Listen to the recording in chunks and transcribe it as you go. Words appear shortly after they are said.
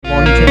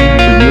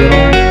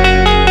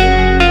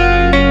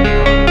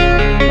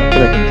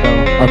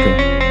Okay.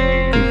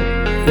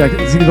 Yeah,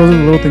 see, those are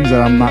the little things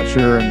that I'm not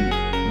sure, and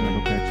I'm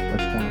like, okay, I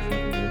just want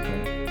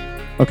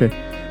to. Okay.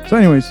 So,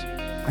 anyways,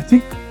 I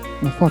think,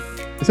 well, fuck.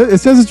 It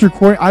says it's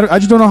recording. I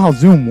just don't know how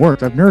Zoom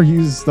works. I've never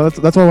used.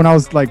 That's why when I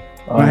was like,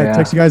 when I had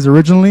texted you guys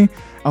originally,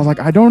 I was like,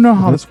 I don't know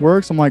how this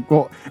works. I'm like,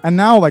 well, and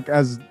now like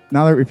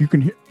now that if you can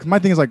hear, cause my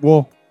thing is like,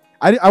 well,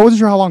 I wasn't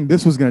sure how long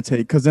this was gonna take,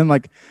 because then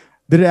like,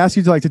 did it ask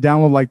you to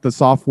download like the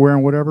software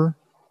and whatever?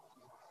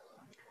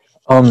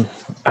 I don't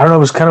know. It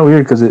was kind of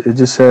weird because it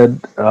just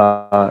said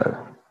that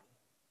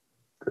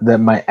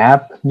my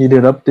app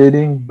needed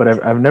updating, but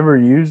I've never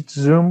used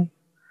Zoom,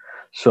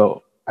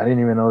 so I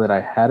didn't even know that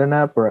I had an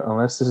app, or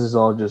unless this is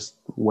all just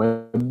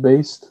web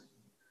based.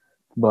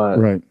 But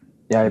right.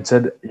 Yeah, it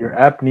said your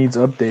app needs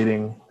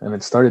updating, and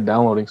it started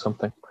downloading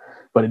something,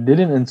 but it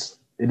didn't.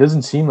 It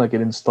doesn't seem like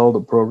it installed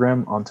a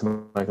program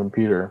onto my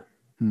computer.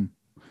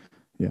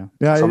 Yeah.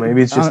 So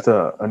maybe it's just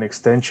an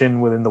extension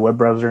within the web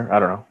browser. I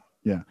don't know.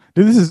 Yeah,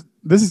 dude,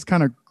 this is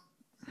kind of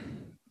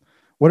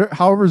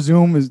however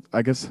Zoom is.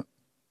 I guess,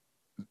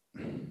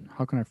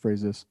 how can I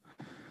phrase this?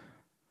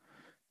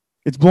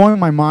 It's blowing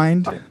my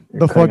mind.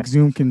 The fuck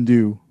Zoom can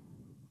do.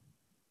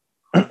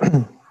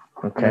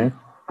 Okay.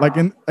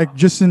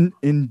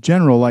 In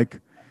general, like,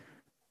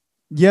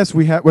 yes,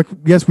 we've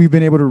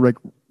been able to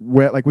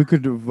we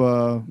could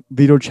have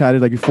video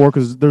chatted like before,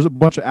 because there's a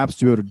bunch of apps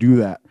to be able to do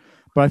that.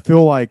 But I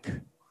feel like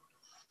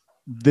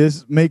I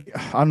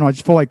don't know. I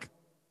just feel like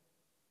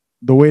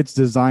the way it's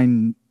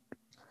designed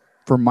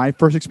for my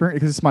first experience,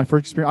 because it's my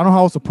first experience. I don't know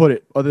how else to put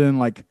it other than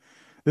like,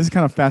 this is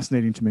kind of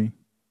fascinating to me.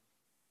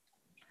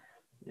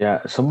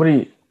 Yeah,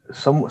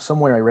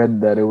 somewhere I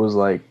read that it was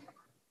like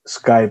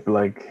Skype,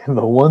 like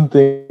the one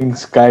thing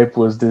Skype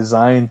was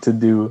designed to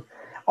do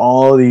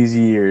all these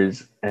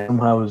years, and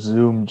somehow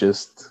Zoom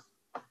just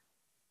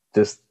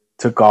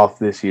took off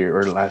this year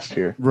or last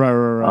year.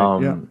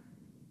 Right. Yeah.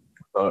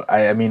 So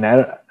I mean,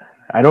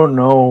 I don't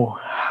know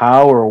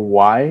how or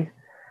why,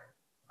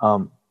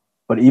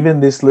 but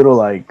even this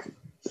little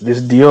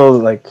this deal,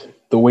 like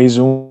the way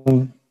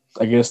Zoom,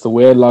 I guess the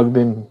way I logged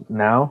in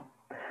now,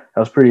 that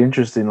was pretty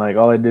interesting. Like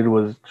all I did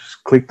was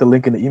just click the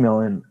link in the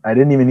email, and I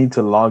didn't even need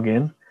to log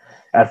in.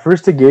 At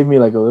first, it gave me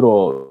like a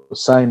little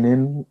sign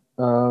in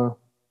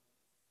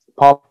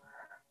pop,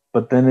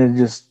 but then it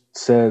just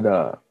said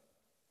that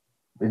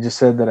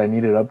I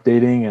needed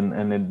updating,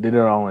 and it did it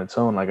on its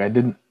own. Like I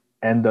didn't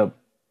end up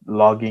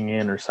logging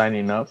in or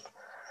signing up.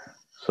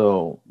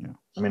 So yeah.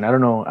 I mean, I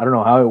don't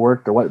know how it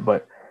worked or what,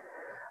 but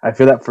I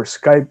feel that for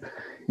Skype,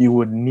 you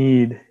would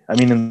need. I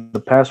mean, in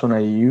the past when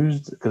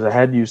because I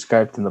had used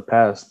Skype in the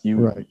past,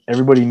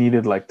 everybody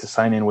needed like to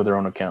sign in with their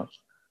own account.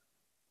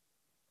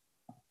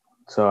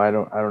 So I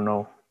don't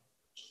know.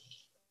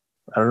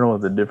 I don't know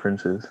what the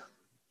difference is.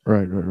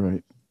 Right.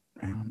 Hang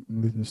on,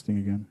 I'm losing this thing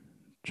again.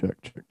 Check.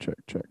 I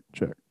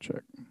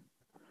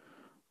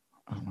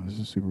don't know. This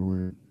is super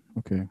weird.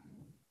 Okay.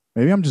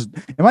 Maybe I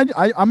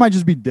might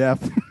just be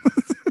deaf.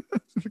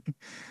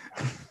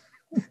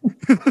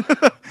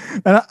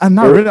 And I'm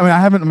not really. I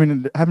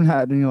haven't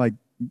had any like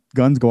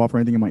guns go off or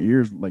anything in my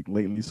ears like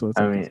lately. So it's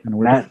kind of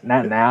weird.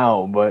 Not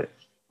now, but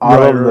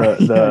all of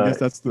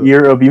the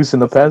ear abuse in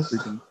the past.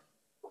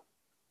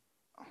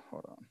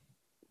 Hold on.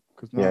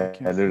 Yeah,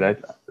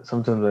 dude.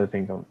 Sometimes I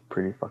think I'm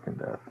pretty fucking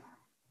deaf.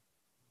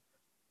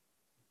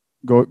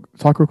 Go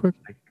talk real quick.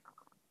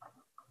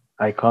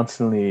 I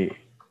constantly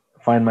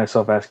find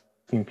myself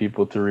asking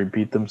people to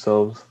repeat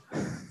themselves,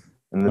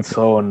 and it's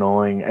so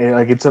annoying.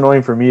 It's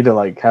annoying for me to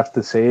like have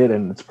to say it,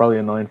 and it's probably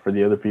annoying for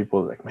the other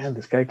people. Like, man,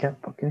 this guy can't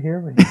fucking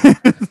hear me.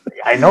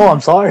 I know,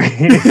 I'm sorry.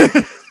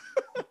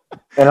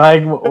 And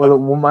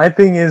my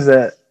thing is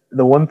that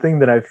the one thing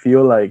that I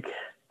feel like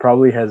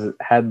probably has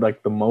had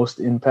like the most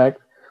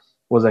impact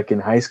was like in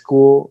high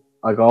school,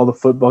 like all the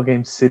football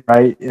games sit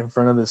right in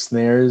front of the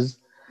snares.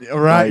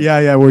 Right. Like,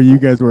 yeah. Where you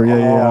guys were.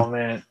 Yeah. Oh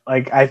man.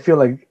 Like I feel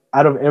like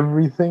out of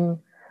everything,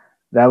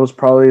 that was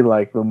probably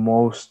like the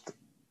most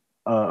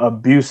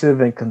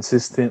abusive and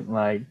consistent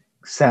like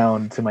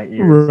sound to my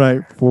ears.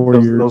 Right.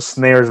 Those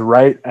snares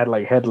right at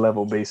like head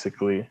level,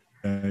 basically.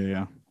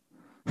 Yeah.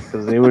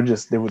 Because they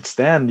would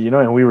stand,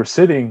 and we were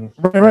sitting.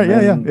 Right.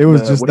 Yeah. It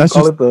was just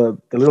the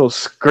little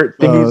skirt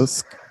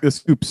thingies. The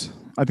scoops.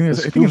 I think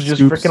it's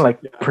just freaking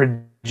like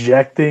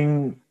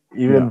projecting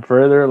even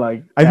further.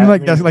 Like I think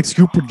like that's like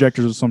scoop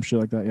projectors or some shit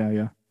like that.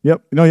 Yeah.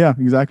 Yep. No. Yeah.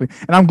 Exactly.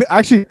 And I'm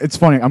actually, it's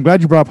funny. I'm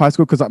glad you brought up high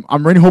school, because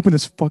I'm really hoping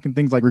this fucking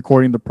thing's like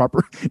recording the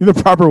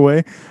proper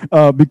way.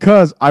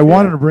 Because I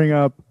wanted to bring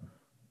up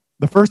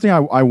the first thing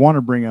I want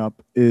to bring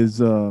up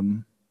is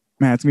man,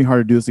 it's gonna be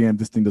hard to do this again if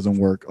this thing doesn't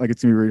work. Like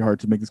it's gonna be really hard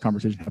to make this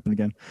conversation happen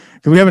again,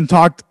 because we haven't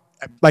talked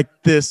like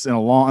this in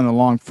a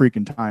long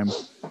freaking time.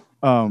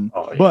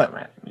 But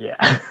man.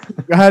 Yeah.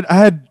 I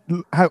had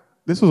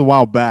this was a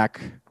while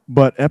back,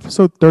 but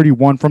episode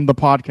 31 from the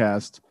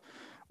podcast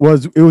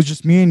was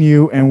just me and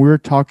you, and we were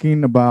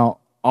talking about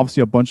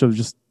obviously a bunch of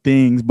just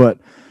things, but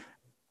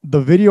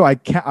the video I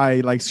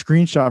like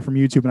screenshot from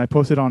YouTube and I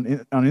posted on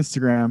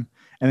Instagram,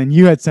 and then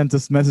you had sent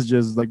us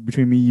messages like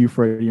between me, you,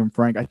 Freddie, and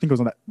Frank. I think it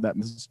was on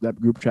that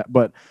group chat,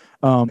 but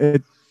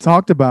it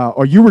talked about,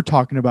 or you were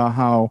talking about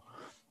how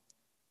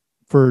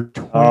for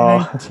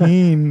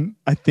 2019,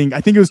 I think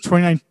it was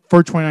 29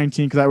 for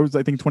 2019 because I was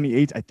I think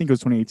 28. I think it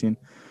was 2018.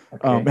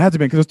 Okay. It had to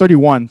be because it was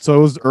 31, so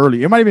it was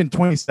early. It might have been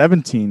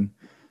 2017.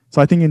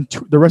 So I think in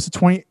the rest of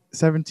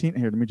 2017.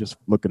 Here, let me just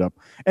look it up.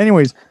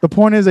 Anyways, the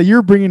point is that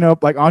you're bringing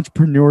up like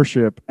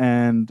entrepreneurship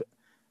and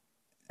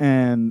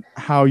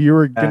how you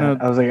were gonna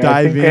I was like,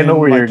 dive I think in I know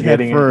where like you're head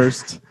getting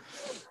first.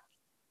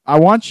 I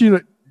want you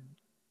to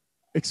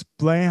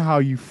explain how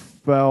you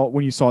felt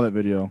when you saw that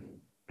video,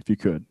 if you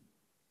could,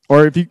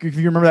 or if you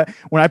remember that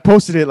when I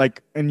posted it,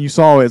 like, and you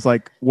saw it, it's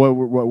like, what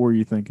were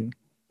you thinking?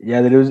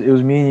 Yeah, that it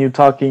was me and you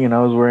talking, and I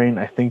was wearing,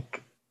 I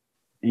think,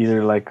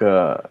 either like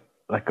a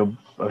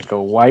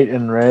white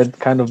and red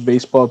kind of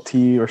baseball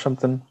tee or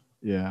something.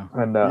 Yeah.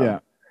 And Yeah.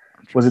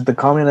 was it the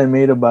comment I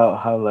made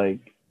about how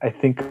like I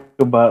think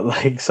about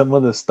like some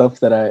of the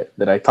stuff that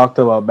I talked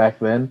about back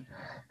then,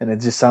 and it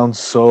just sounds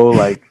so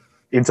like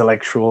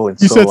intellectual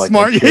and You so said like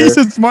smart. Yeah, mature. you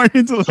said smart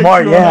intellectual.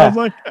 Smart, And I yeah. was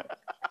like,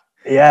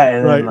 Yeah,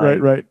 and then like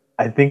right.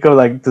 I think of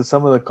like to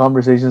some of the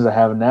conversations I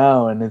have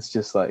now, and it's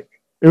just like,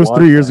 It was what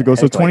 3 years the ago.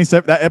 So heck? Like,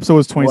 27. That episode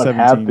was what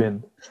 2017.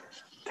 happened?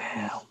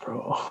 Damn,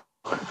 bro.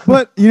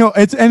 But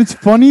it's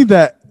funny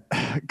that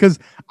because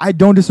I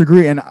don't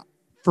disagree, and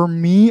for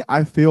me,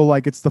 I feel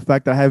like it's the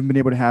fact that I haven't been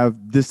able to have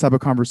this type of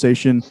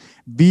conversation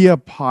via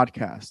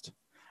podcast.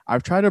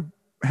 I've tried to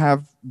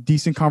have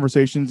decent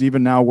conversations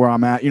even now where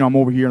I'm at. I'm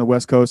over here on the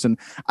West Coast, and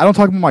I don't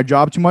talk about my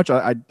job too much.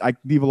 I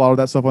leave a lot of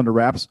that stuff under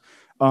wraps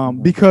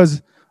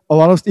because a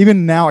lot of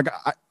even now, like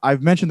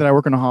I've mentioned that I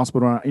work in a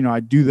hospital. And, I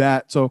do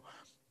that, so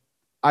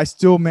I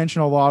still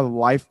mention a lot of the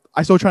life.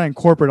 I still try to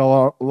incorporate a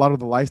lot of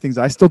the life things.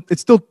 I still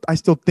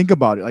think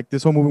about it. Like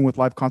this whole moving with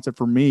life concept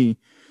for me,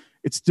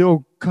 it's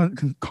still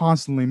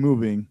constantly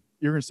moving.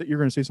 You're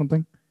gonna say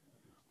something.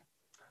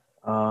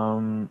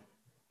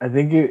 I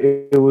think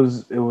it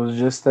was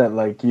just that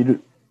like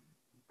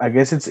I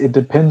guess it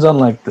depends on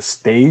like the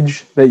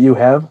stage that you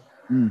have.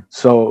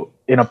 So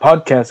in a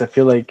podcast, I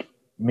feel like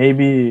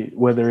maybe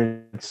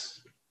whether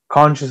it's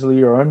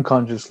consciously or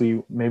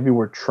unconsciously, maybe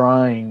we're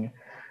trying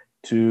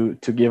to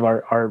give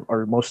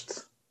our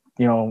most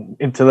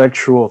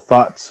intellectual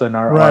thoughts and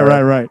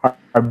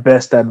our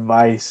best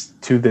advice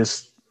to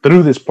this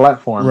through this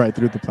platform, right,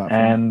 through the platform.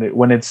 And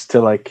when it's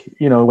to like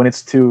when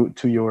it's to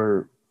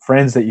your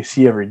friends that you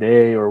see every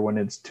day, or when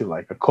it's to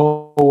like a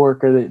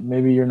coworker that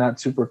maybe you're not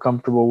super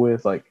comfortable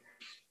with, like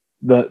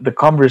the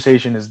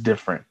conversation is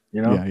different,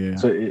 Yeah.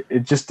 So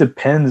it just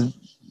depends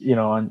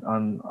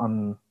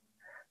on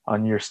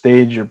your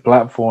stage, your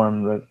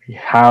platform,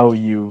 how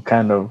you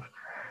kind of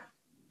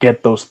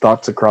get those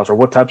thoughts across, or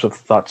what types of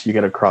thoughts you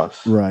get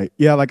across. Right.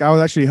 Yeah. Like I was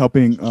actually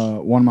helping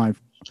one of my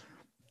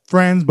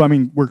friends, but I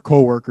mean, we're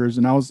coworkers,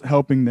 and I was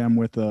helping them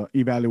with a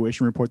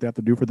evaluation report they have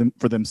to do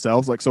for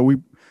themselves. Like, so we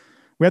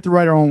have to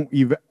write our own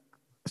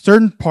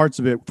certain parts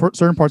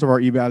of our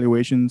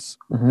evaluations.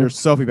 They're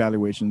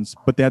self-evaluations,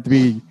 but they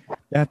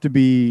have to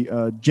be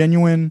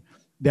genuine.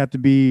 They have to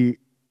be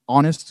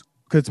honest,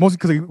 because it's mostly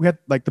because we had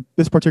like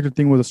this particular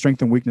thing was a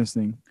strength and weakness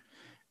thing,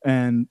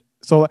 and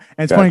so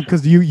it's funny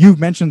because you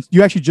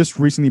actually just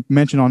recently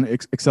mentioned on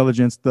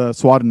Xtelligence the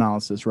SWOT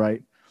analysis,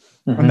 right?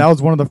 And that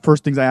was one of the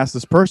first things I asked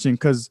this person,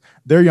 because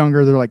they're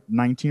younger. They're like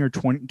 19 or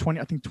 20,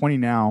 I think 20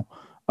 now.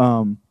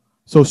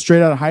 So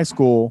straight out of high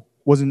school,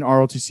 was in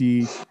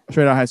ROTC,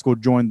 straight out of high school,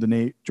 joined the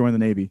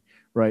Navy,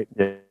 right?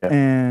 Yeah.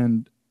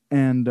 And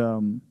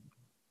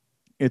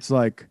it's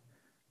like,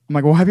 I'm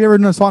like, well, have you ever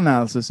done a SWOT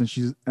analysis?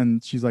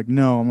 And she's like,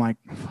 no. I'm like,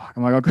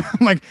 okay.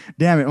 I'm like,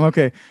 damn it. I'm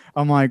okay.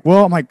 I'm like,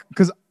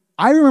 because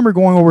I remember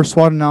going over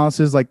SWOT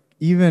analysis, like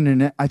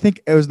even I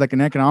think it was like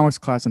an economics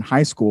class in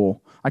high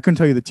school. I couldn't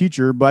tell you the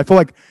teacher, but I feel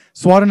like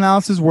SWOT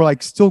analysis were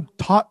like still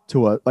taught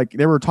to us, like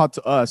they were taught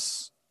to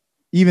us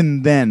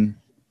even then.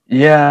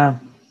 Yeah,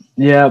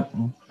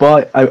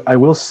 but I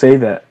will say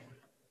that,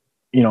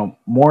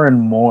 more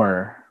and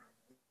more,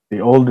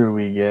 the older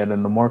we get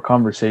and the more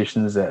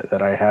conversations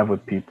that I have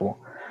with people,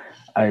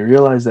 I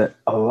realize that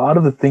a lot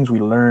of the things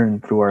we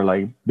learn through our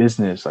like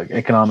business, like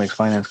economics,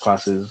 finance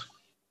classes,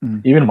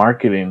 even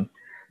marketing,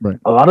 right,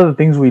 a lot of the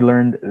things we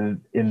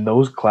learned in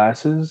those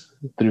classes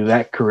through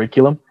that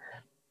curriculum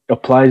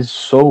applies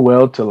so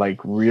well to like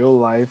real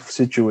life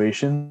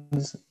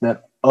situations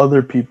that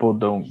other people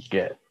don't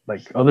get.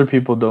 Like other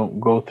people don't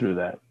go through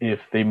that if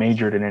they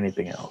majored in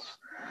anything else.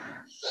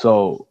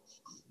 So,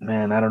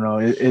 man, I don't know.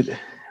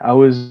 I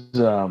was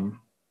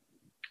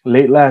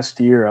late last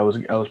year. I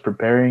was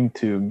preparing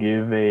to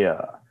give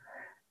a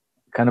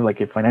kind of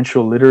like a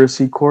financial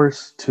literacy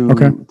course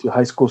to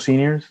high school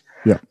seniors.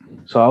 Yeah.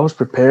 So I was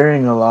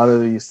preparing a lot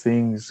of these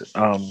things,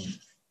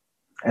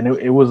 and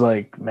it was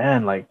like,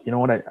 man, like, you know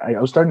what? I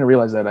was starting to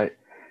realize that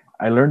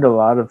I learned a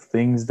lot of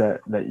things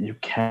that you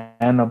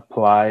can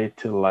apply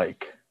to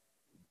like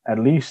at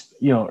least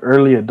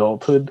early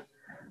adulthood,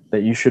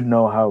 that you should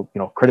know how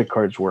credit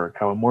cards work,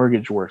 how a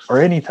mortgage works, or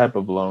any type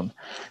of loan,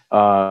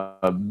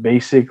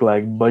 basic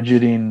like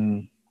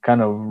budgeting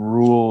kind of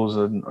rules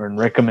or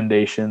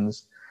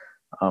recommendations.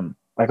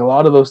 Like a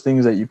lot of those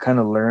things that you kind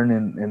of learn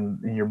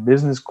in your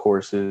business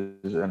courses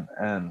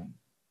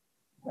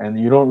and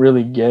you don't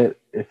really get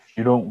if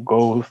you don't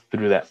go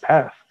through that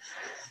path.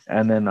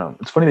 And then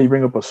it's funny that you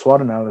bring up a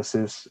SWOT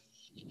analysis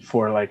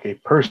for like a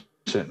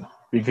person,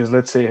 because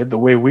let's say the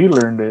way we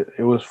learned it,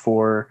 it was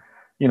for,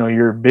 you know,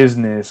 your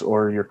business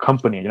or your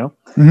company, you know,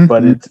 Mm-hmm.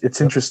 but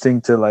it's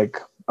interesting to like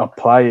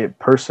apply it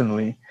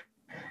personally.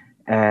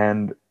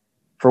 And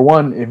for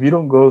one, if you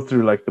don't go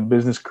through like the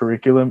business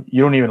curriculum,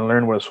 you don't even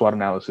learn what a SWOT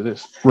analysis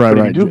is. Right, But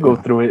if right. you do go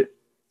Yeah. through it,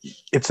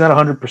 it's not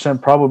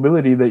 100%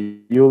 probability that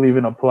you'll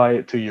even apply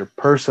it to your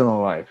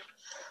personal life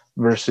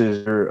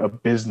versus a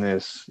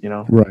business, you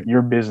know, Right.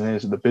 your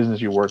business, the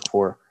business you work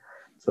for.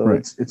 So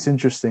Right. it's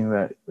interesting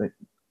that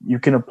you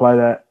can apply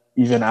that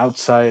even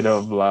outside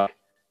of like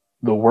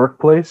the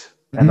workplace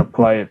and Mhm.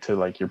 apply it to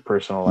like your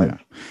personal life.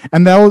 Yeah.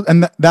 And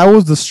that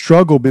was the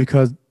struggle,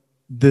 because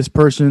this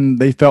person,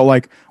 they felt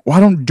like, well, I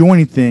don't do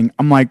anything.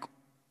 I'm like,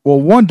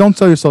 well, one, don't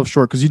sell yourself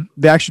short, because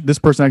this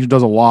person actually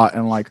does a lot.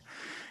 And like,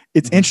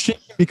 it's interesting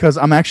because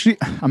I'm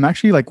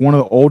actually like one of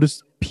the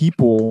oldest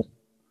people,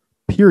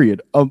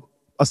 period, of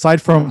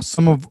aside from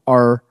some of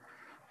our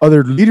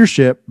other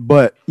leadership,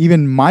 but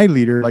even my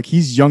leader, like,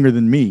 he's younger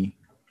than me.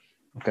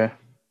 Okay.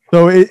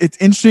 So it's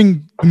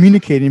interesting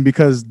communicating,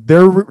 because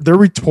their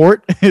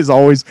retort is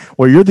always,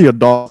 well, you're the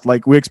adult.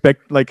 Like, we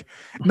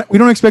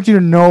don't expect you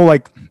to know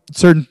like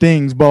certain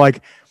things, but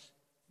like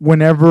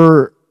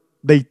whenever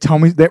they tell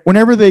me that,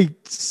 whenever they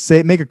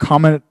make a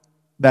comment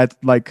that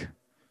like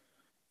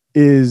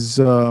is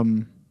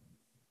from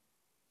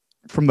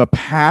the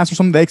past or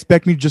something, they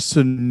expect me just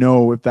to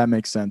know, if that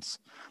makes sense.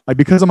 Like,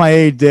 because of my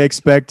age, they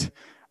expect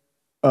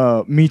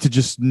me to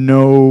just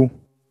know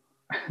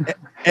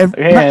Hey, not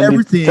Andy,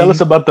 everything. tell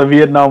us about the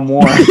Vietnam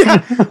War.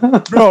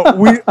 Bro,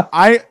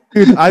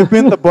 I've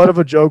been the butt of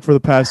a joke for the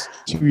past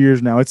 2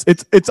 years now.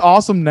 It's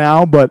awesome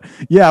now, but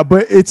yeah,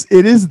 but it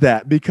is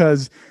that,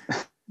 because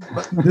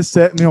this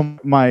set, you know,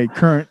 my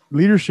current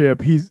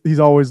leadership, he's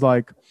always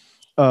like,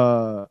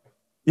 yeah,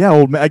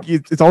 old man. Like,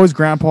 it's always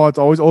grandpa. It's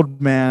always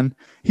old man.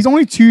 He's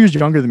only 2 years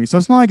younger than me, so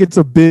it's not like it's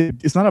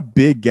not a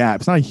big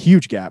gap. It's not a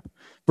huge gap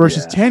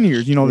versus 10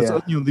 years. You know,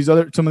 you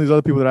know, some of these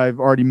other people that I've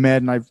already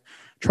met, and I've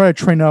tried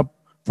to train up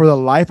for the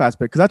life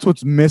aspect, because that's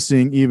what's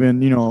missing,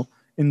 even, you know,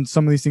 in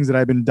some of these things that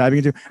I've been diving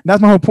into. And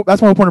that's my whole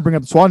point of bringing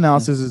up the SWOT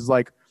analysis, is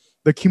like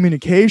the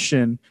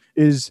communication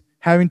is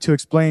having to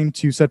explain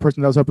to said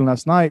person that was helping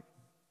last night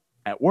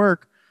at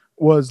work,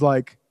 was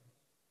like,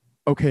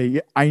 okay,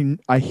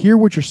 I hear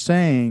what you're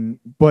saying,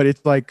 but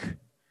it's like,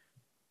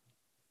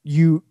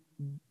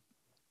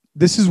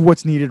 this is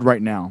what's needed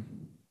right now.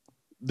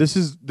 This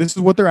is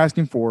what they're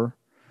asking for,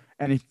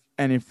 and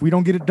if we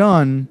don't get it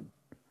done,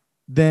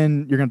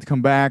 then you're going to have to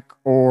come back,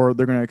 or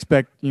they're going to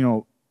expect, you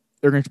know,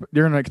 they're going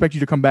to expect you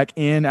to come back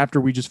in after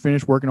we just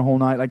finished working a whole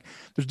night. Like,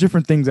 there's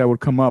different things that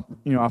would come up,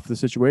 you know, off the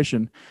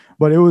situation.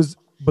 But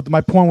my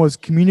point was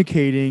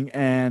communicating,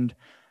 and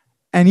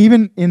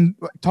even in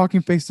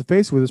talking face to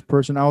face with this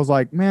person, I was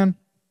like, man,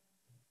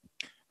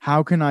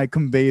 how can I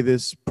convey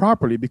this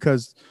properly?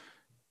 Because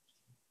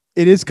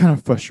it is kind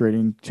of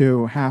frustrating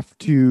to have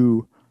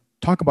to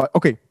talk about,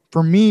 okay,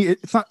 for me,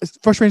 it's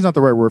frustrating is not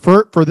the right word.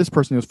 For this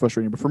person, it was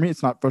frustrating, but for me,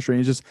 it's not frustrating.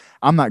 It's just,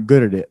 I'm not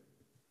good at it.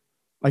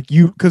 Like,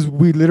 because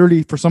we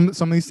literally, for some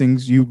of these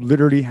things, you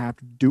literally have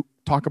to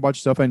talk about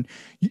yourself. And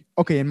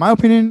okay, in my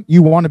opinion,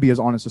 you want to be as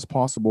honest as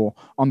possible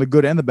on the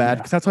good and the bad,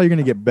 because that's how you're going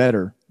to get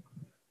better.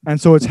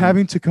 And so it's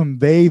having to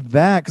convey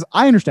that, because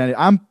I understand it.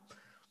 I'm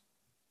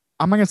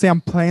not going to say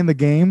I'm playing the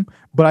game,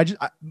 but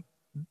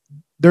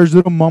there's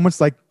little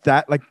moments like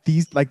that, like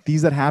these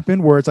that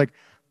happen, where it's like,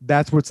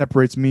 that's what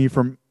separates me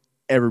from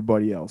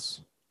everybody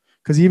else.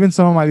 Because even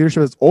some of my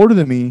leadership that's older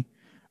than me,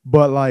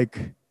 but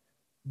like,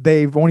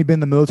 they've only been in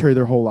the military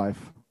their whole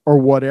life or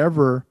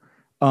whatever.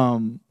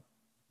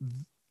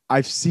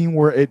 I've seen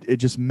where it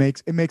just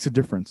makes a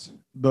difference.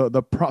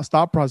 The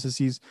thought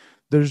processes,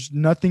 there's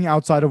nothing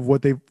outside of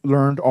what they've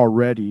learned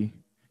already,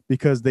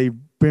 because they've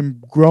been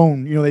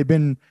grown, you know, they've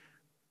been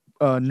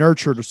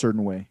nurtured a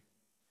certain way.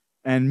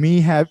 And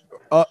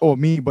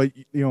but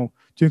you know,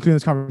 to include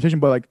this conversation,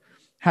 but like,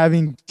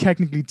 having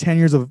technically 10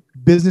 years of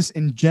business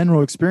in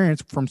general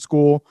experience from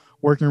school,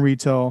 working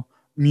retail,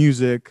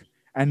 music,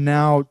 and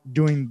now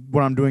doing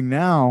what I'm doing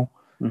now,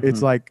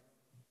 it's like,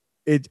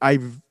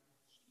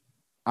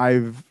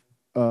 I've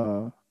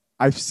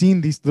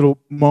seen these little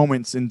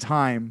moments in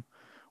time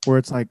where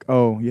it's like,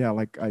 oh yeah,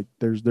 like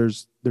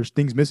there's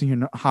things missing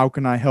here. How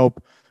can I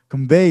help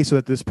convey so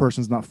that this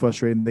person's not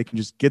frustrated and they can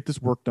just get this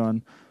work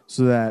done,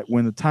 so that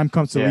when the time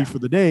comes to leave for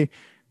the day,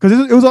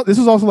 because this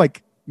was also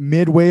like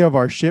midway of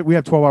our shift. We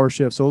have 12-hour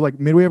shifts, so like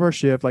midway of our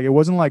shift. Like, it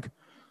wasn't like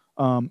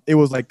it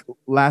was like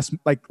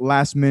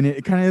last minute.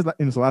 It kind of is like,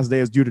 it's the last day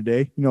is due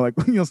today, you know, like,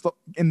 you know,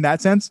 in that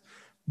sense.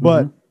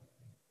 But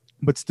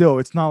still,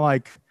 it's not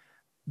like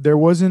there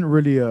wasn't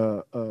really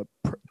a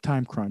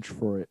time crunch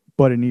for it,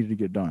 but it needed to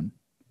get done.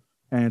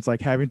 And it's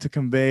like having to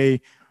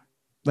convey,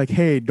 like,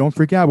 hey, don't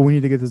freak out, but we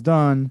need to get this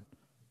done.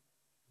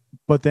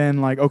 but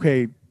then like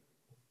okay,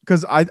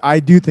 because I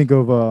do think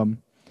of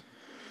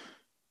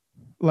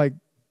like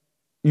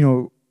you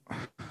know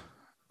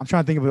I'm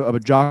trying to think of a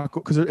Jocko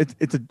because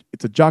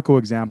it's a Jocko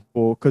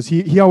example because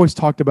he always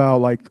talked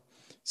about like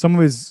some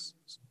of his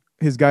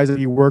guys that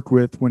he worked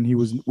with when he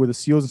was with the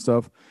SEALs and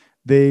stuff,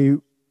 they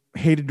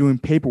hated doing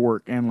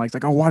paperwork and like it's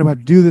like, oh, why do I have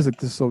to do this? Like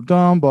this is so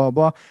dumb, blah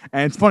blah.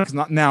 And it's funny because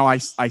not now I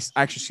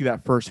actually see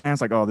that firsthand.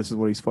 It's like, oh, this is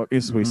what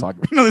this is what he's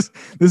talking. This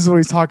is what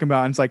he's talking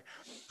about. And it's like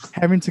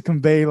having to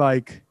convey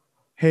like,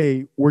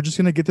 hey, we're just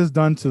gonna get this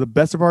done to the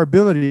best of our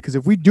ability because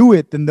if we do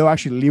it, then they'll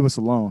actually leave us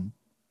alone.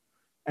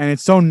 And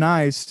it's so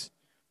nice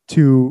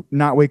to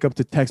not wake up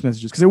to text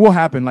messages because it will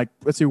happen. Like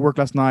let's say we worked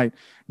last night,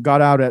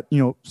 got out at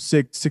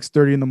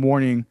 6:30 in the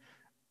morning,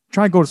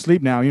 trying to go to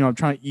sleep now. I'm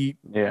trying to eat,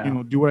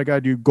 do what I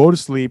gotta do, go to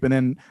sleep, and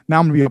then now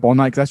I'm gonna be up all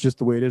night because that's just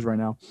the way it is right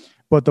now.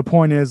 But the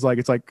point is like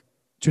it's like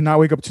to not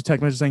wake up to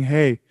text messages saying,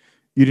 hey,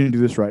 you didn't do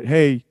this right.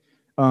 Hey,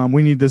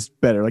 we need this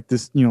better. Like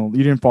this, you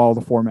didn't follow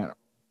the format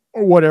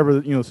or whatever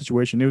the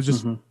situation. It was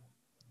just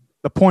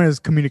the point is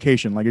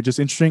communication. Like it's just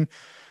interesting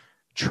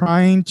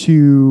trying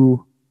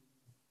to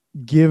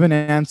give an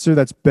answer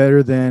that's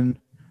better than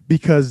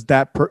because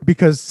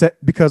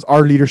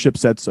our leadership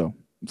said so.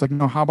 It's like,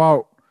 no, how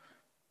about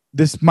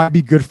this might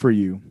be good for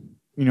you,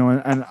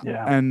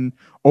 and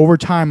over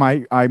time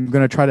I'm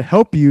going to try to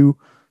help you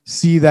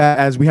see that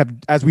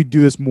as we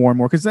do this more and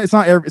more, because it's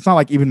not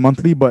like even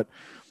monthly, but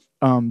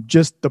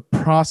just the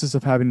process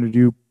of having to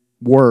do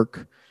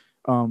work,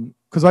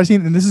 because I've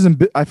seen,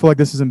 and I feel like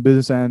this is in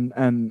business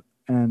and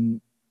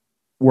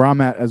where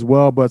I'm at as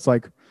well, but it's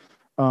like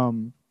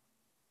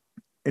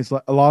it's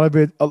like a lot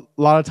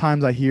of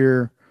times I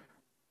hear,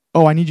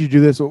 oh, I need you to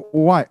do this.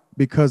 Why?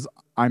 Because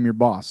I'm your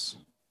boss,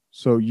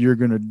 so you're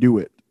gonna do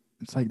it.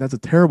 It's like that's a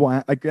terrible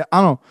like I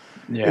don't know.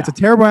 Yeah. It's a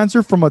terrible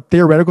answer from a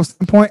theoretical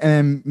standpoint,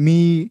 and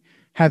me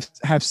have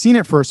seen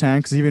it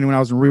firsthand because even when I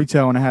was in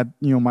retail and I had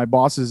my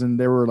bosses and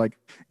they were like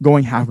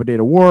going half a day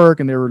to work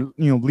and they were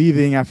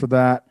leaving after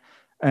that,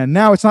 and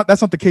now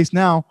that's not the case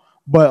now.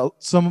 But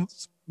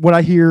what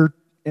I hear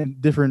in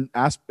different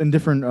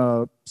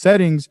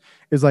settings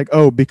is like,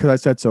 oh, because I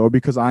said so, or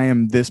because I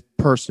am this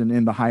person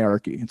in the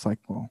hierarchy. It's like,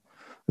 well,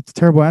 that's a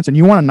terrible answer. And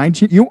you want a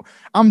 19?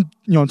 I'm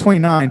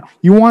 29.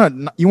 You want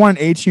an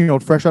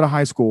 18-year-old fresh out of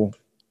high school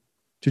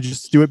to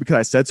just do it because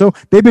I said so?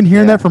 They've been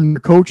hearing that from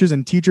coaches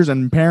and teachers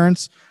and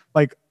parents.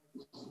 Like,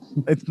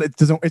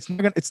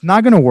 it's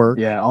not gonna work.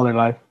 Yeah, all their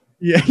life.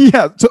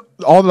 Yeah. So,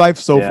 all their life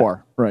so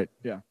far, right?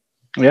 Yeah.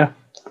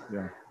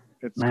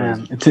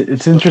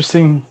 It's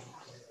interesting.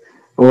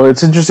 Well,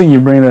 it's interesting you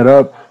bring that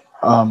up.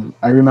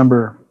 I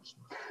remember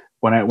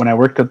when I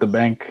worked at the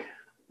bank,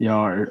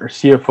 our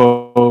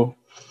CFO,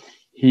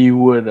 he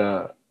would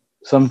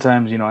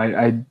sometimes,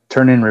 I'd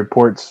turn in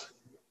reports,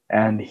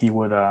 and he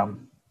would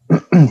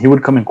he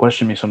would come and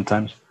question me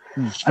sometimes.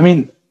 I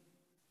mean,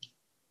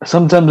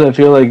 sometimes I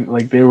feel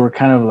like they were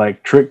kind of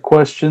like trick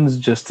questions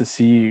just to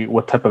see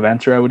what type of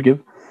answer I would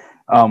give.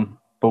 But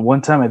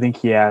one time I think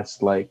he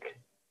asked like,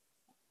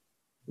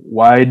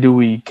 why do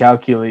we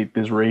calculate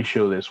this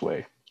ratio this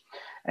way?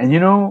 And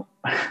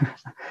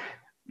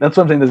that's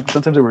something that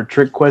sometimes there were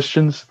trick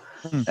questions,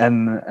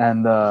 and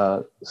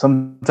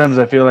sometimes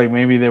I feel like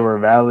maybe they were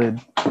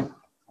valid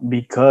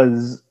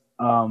because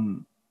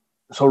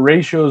so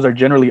ratios are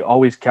generally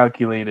always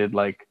calculated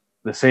like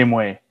the same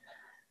way,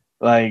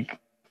 like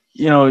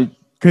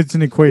it's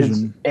an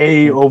equation. It's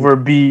A over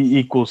B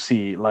equals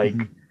C. Like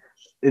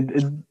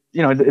it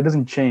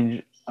doesn't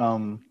change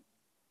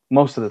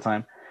most of the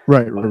time.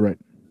 Right.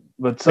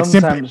 But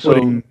sometimes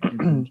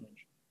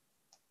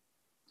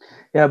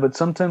yeah, but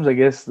sometimes I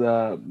guess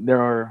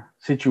there are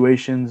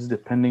situations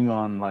depending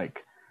on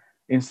like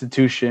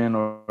institution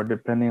or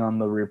depending on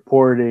the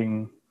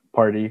reporting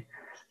party,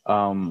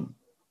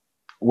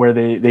 where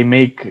they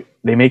make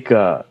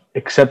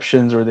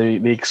exceptions, or they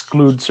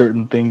exclude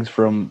certain things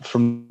from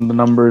the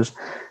numbers.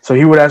 So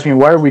he would ask me,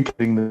 why are we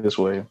doing this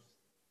way?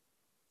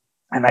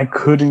 And I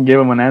couldn't give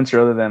him an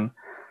answer other than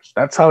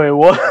that's how it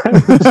was.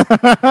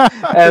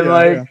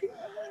 And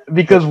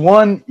because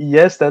one,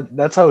 yes,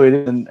 that's how it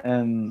is,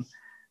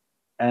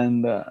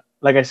 and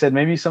like I said,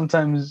 maybe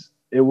sometimes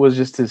it was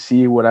just to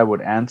see what I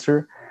would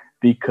answer,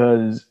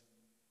 because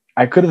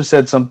I could have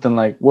said something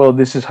like, well,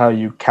 this is how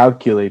you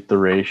calculate the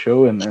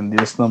ratio, and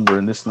this number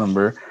and this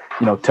number,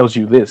 tells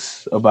you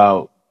this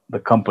about the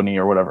company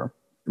or whatever.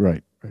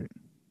 Right.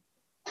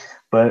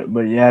 But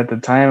yeah, at the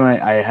time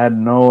I had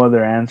no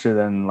other answer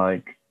than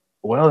like,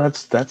 well,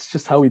 that's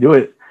just how we do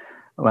it.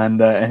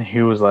 And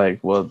he was like,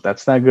 well,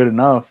 that's not good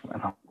enough.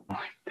 And I'm like,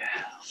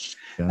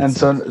 damn. And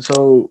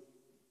so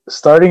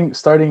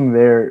starting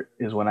there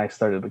is when I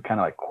started to kind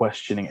of like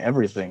questioning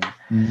everything,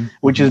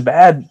 which is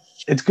bad.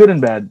 It's good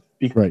and bad,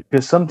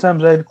 because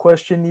sometimes I'd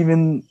question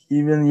even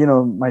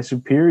my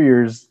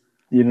superiors,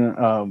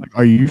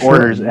 are you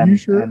orders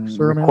sure? and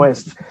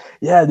requests.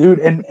 Yeah, dude,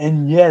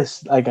 and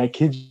yes, like I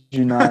kid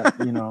you not,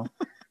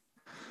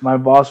 my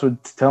boss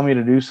would tell me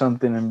to do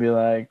something and be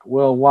like,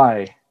 well,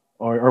 why,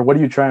 or what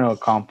are you trying to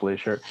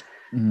accomplish, or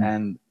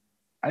and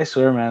I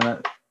swear,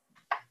 man,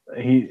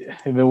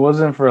 if it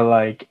wasn't for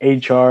like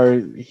HR,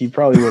 he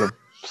probably would have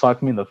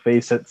socked me in the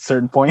face at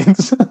certain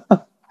points.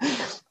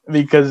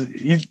 Because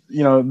he's,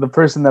 the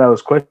person that I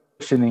was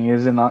questioning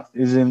isn't like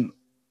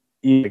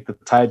the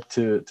type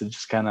to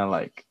just kind of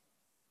like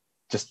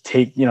just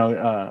take,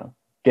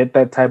 get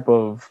that type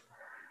of,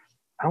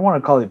 I don't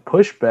want to call it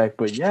pushback,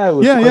 but yeah, it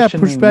was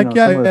questioning, pushback,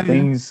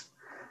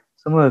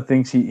 some of the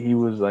things he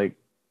was like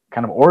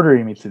kind of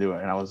ordering me to do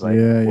it, and I was like,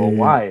 well,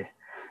 why?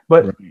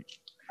 But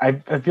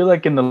right. I feel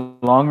like in the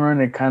long run,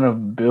 it kind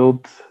of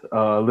built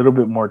a little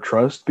bit more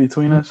trust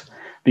between us,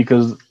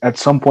 because at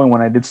some point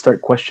when I did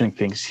start questioning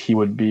things, he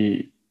would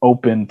be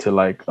open to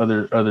like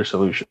other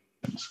solutions.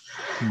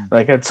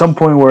 Like at some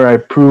point where I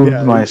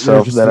proved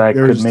myself that I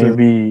could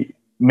maybe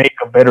make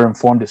a better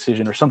informed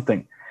decision or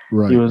something,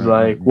 he was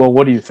like, well,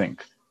 what do you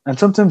think? And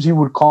sometimes he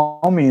would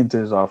call me into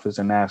his office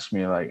and ask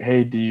me like,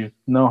 hey, do you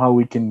know how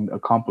we can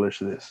accomplish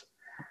this?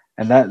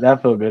 And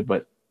that felt good.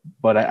 But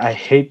I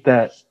hate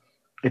that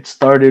it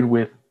started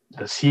with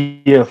the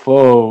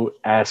CFO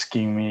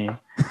asking me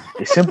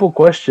a simple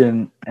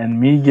question and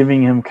me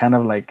giving him kind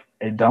of like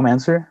a dumb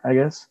answer, I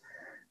guess.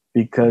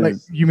 Because like,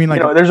 you mean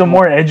like there's a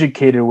more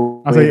educated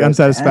way. I'll say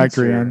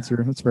unsatisfactory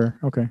answer. That's fair.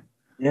 Okay.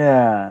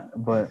 Yeah,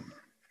 but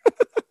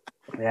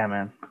yeah,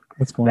 man.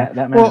 That's funny.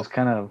 That man has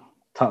kind of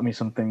taught me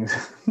some things.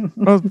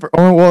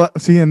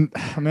 See, and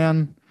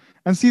man,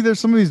 and see, there's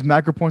some of these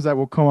macro points that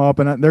will come up,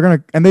 and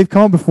they've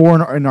come up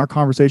before in our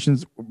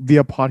conversations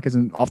via podcast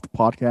and off the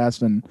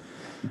podcast, and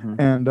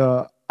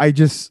I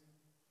guess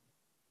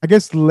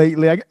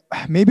lately,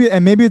 maybe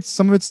it's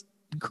some of it's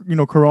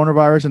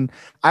coronavirus, and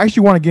I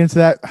actually want to get into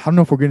that. I don't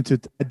know if we're getting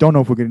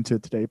into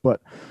it today,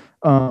 but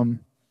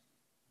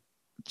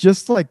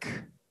just like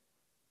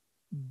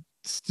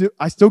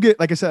I still get,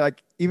 like I said,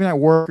 like even at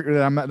work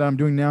that I'm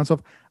doing now and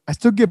stuff, I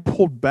still get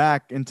pulled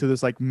back into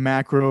this like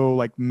macro,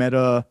 like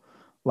meta,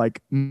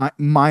 like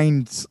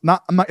minds. It's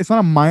not a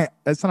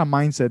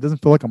mindset. It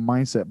doesn't feel like a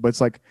mindset, but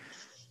it's like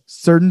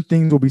certain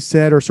things will be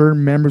said or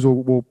certain members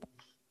will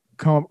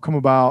come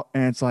about,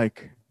 and it's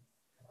like,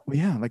 well,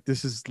 yeah, like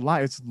this is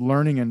life. It's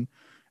learning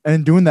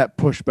and doing that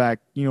pushback.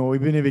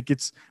 Even if it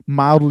gets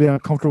mildly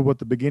uncomfortable at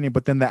the beginning,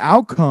 but then the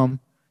outcome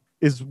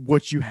is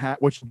what you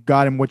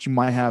got, and what you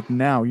might have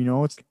now.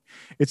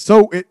 It's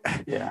so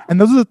yeah.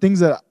 And those are the things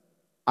that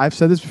I've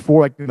said this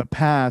before, like in the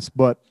past,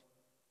 but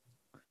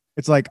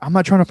it's like I'm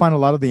not trying to find a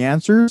lot of the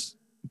answers,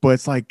 but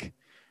it's like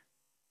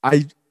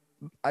I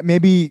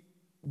maybe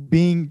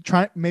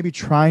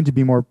trying to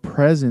be more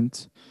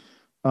present,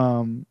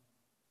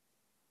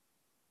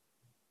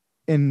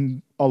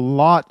 in a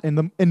lot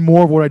in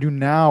more of what I do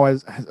now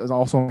as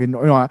also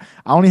I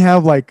only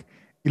have like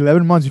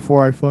 11 months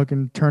before I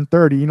fucking turn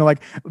 30.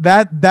 Like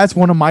that's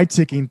one of my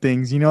ticking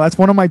things. That's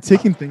one of my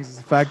ticking things, is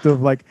the fact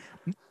of like,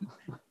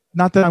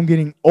 not that I'm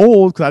getting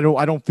old, because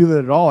I don't feel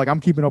it at all. Like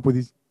I'm keeping up with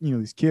these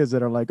kids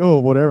that are like, oh,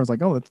 whatever. It's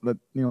like, oh,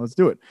 let's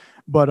do it.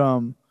 But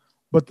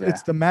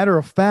it's the matter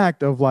of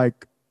fact of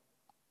like,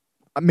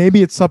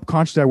 maybe it's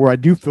subconscious where I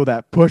do feel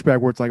that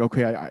pushback, where it's like,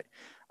 okay,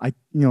 I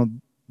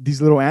these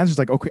little answers,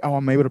 like, okay,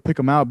 I'm able to pick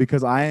them out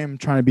because I am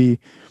trying to be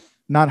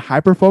not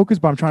hyper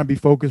focused, but I'm trying to be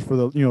focused for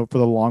the for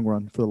the long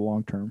run, for the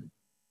long term.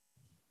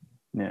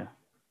 Yeah,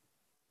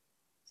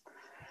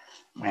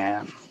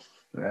 man.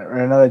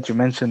 Right now that you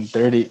mentioned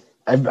 30,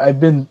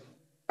 I've been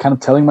kind of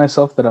telling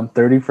myself that I'm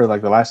 30 for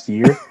like the last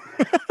year,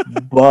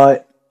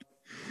 but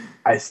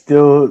I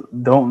still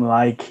don't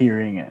like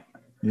hearing it.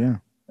 Yeah,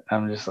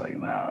 I'm just like,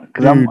 no,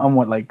 because I'm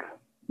what, like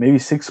maybe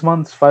 5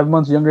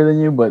 months younger than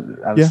you, but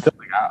I'm still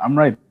like, I'm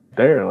right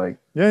there. Like,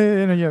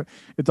 yeah.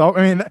 It's all.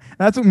 I mean,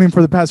 that's what I mean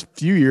for the past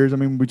few years. I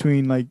mean,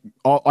 between like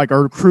all like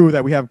our crew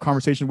that we have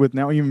conversation with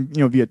now, even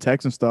via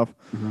text and stuff.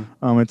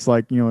 It's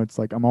like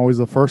I'm always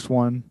the first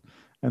one,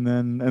 and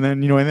then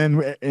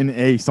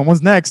hey,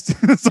 someone's next.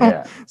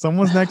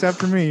 Someone's next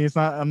after me. It's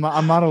not. I'm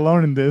not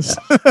alone in this.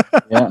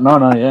 Yeah.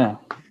 No.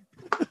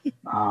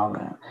 Oh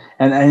man,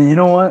 and you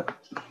know what?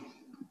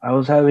 I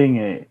was having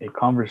a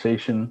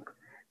conversation.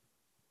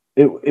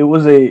 It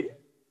was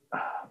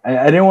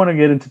I didn't want to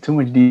get into too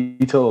much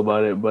detail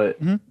about it, but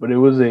it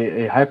was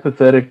a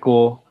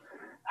hypothetical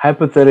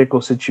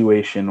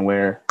situation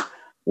where,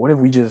 what if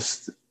we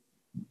just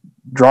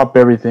drop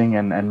everything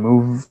and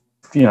move,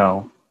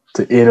 to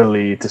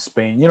Italy, to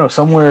Spain,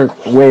 somewhere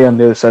way on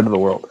the other side of the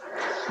world.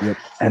 Yep.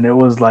 And it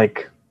was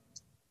like,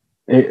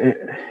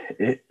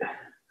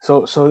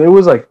 so it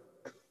was like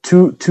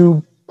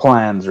two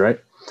plans, right?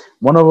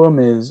 One of them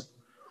is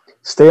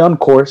stay on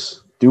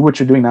course, do what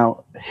you're doing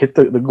now, hit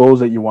the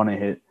goals that you want to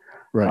hit.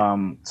 Right.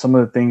 Some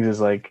of the things is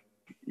like,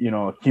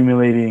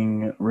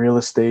 accumulating real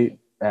estate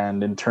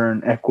and in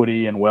turn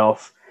equity and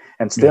wealth,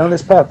 and stay on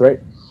this path,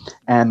 right?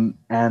 And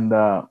in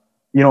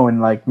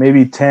like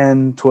maybe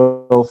 10,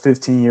 12,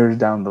 15 years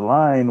down the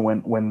line,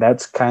 when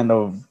that's kind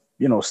of,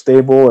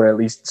 stable, or at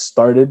least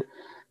started,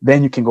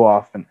 then you can go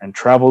off and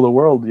travel the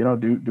world,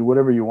 do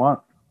whatever you want.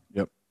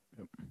 Yep.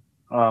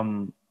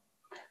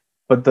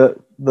 But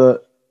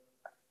the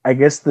I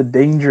guess the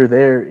danger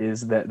there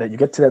is that you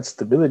get to that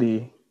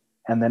stability,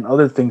 and then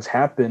other things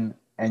happen,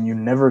 and you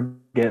never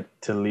get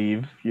to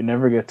leave. You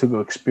never get to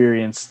go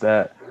experience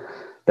that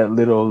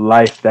little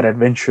life, that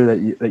adventure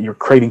that you're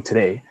craving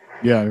today.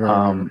 Yeah.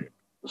 Right.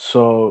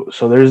 So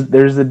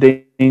there's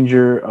the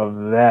danger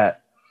of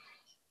that.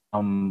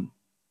 And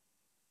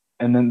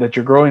then that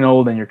you're growing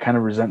old and you're kind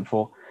of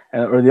resentful.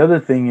 Or the other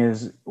thing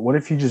is, what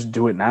if you just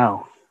do it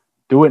now?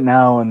 Do it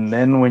now, and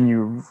then when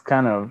you're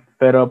kind of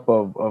fed up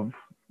of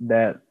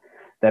that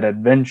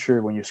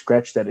adventure, when you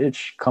scratch that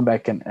itch, come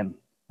back and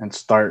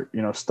start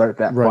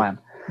that plan.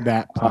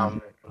 That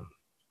plan.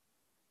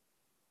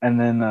 And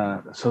then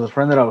so the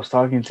friend that I was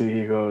talking to,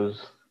 he's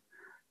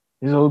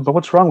like, but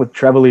what's wrong with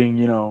traveling,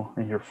 in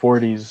your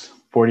 40s,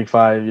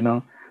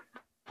 45,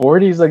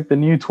 40 is like the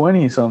new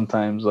 20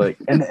 sometimes, like,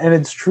 and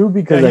it's true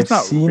because I've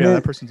seen it.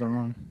 That person's not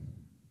wrong.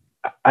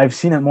 I've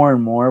seen it more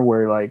and more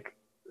where like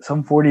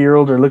some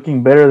 40-year-olds are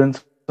looking better than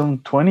some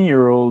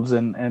 20-year-olds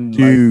and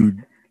dude,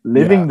 like,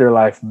 living their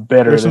life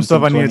better. There's some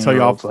stuff I need to tell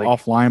you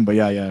offline, but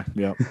yeah.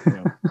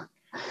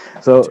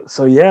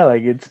 So yeah,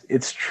 like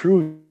it's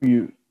true.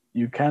 You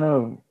kind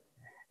of,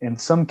 in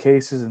some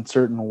cases, in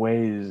certain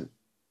ways,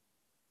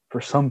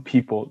 for some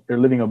people, they're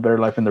living a better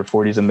life in their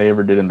 40s than they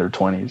ever did in their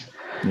 20s.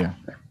 Yeah.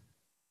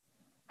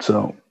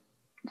 So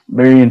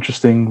very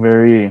interesting,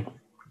 very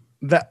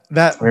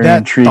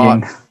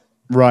intriguing. Thought,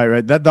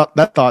 right.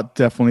 That thought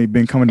definitely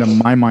been coming to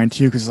my mind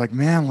too, because like,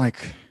 man, like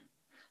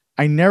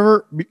I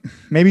never,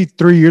 maybe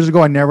 3 years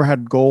ago, I never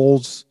had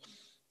goals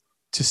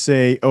to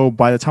say, oh,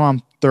 by the time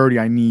I'm 30,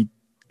 I need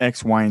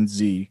X, Y, and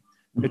Z.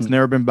 Mm-hmm. It's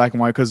never been black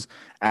and white, because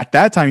at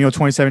that time,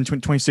 2017,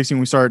 2016,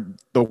 we started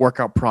the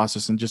workout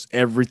process and just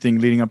everything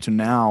leading up to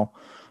now.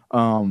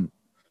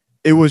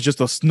 It was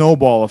just a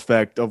snowball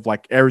effect of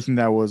like everything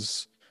that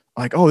was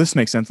like, oh, this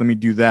makes sense. Let me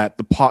do that.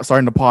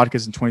 Starting the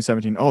podcast in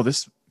 2017. Oh,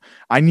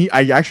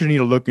 I actually need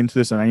to look into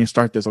this and I need to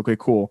start this. Okay,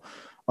 cool.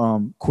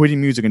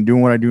 Quitting music and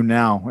doing what I do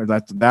now.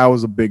 That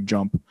was a big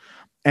jump.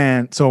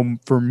 And so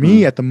for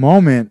me at the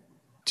moment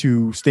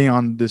to stay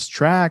on this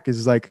track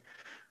is like,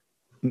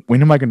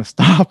 when am I going to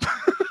stop?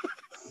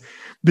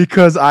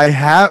 Because I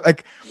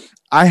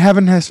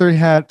haven't necessarily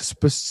had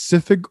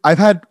specific,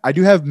 I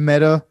do have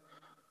meta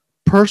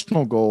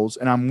personal goals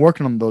and I'm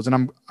working on those.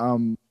 And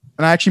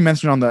and I actually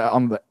mentioned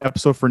on the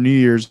episode for New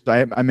Year's,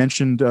 I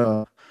mentioned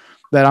that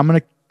I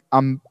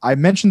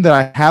mentioned that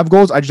I have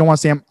goals. I just don't want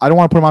to say I don't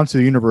want to put them out to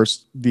the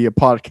universe via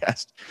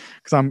podcast,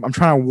 because I'm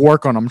trying to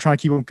work on them. I'm trying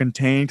to keep them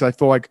contained, because I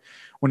feel like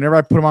whenever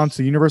I put them out to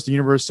the universe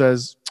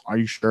says, "Are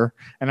you sure?"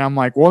 And I'm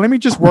like, well, let me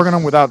just work on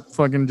them without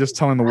fucking just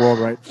telling the world,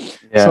 right?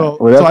 Yeah,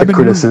 without the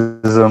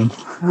criticism.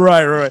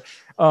 Right.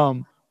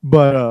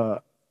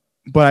 But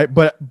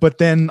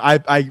then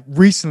I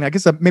recently, I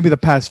guess maybe the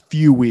past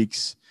few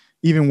weeks,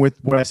 even with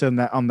what I said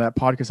on that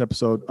podcast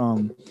episode,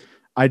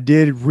 I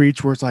did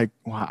reach where it's like,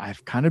 wow,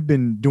 I've kind of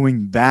been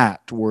doing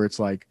that, where it's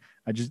like,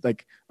 I just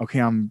like, okay,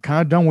 I'm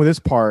kind of done with this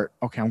part.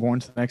 Okay, I'm going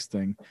to the next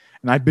thing.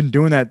 And I've been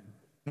doing that,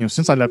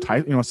 since I left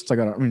high, since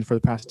for the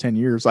past 10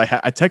 years, I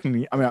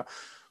technically,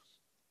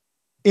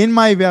 in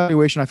my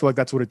evaluation, I feel like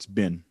that's what it's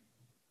been,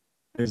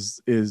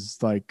 is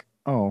like,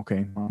 oh,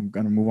 okay, I'm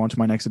going to move on to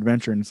my next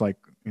adventure. And it's like,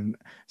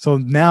 so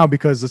now,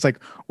 because it's like,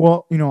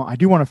 well, I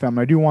do want a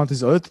family. I do want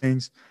these other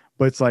things,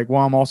 but it's like,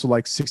 well, I'm also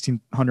like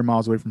 1,600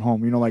 miles away from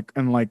home, and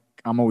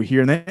I'm over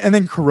here. And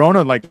then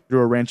Corona like threw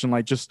a wrench in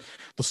like just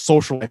the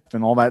social life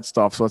and all that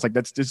stuff. So it's like,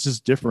 it's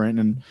just different.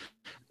 And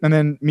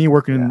then me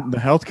working in the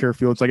healthcare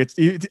field, it's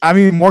like,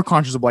 I'm more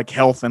conscious of like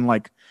health and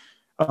like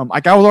I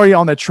was already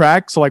on that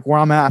track. So like where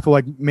I'm at, I feel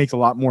like makes a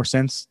lot more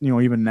sense,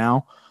 even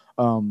now.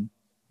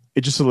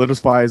 It just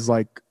solidifies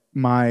like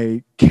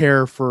my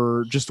care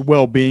for just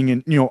well-being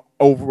and,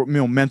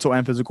 mental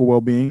and physical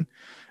well-being.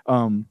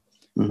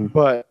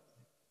 But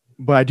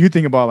I do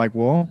think about like,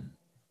 well,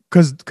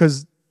 cause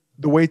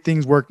the way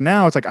things work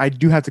now, it's like, I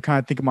do have to kind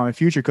of think about my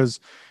future, cause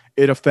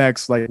it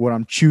affects like what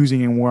I'm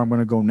choosing and where I'm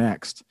going to go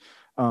next.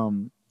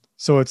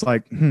 So it's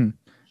like, and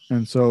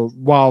so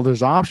while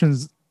there's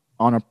options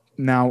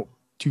now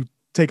to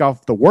take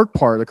off the work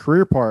part, the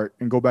career part,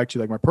 and go back to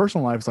like my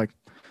personal life, it's like,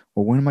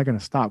 well, when am I going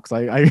to stop? Cause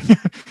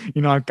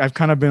I've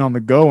kind of been on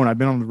the go and I've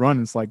been on the run.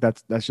 And it's like,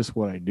 that's just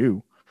what I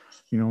do,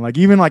 like,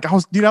 even like I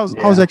was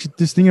actually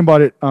just thinking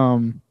about it.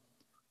 Cause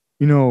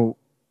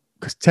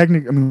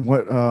technically,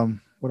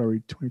 what are we,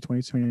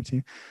 2020,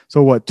 2019?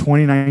 So what,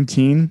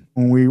 2019,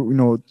 when we,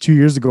 2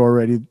 years ago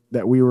already,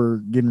 that we were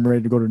getting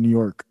ready to go to New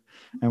York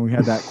and we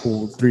had that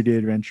cool 3-day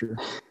adventure.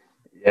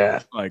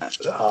 Yeah. Like,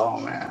 oh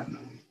man.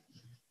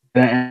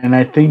 And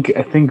I think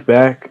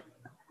back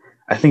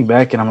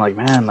and I'm like,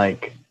 man,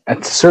 like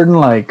at certain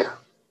like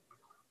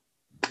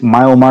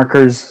mile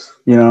markers,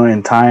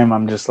 in time,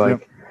 I'm just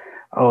like,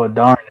 oh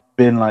darn, it's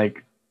been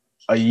like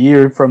a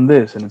year from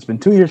this and it's been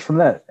 2 years from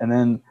that. And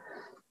then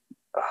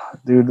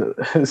dude,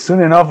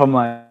 soon enough, I'm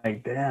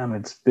like, damn,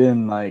 it's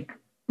been like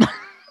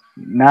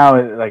now,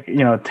 like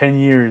 10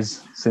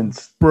 years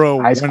since.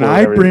 Bro, high school.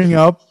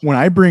 When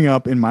I bring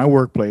up in my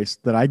workplace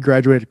that I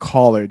graduated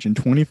college in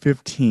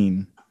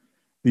 2015,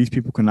 these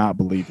people cannot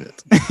believe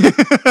it.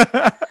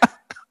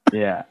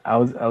 Yeah, I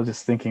was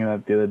just thinking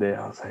that the other day.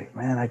 I was like,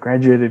 man, I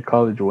graduated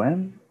college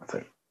when? It's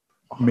like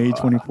May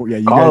 24th. Yeah,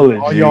 you college,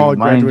 guys, all y'all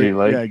mind graduate. you,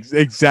 like Yeah,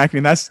 exactly.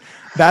 And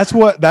that's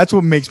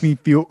what makes me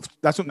feel.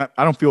 That's what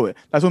I don't feel it.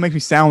 That's what makes me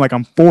sound like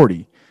I'm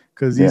 40.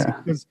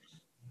 yeah, Because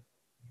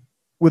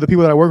with the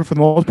people that I work with, for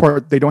the most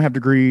part, they don't have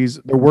degrees.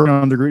 They're working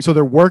on degrees, so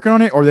they're working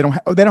on it, or they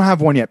don't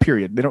have one yet.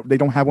 Period. They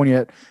don't have one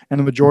yet, and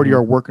the majority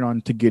are working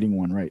on to getting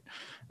one, right?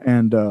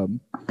 And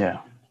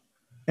yeah,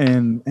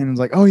 and it's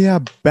like, oh yeah,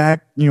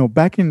 back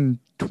in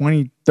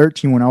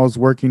 2013 when I was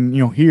working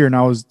here, and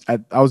I was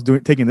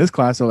taking this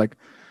class. So like,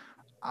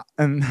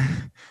 and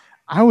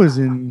I was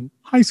in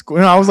high school,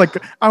 and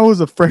I was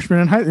a freshman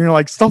in high,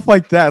 like stuff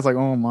like that. It's like,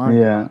 oh my,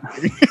 yeah,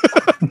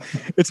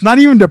 it's not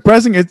even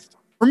depressing. It's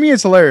for me,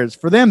 it's hilarious.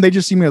 For them, they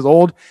just see me as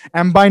old,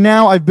 and by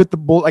now I've bit the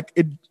bullet. Like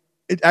it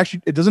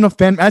doesn't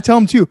offend me. I tell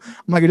them too.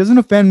 I'm like, it doesn't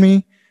offend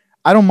me.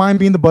 I don't mind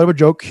being the butt of a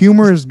joke.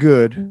 Humor is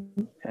good.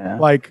 yeah.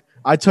 Like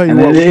I tell you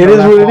And what, it is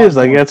what it is.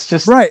 Like that's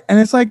just right. And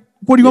it's like,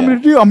 what do you want me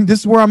to do? This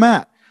is where I'm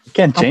at. You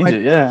can't change like,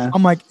 it. Yeah,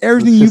 I'm like,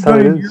 everything that's you've just how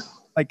done it in your, is.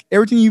 like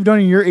everything you've done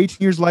in your 18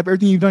 years of life,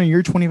 everything you've done in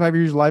your 25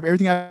 years of life,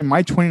 everything in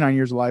my 29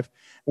 years of life,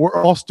 we're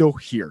all still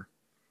here.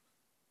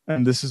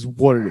 And this is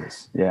what it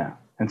is. Yeah.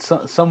 And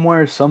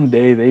somewhere,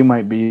 someday, they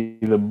might be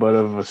the butt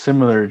of a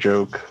similar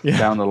joke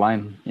down the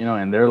line,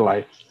 in their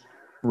life.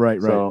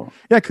 Right. So,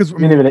 yeah, because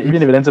even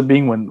if it ends up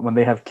being when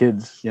they have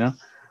kids,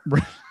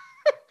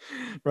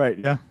 Right.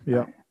 Yeah.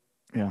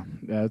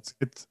 It's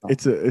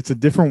a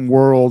different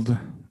world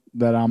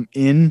that I'm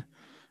in,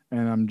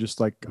 and I'm just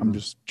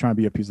trying to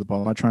be a piece of the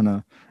puzzle. I'm not trying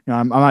to,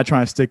 I'm not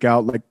trying to stick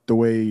out like the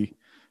way,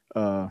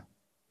 I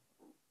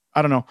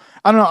don't know.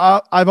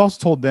 I've also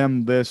told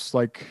them this,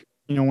 like,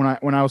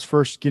 when I was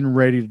first getting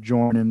ready to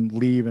join and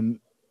leave, and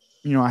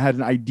I had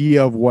an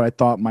idea of what I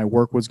thought my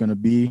work was going to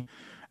be,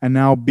 and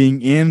now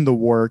being in the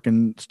work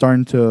and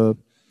starting to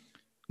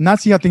not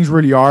see how things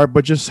really are,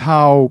 but just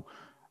how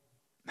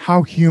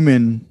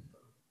human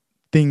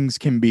things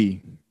can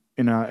be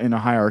in a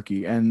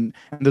hierarchy, and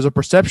there's a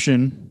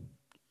perception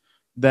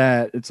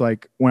that it's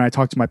like when I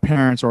talk to my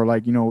parents or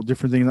like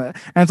different things,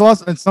 and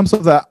it's some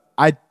stuff that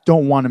I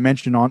don't want to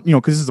mention on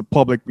because this is a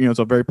public it's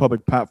a very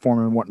public platform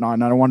and whatnot,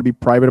 and I don't want to be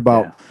private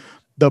about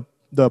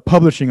the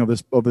publishing of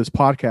this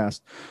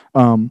podcast,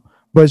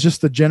 but it's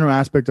just the general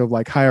aspect of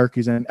like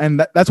hierarchies,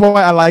 and that's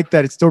why I like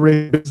that it's still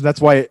really,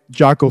 that's why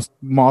Jocko's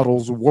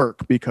models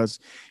work, because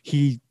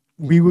he's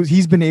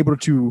been able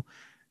to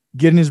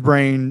get in his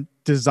brain,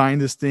 design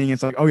this thing.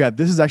 It's like, oh yeah,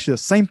 this is actually the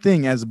same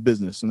thing as a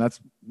business, and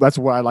that's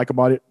what I like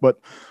about it. But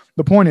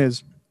the point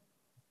is,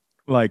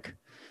 like,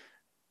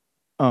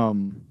 how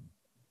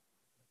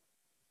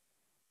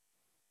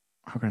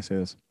can I say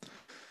this?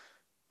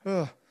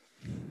 I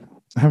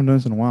haven't done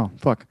this in a while.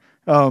 Fuck.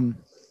 I'm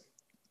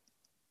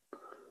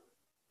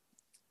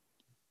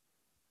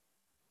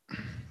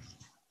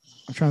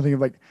trying to think of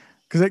like,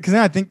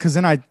 because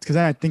then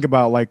I think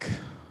about like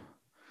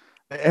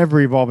ever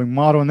evolving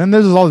model, and then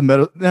there's all this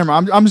meta.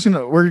 I'm just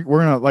gonna we're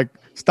gonna like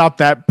stop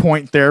that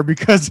point there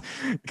because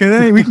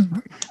then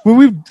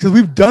we've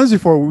done this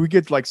before. We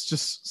get like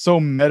just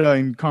so meta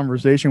in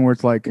conversation where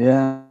it's like,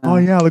 oh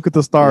yeah, look at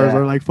the stars,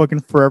 they're like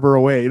fucking forever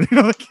away.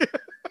 Like,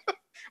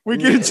 we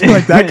get into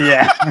like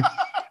that.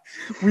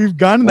 We've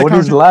gotten that. What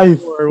is life?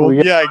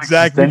 Yeah,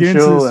 exactly. We get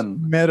into this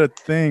meta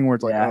thing where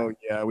it's like, oh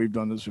yeah, we've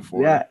done this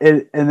before. Yeah,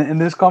 and in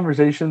this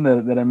conversation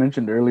that I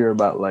mentioned earlier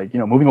about like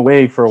moving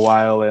away for a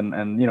while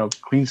and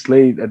clean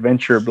slate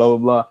adventure, blah blah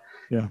blah.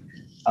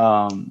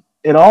 Yeah.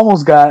 It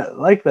almost got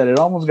like that. It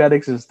almost got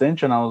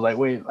existential. And I was like,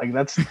 wait, like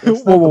that's not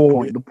the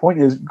point. The point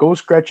is go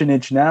scratch an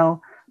itch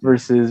now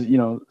versus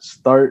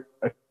start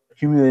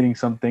accumulating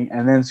something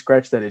and then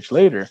scratch that itch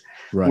later.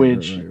 Right.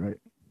 Which right.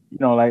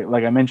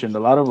 like I mentioned, a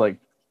lot of like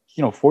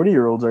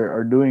 40-year-olds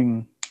are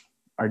doing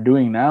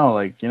now,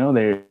 like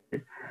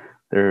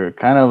they're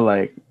kind of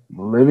like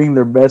living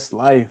their best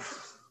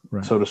life,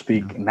 so to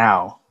speak,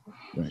 now.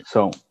 Right.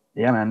 So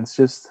yeah, man,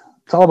 it's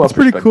all about. It's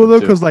pretty cool though,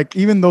 because like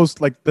even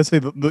those, like, let's say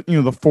the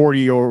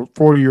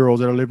 40-year-olds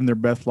that are living their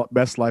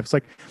best life, it's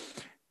like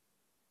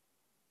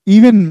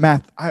even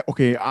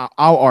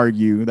I'll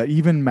argue that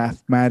even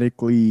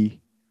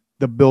mathematically,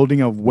 the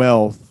building of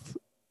wealth,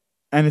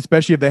 and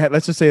especially if they had,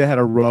 let's just say they had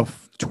a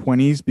rough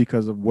 20s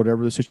because of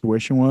whatever the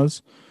situation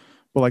was,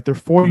 but like they're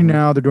 40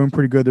 now, they're doing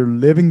pretty good, they're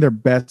living their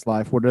best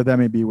life, whatever that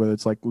may be, whether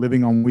it's like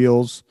living on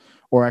wheels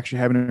or actually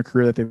having a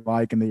career that they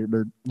like, and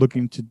they're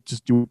looking to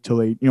just do it till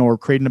they or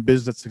creating a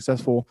business that's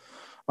successful.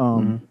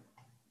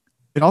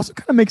 It also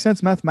kind of makes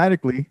sense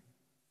mathematically,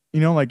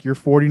 like you're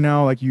 40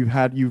 now, like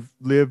you've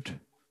lived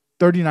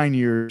 39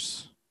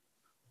 years,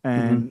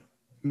 and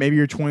maybe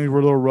your 20s were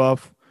a little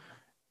rough.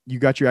 You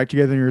got your act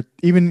together, and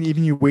even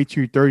you wait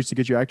till your 30s to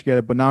get your act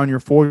together. But now in your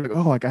 40s, like,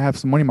 oh, like I have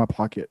some money in my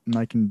pocket and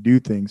I can do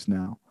things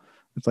now.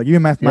 It's like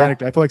even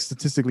mathematically, I feel like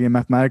statistically and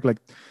mathematically, like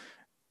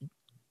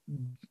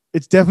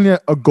it's definitely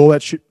a goal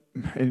that should,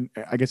 and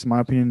I guess in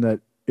my opinion,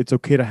 that it's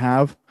okay to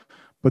have.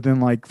 But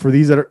then like for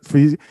these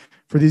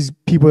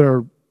people that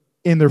are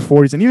in their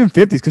 40s and even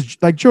 50s, because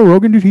like Joe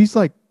Rogan, dude, he's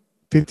like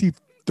 50,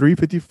 53,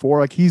 54.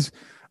 Like he's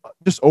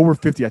just over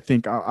 50, I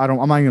think. I don't.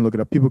 I'm not gonna look it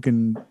up. People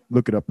can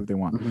look it up if they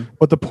want. Mhm.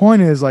 But the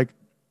point is, like,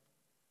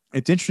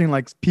 it's interesting.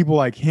 Like people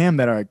like him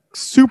that are like,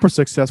 super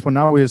successful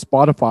now with his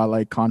Spotify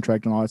like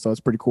contract and all that stuff. It's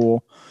pretty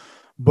cool.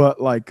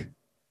 But like,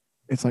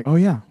 it's like, oh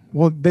yeah,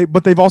 well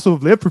they've also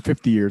lived for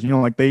 50 years. You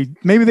know, like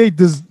maybe they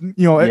just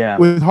Yeah.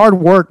 with hard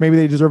work, maybe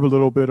they deserve a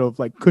little bit of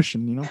like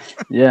cushion. You know.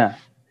 Yeah.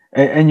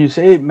 And you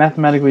say it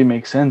mathematically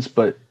makes sense,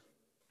 but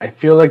I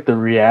feel like the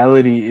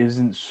reality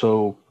isn't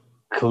so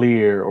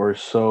clear or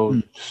so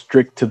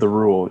strict to the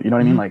rule. You know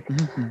what I mean? Like,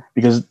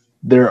 because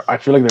I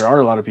feel like there are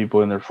a lot of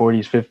people in their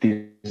 40s,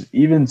 50s,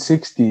 even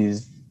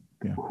 60s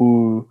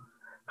who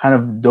kind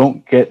of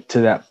don't get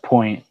to that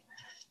point,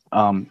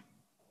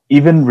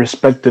 even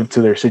respective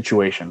to their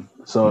situation.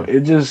 So it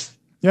just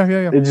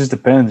it just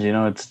depends. You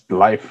know, it's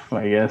life,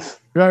 I guess.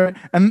 Right.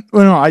 And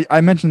I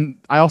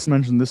also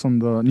mentioned this on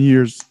the New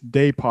Year's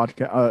Day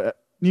podcast,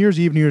 New Year's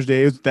Eve, New Year's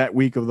Day. It was that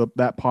week of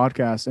that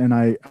podcast, and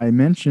I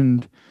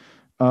mentioned,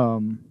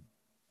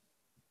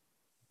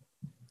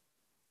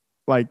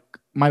 like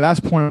my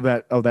last point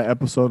of that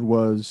episode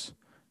was,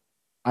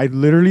 I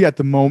literally at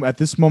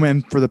this moment,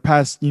 and for the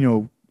past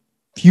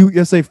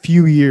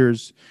few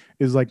years,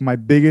 is like my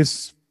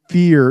biggest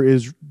fear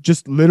is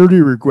just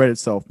literally regret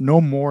itself,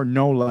 no more,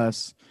 no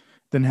less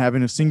than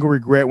having a single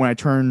regret when I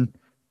turn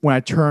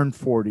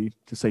 40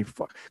 to say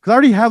fuck, because I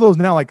already have those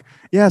now. Like,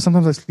 yeah,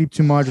 sometimes I sleep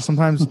too much, or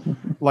sometimes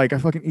like I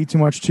fucking eat too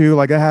much too.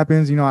 Like that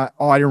happens, I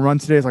didn't run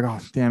today. It's like, oh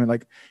damn it,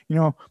 like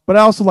But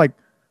I also like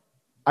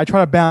I try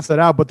to balance that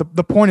out. But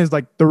the point is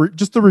like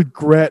just the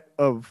regret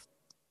of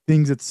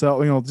things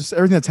itself. Just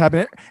everything that's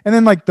happened, and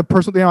then like the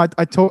person. I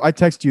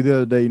texted you the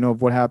other day.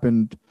 Of what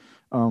happened.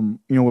 With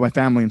my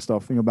family and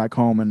stuff. Back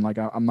home, and like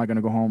I'm not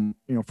gonna go home.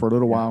 For a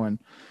little while, and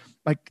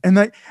like and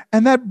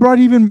that brought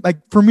even like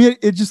for me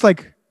it just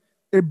like.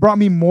 It brought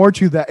me more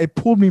to that. It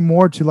pulled me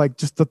more to like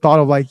just the thought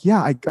of like,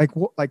 yeah,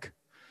 like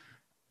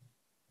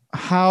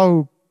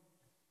how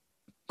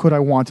could I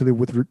want to live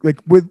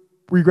with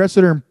regrets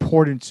that are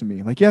important to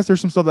me? Like, yes, there's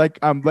some stuff like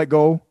let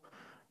go.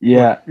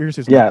 Yeah,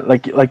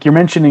 like you're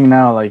mentioning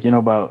now, like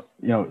about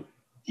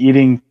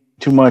eating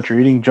too much or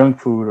eating junk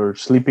food or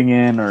sleeping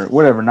in or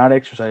whatever, not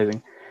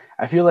exercising.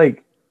 I feel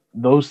like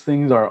those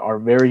things are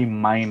very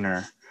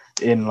minor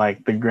in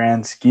like the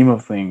grand scheme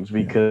of things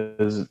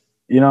because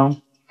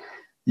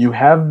you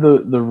have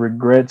the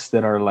regrets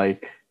that are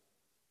like,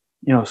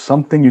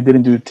 something you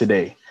didn't do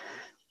today.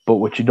 But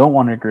what you don't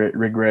want to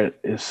regret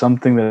is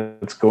something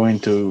that's going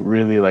to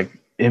really like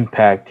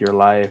impact your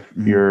life,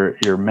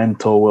 your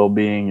mental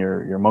well-being,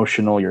 your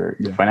emotional, your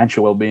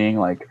financial well-being.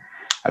 Like,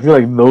 I feel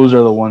like those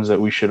are the ones that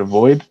we should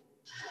avoid.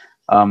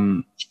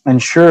 And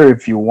sure,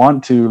 if you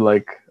want to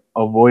like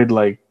avoid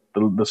like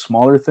the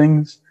smaller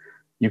things,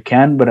 you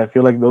can. But I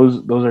feel like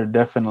those are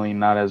definitely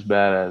not as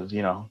bad as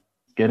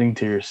getting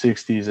to your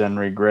 60s and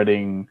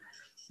regretting,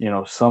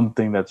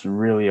 something that's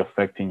really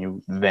affecting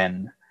you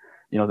then,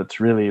 that's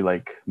really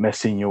like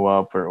messing you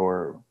up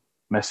or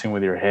messing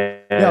with your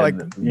head. Yeah, like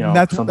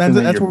that's what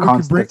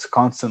that's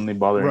constantly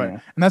bothering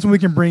you. And that's when we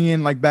can bring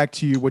in like back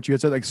to what you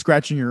had said, like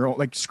scratching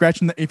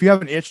if you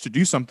have an itch to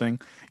do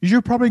something, you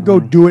should probably go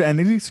do it and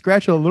at least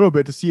scratch it a little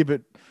bit to see if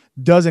it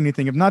does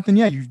anything. If not, then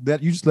you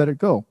just let it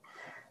go.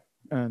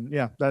 And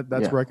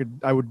that's where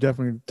I would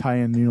definitely tie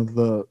in,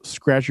 the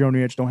scratch your own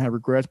itch, don't have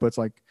regrets. But it's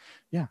like,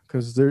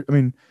 because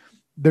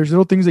there's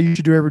little things that you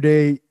should do every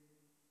day,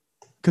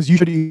 because you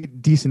should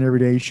eat decent every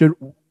day. You should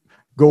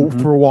go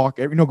for a walk,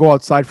 go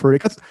outside for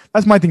it.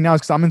 That's my thing now, is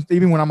because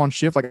even when I'm on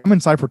shift, like I'm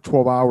inside for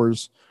 12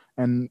 hours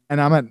and then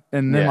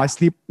I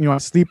sleep,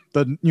 especially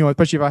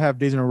if I have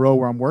days in a row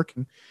where I'm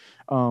working.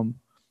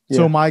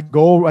 So my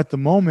goal at the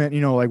moment,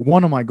 like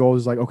one of my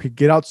goals is like, okay,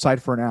 get outside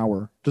for an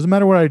hour. Doesn't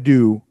matter what I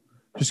do.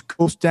 Just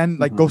go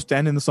stand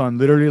in the sun.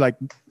 Literally, like,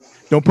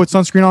 don't put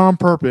sunscreen on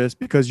purpose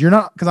because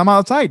I'm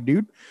outside,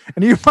 dude.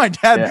 And even my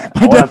dad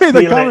made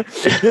the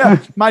comment.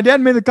 Yeah, my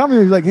dad made the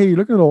comment. He's like, "Hey, you're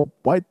looking a little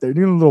white there.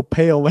 You're looking a little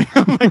pale."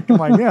 I'm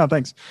like, yeah,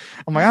 thanks.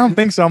 I'm like, I don't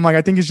think so. I'm like,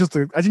 I think it's just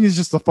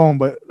the phone,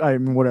 but I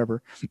mean,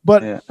 whatever.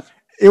 But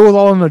it was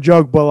all in a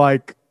joke. But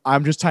like,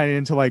 I'm just tying it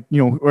into like,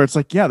 where it's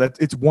like,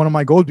 it's one of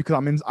my goals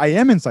because I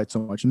am inside so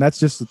much, and that's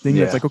just the thing.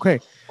 That's like,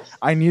 okay,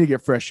 I need to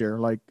get fresh air.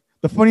 Like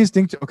the funniest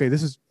thing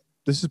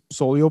this is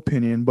solely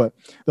opinion, but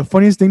the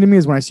funniest thing to me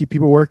is when I see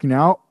people working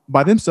out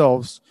by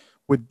themselves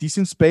with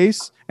decent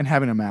space and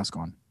having a mask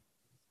on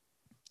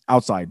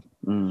outside.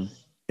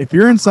 If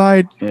you're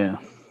inside,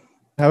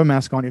 have a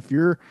mask on. If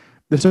you're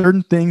there's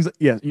certain things,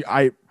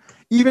 I've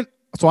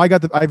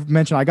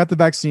mentioned I got the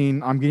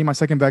vaccine. I'm getting my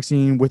second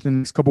vaccine within the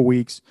next couple of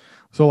weeks.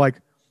 So like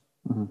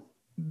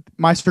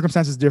my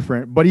circumstance is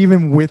different, but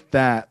even with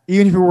that,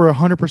 even if it were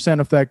 100%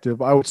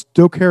 effective, I would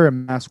still carry a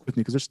mask with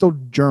me because there's still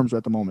germs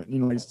at the moment.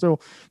 There's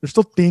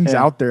still things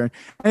out there, and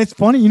it's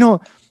funny.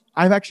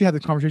 I've actually had the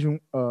conversation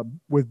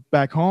with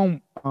back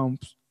home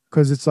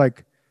because it's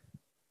like,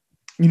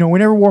 we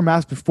never wore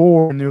masks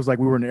before, and it was like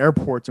we were in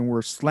airports and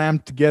we're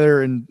slammed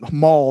together in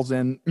malls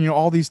and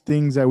all these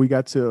things that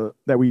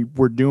we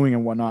were doing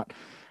and whatnot,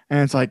 and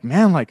it's like,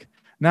 man, like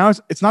Now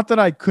it's not that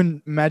I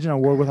couldn't imagine a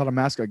world without a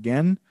mask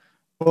again,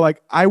 but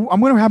like I'm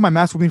gonna have my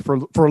mask with me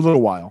for a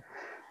little while,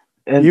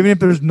 And even if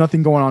there's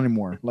nothing going on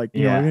anymore. Like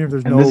you know, even if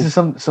there's and no this is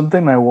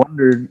something I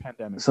wondered.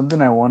 pandemic.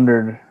 Something I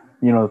wondered,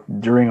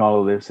 during all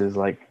of this is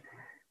like,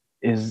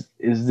 is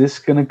this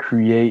gonna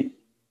create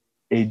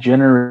a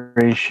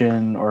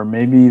generation or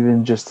maybe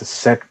even just a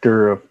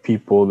sector of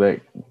people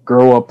that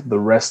grow up the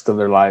rest of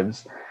their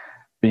lives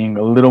being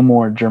a little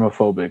more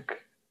germophobic,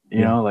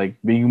 like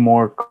being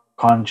more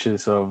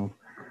conscious of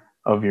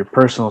your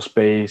personal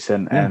space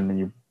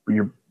and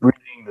you're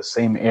breathing the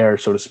same air,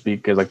 so to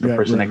speak, as like the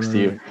person next to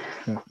you.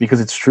 Yeah. Because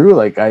it's true,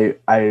 like I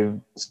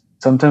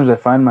sometimes I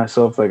find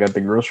myself like at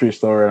the grocery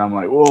store and I'm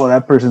like, whoa,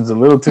 that person's a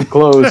little too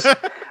close.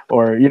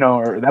 Or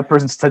or that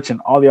person's touching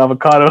all the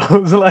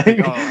avocados,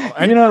 like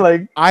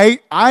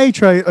I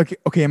try.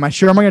 Okay. Am I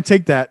sure? Am I gonna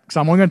take that? Because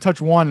I'm only gonna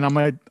touch one,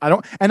 and I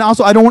don't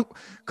want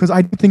because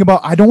I think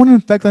about I don't want to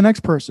infect the next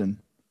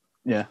person.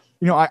 Yeah.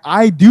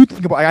 I do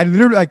think about. I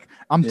literally like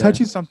I'm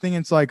touching something.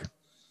 And it's like,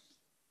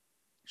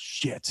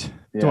 shit.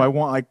 Do I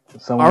want like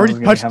I already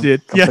touched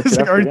it? Yeah, it's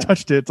like I already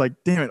touched it. It's like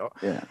damn it.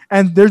 Yeah.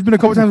 And there's been a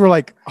couple times where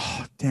like,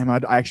 oh damn,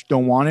 I actually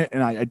don't want it,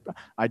 and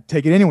I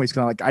take it anyways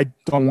because I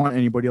don't want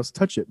anybody else to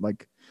touch it.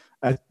 Like.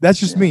 That's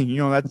just me,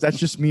 that's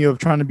just me of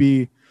trying to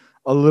be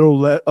a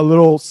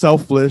little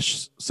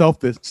selfless,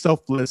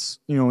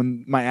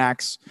 in my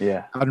acts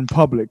out in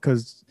public.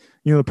 Cause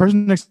the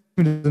person next to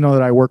me doesn't know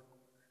that I work,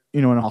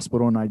 in a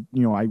hospital and I'm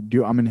in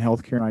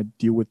healthcare and I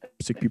deal with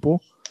sick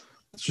people.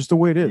 It's just the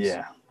way it is.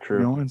 Yeah.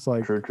 True. It's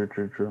like,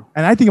 true.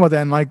 And I think about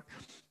that and like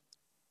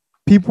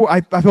people,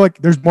 I feel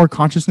like there's more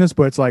consciousness,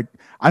 but it's like,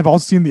 I've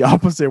also seen the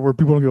opposite where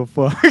people don't give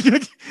a fuck.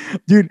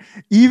 dude,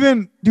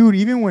 even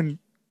when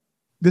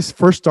this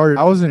first started,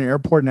 I was in an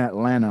airport in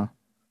Atlanta,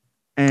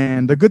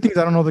 and the good thing is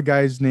I don't know the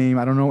guy's name.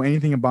 I don't know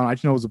anything about him. I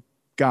just know it was a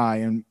guy,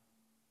 and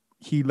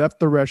he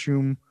left the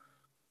restroom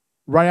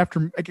right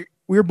after. Like,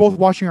 we were both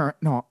washing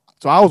so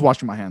I was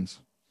washing my hands.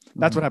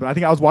 That's what happened. I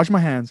think I was washing my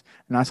hands,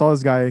 and I saw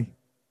this guy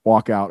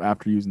walk out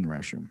after using the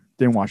restroom.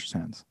 Didn't wash his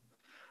hands.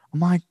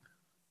 I'm like,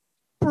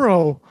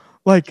 bro,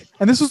 like,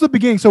 and this was the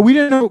beginning, so we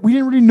didn't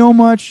really know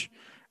much,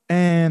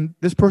 and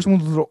this person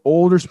was a little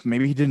older, so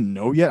maybe he didn't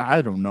know yet.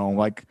 I don't know,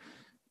 like.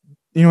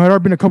 It had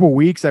already been a couple of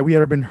weeks that we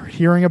had been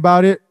hearing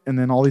about it, and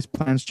then all these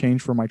plans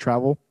changed for my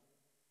travel.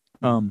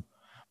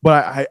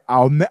 But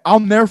I'll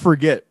never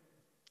forget.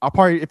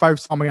 If I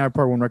saw him again, I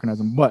probably won't recognize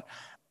him. But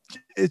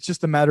it's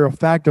just a matter of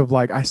fact of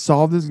like I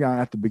saw this guy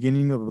at the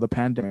beginning of the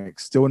pandemic,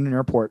 still in an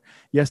airport.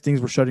 Yes, things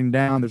were shutting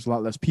down. There's a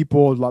lot less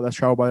people, a lot less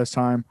travel by this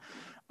time.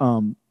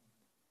 But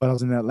I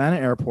was in the Atlanta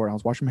airport. I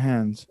was washing my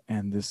hands,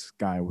 and this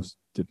guy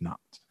did not.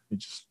 He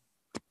just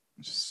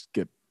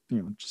skipped.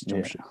 Just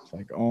jump shit. It's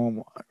like, oh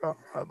my god!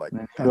 Like,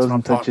 goes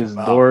and touches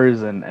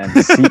doors and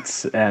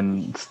seats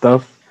and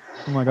stuff.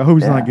 I'm like, I hope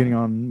he's not getting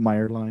on my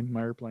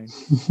airplane.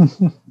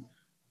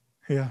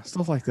 Yeah,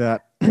 stuff like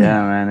that.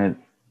 Yeah, man.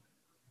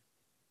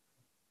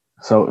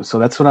 So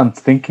that's what I'm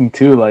thinking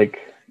too. Like,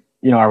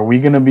 are we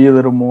gonna be a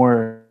little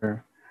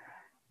more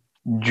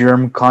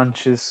germ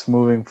conscious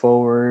moving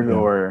forward,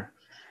 or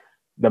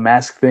the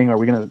mask thing? Are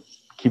we gonna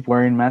keep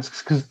wearing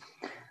masks? Because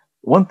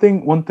one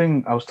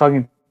thing I was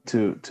talking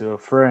to a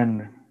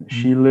friend.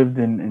 She lived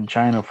in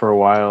China for a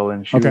while,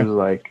 and she was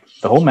like,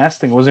 the whole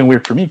mask thing wasn't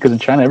weird for me because in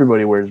China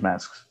everybody wears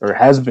masks or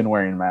has been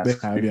wearing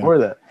masks before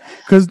that.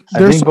 Because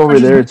I think over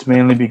there it's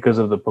mainly because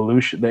of the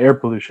pollution, the air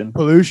pollution,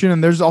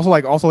 and there's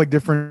also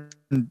different,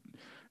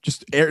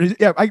 just air.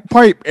 Yeah,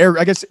 probably air.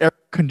 I guess air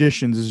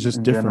conditions is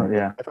just different.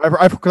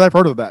 General, because I've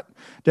heard of that.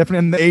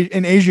 Definitely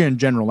in Asia in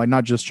general, like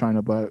not just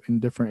China, but in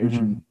different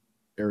Asian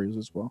areas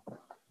as well.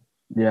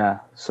 Yeah.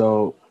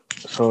 So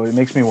it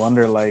makes me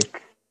wonder,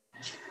 like,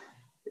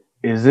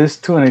 is this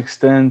to an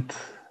extent,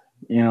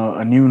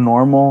 a new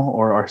normal,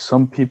 or are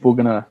some people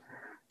gonna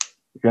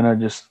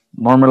just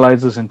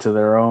normalize this into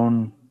their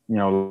own,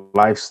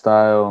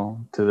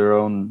 lifestyle, to their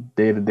own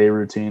day-to-day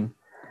routine?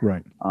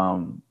 Right.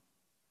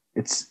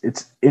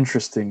 It's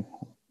interesting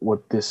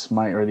what this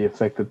might, or the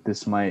effect that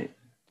this might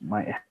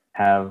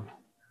have.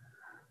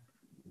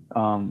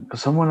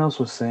 Someone else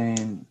was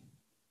saying,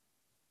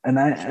 and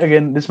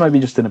again, this might be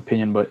just an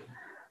opinion, but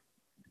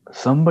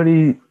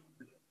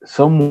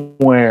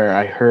somewhere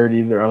I heard,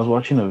 either I was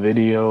watching a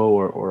video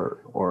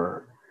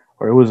or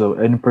it was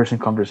an in-person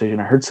conversation.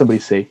 I heard somebody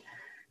say,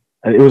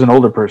 it was an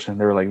older person.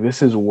 They were like,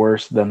 "This is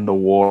worse than the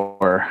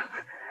war,"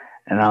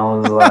 and I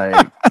was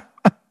like,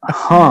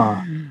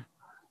 "Huh."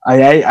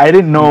 I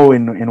didn't know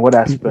in what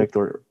aspect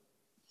or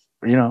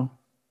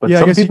but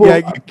some people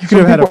you could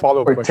have had a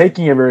follow-up are question.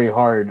 taking it very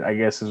hard. I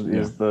guess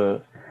is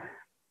the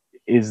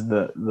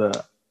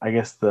I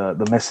guess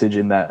the message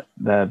in that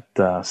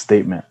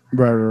statement.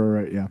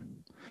 Right. Yeah.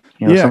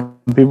 Some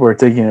people are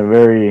taking it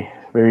very,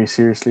 very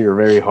seriously or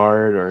very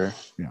hard, or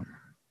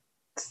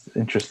it's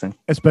interesting.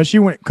 Especially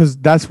because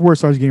that's where it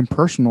starts getting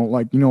personal.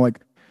 Like,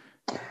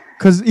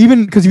 because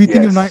if you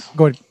think of night,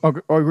 go ahead.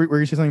 Or were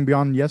you saying something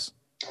beyond yes?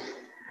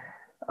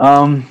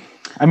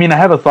 I mean, I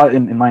have a thought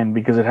in mind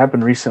because it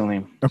happened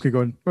recently. Okay,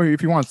 go ahead. Or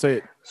if you want to say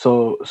it.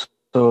 So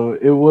so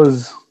it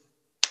was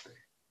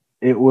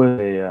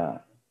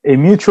a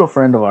mutual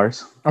friend of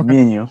ours, Okay. me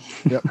and you.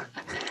 Yep.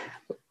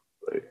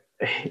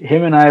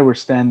 Him and I were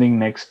standing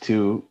next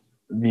to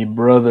the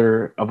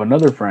brother of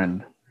another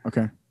friend,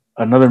 Okay.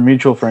 another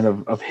mutual friend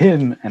of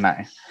him and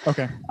I.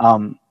 Okay.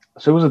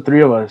 So it was the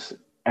three of us,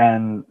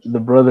 and the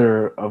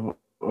brother of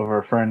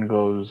our friend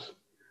goes,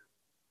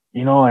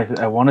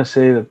 I want to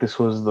say that this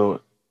was the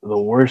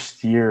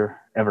worst year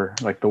ever,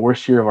 like the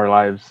worst year of our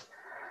lives.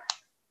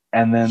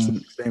 And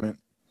then Statement.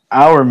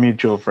 our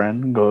mutual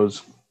friend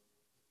goes,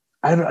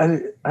 I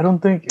don't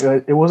think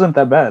it wasn't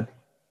that bad.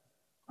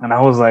 And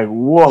I was like,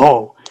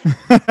 whoa.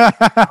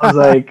 I was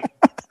like,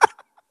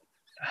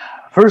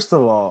 first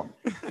of all,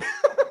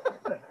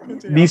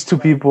 these two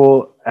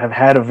people have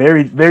had a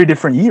very, very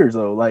different years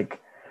though. Like,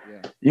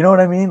 Yeah. you know what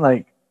I mean?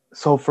 Like,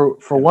 so for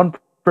one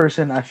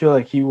person, I feel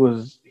like he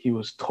was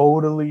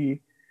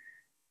totally,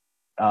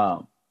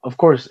 of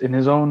course, in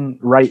his own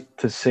right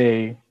to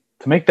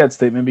make that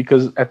statement,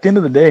 because at the end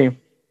of the day,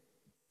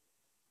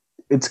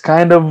 it's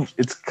kind of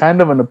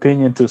an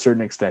opinion to a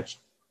certain extent.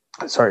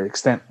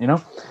 Extent,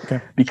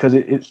 Okay. because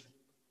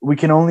we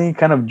can only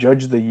kind of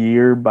judge the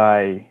year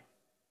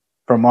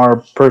from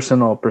our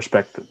personal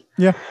perspective.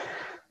 Yeah.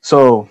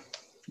 So,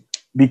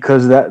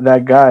 because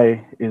that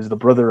guy is the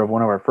brother of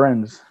one of our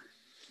friends,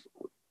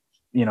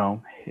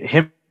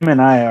 him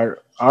and I,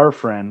 our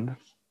friend,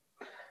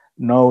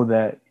 know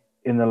that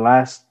in the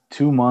last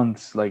 2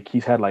 months, like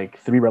he's had like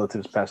 3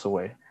 relatives pass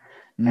away,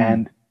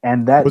 Mm.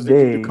 and that Was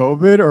day, it due to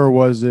COVID, or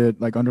was it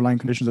like underlying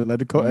conditions that led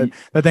to COVID?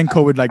 That then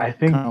COVID like I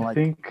think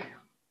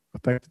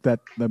affected that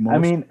most. I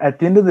mean, at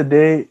the end of the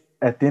day,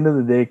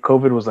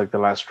 COVID was like the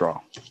last straw.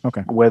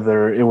 Okay.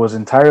 Whether it was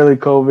entirely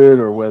COVID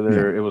or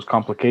whether it was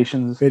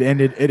complications, It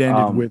ended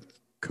with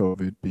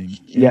COVID being.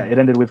 Yeah, it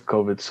ended with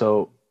COVID.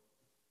 So,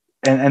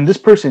 and this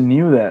person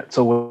knew that.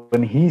 So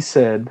when he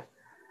said,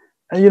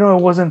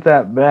 it wasn't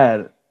that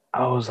bad,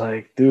 I was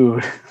like,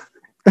 dude,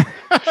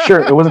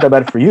 sure, it wasn't that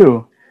bad for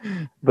you,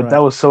 but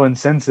that was so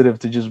insensitive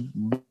to just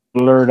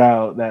blurt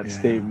out that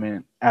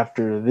statement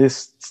after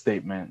this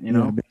statement,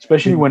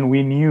 especially when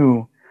we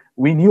knew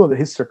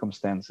his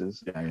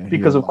circumstances,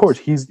 because of course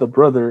he's the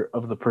brother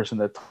of the person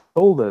that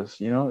told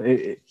us,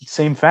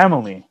 same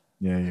family.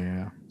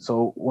 Yeah.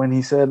 So when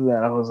he said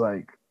that, I was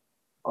like,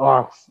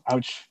 oh,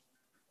 ouch.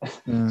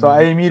 So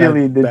I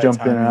immediately did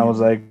jump in, and I was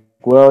like,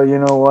 well, you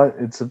know what?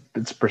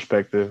 It's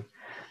perspective.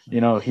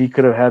 He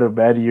could have had a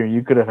bad year.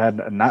 You could have had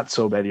a not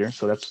so bad year.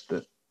 So that's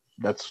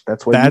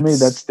why you made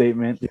that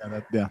statement.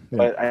 Yeah.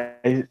 But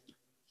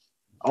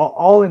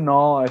all in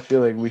all, I feel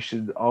like we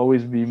should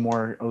always be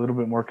a little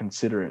bit more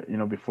considerate,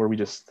 before we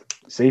just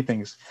say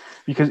things,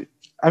 because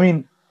I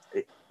mean,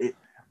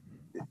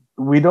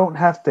 we don't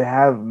have to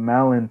have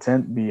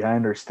malintent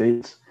behind our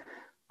statements,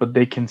 but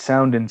they can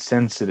sound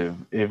insensitive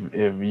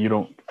if you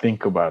don't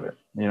think about it,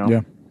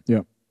 Yeah.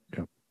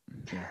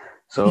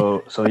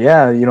 So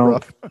yeah,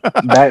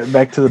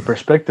 back to the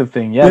perspective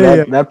thing.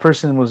 That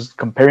person was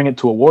comparing it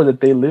to a war that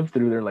they lived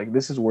through. They're like,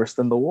 this is worse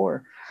than the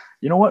war.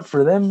 You know what?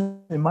 For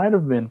them, it might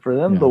have been. For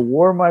them, the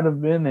war might have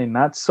been a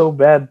not so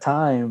bad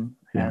time.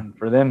 Yeah. And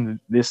for them,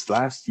 this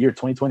last year,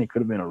 2020,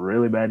 could have been a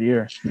really bad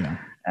year. Yeah.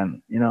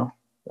 And,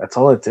 that's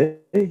all it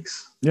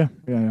takes. Yeah.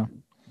 Yeah,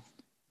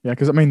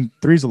 because, I mean,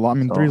 3's a lot.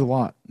 3's a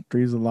lot.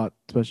 3's a lot,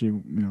 especially,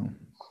 And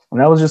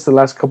that was just the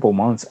last couple of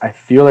months. I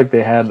feel like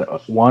they had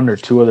 1 or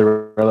 2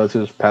 other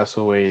relatives pass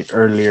away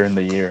earlier in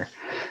the year.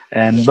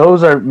 And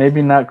those are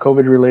maybe not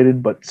COVID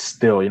related, but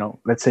still,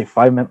 let's say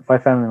 5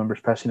 family members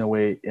passing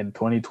away in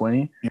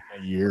 2020,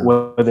 a year,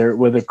 whether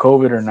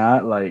COVID or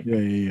not, like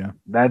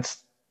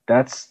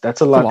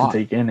that's a lot to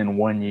take in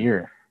 1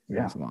 year.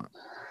 Yeah, that's a lot.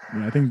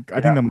 Yeah, I think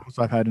the most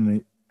I've had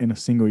in a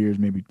single year is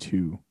maybe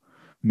 2,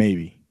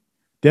 maybe,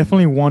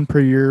 definitely 1 per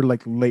year.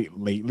 Like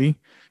lately,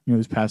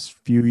 this past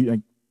few,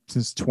 like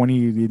since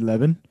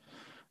 2011.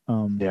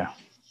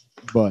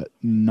 But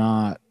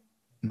not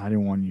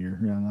in 1 year.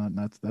 Yeah,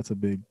 that's a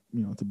big,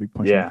 it's a big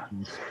punch.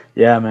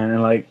 Yeah, man,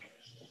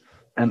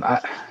 and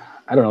I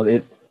don't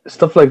know,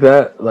 stuff like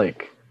that,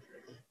 like,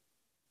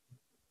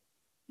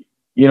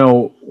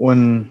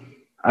 when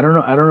I don't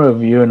know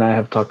if you and I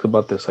have talked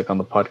about this like on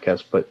the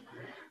podcast, but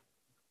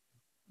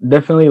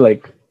definitely,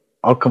 like,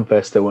 I'll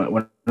confess that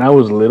when I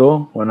was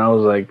little, when I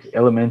was like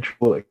elementary,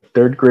 like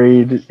 3rd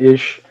grade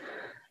ish,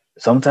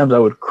 sometimes I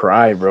would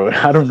cry, bro.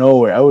 I don't know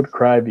where I would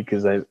cry,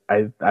 because I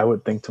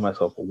would think to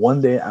myself,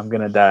 one day I'm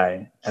gonna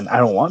die, and I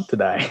don't want to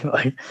die.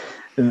 Like,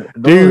 dude,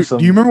 do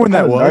you remember when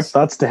that was? Dark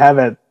thoughts to have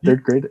at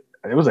 3rd grade.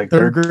 It was like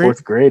 3rd,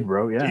 4th grade,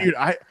 bro. Yeah, dude.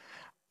 I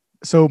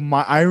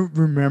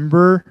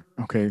remember.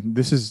 Okay,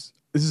 this is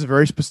a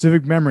very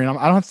specific memory, and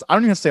I don't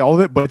even have to say all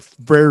of it, but it's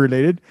very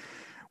related.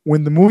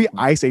 When the movie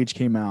Ice Age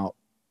came out.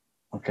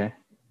 Okay.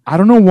 I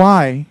don't know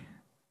why,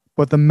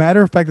 but the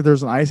matter of fact that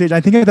there's an Ice Age,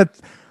 I think that.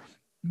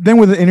 Then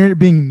with the internet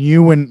being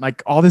new and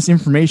like all this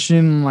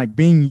information, like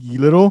being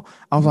little,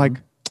 I was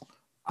like,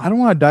 I don't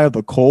want to die of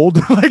the cold.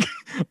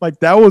 like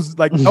that was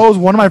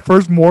one of my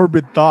first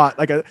morbid thought,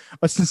 like a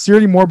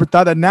sincerely morbid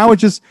thought, that now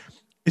it's just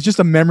it's just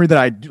a memory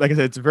that like I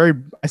said,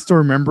 I still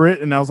remember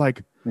it, and I was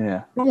like, Yeah.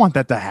 I don't want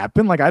that to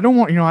happen. Like, I don't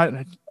want,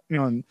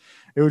 and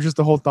it was just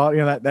the whole thought,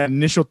 that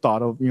initial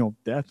thought of,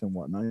 death and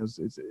whatnot. It's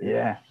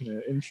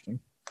interesting.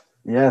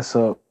 Yeah.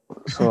 So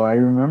I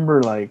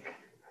remember like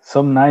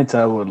some nights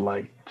I would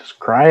like just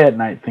cry at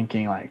night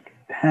thinking like,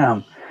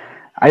 damn,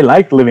 I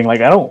like living.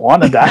 Like, I don't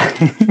want to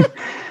die.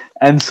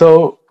 And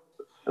so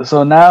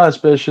now,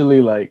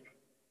 especially like,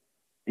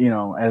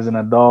 as an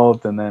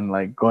adult and then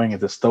like going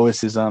into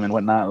stoicism and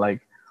whatnot,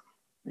 like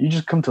you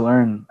just come to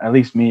learn, at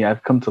least me,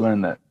 I've come to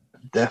learn that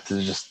death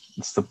is just,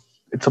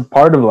 it's a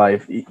part of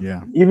life.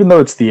 Yeah. Even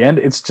though it's the end,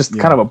 it's just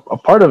kind of a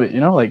part of it,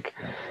 like,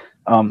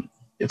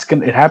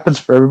 it happens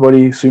for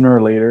everybody sooner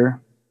or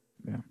later.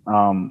 Yeah.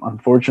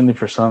 Unfortunately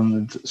for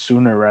some, it's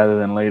sooner rather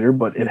than later,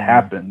 but it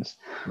happens.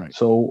 Right.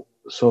 So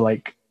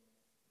like,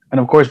 and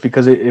of course,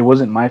 because it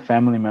wasn't my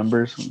family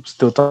members, I'm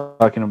still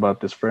talking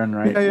about this friend,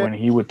 right? Yeah. When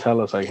he would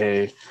tell us like,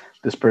 hey,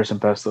 this person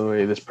passed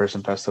away,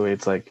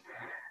 it's like,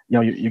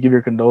 you give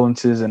your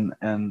condolences, and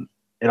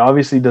it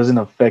obviously doesn't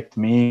affect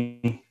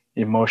me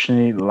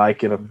emotionally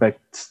like it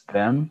affects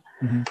them.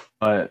 Mm-hmm.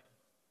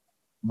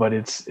 But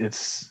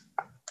it's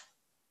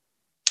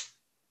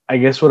I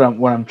guess what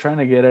I'm trying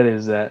to get at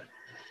is that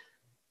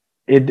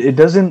it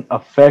doesn't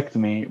affect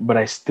me, but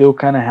I still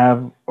kind of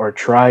have, or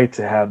try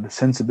to have, the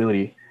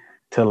sensibility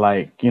to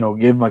like,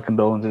 give my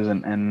condolences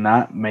and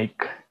not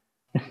make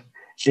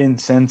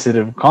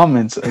insensitive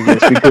comments, I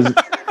guess, because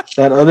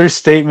that other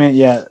statement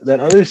from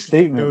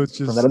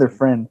that other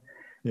friend,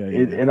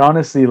 it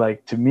honestly,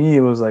 like, to me,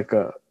 it was like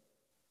a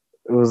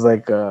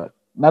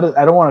not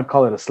I don't want to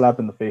call it a slap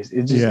in the face.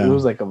 It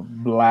was like a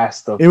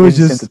blast of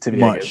insensitivity.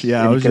 Much,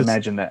 yeah. You can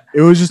imagine that.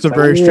 It was just a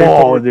very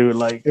straightforward, dude.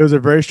 Like, it was a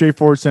very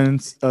straightforward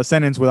sentence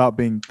without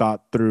being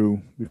thought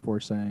through before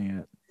saying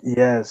it.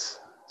 Yes.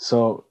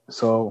 So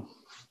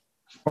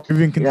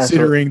even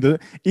considering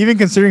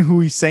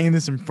who he's saying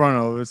this in front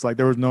of, it's like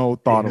there was no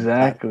thought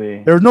exactly. Of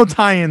that. There was no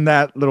tie in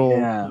that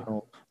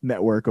little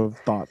network of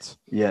thoughts.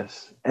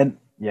 Yes, and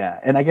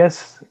I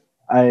guess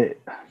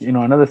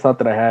another thought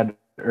that I had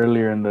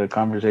earlier in the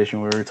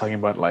conversation, we were talking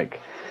about like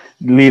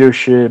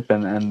leadership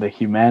and the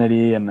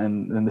humanity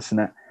and this and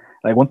that.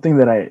 Like, one thing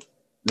that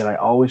I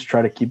always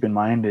try to keep in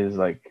mind is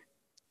like,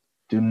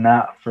 do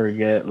not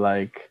forget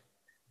like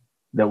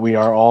that we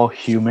are all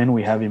human.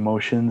 We have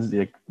emotions.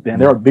 Like, and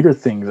there are bigger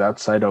things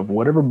outside of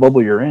whatever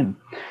bubble you're in.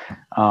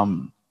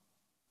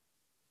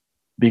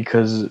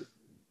 Because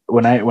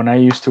when I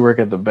used to work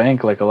at the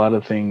bank, like a lot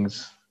of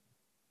things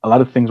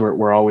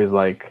were always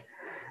like,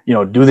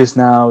 do this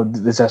now.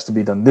 This has to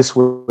be done this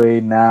way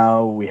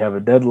now. We have a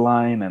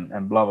deadline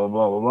and blah, blah,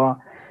 blah, blah, blah.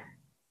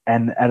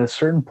 And at a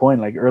certain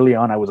point, like early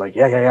on, I was like,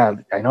 yeah,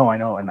 I know.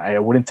 And I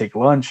wouldn't take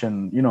lunch,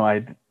 and,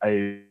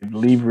 I'd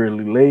leave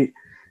really late,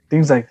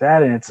 things like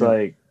that. And it's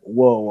like,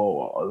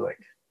 whoa. I was like,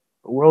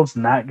 the world's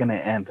not going to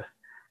end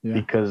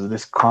because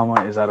this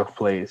comma is out of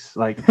place.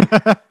 Like,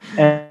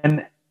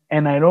 and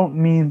I don't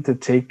mean to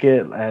take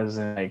it as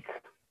in like,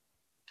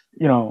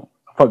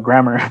 fuck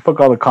grammar, fuck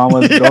all the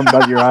commas, don't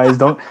dot your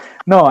I's,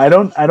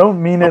 I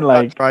don't mean it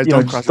like,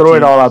 just throw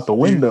it all out the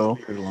window.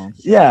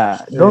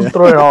 Don't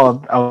throw it all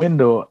out the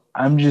window.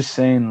 I'm just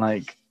saying,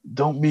 like,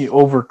 don't be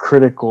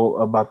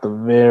overcritical about the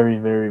very,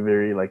 very,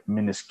 very like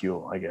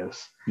minuscule, I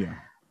guess. Yeah.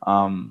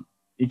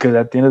 Because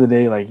at the end of the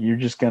day, like, you're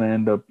just gonna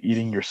end up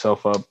eating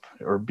yourself up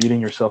or beating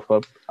yourself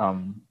up,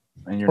 and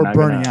you're not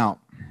burning out.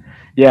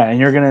 Yeah, and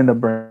you're gonna end up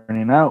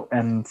burning out,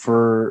 and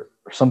for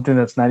something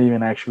that's not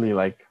even actually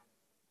like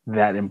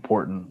that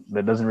important,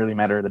 that doesn't really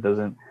matter, that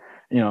doesn't,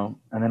 and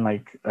then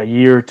like a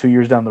year or 2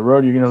 years down the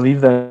road, you're gonna leave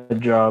that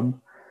job,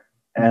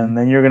 and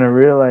then you're gonna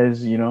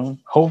realize,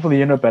 hopefully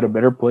you end up at a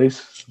better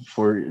place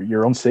for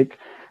your own sake.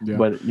 Yeah.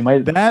 But you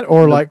might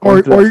or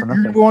you're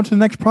gonna go on to the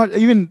next project,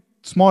 even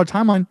smaller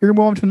timeline. You're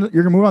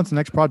gonna move on to the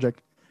next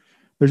project.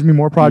 There's gonna be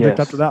more project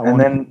after that and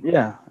one. And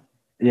then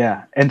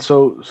and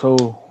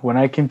so when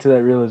I came to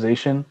that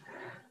realization,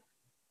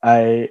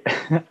 I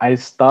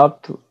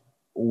stopped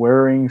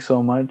worrying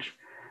so much,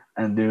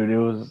 and dude,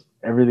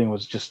 everything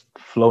was just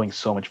flowing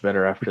so much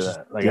better after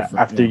that. Like,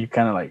 after you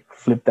kind of like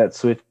flip that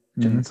switch,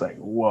 and it's like,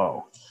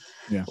 whoa.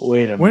 Yeah.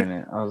 Wait a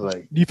minute. I was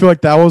like, do you feel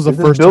like that was the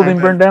first building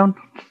burned down?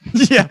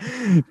 Yeah.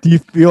 Do you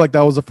feel like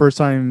that was the first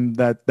time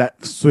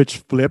that switch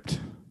flipped?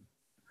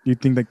 Do you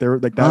think like there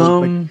like that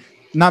was like,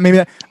 not maybe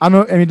that, I don't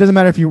know. I mean, it doesn't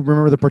matter if you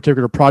remember the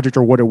particular project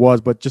or what it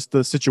was, but just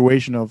the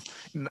situation of,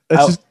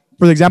 just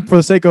for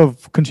the sake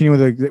of continuing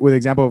with the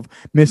example of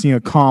missing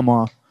a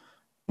comma,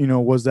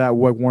 was that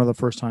one of the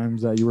first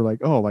times that you were like,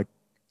 oh, like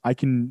I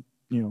can,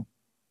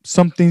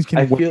 some things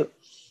can wait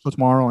till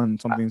tomorrow, and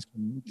some things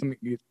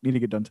you need to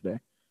get done today.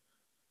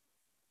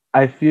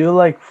 I feel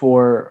like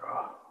for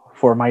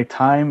my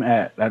time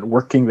at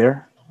working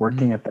there,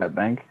 at that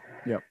bank,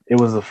 it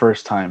was the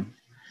first time.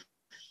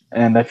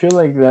 And I feel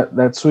like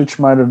that switch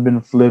might have been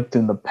flipped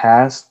in the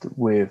past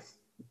with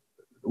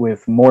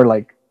more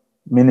like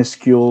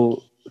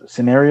minuscule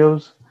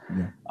scenarios.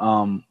 Yeah.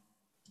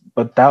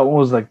 But that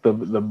was like the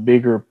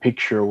bigger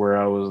picture where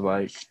I was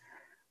like,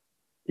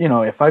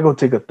 if I go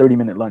take a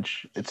 30-minute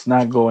lunch, it's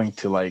not going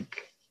to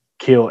like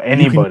kill You can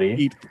anybody.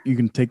 eat. You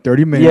can take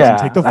 30 minutes and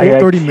take Yeah, the like full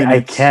 30 I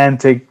minutes. can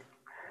take.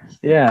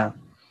 Yeah,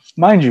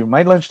 mind you,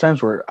 my lunch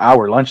times were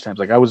hour lunch times.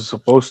 Like I was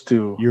supposed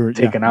to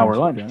take an You hour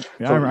mentioned lunch. that.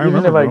 Yeah, So I even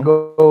remember, if I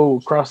bro. go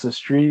across the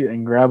street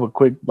and grab a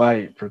quick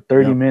bite for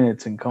 30 Yep.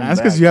 minutes and come That's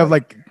because back, you have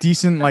like like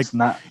decent, like that's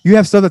not. you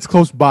have stuff that's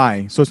close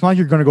by, so it's not like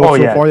you're gonna go Oh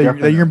so yeah, far that you're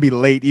gonna definitely. be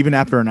late even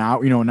after an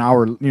hour. An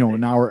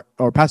hour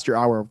or past your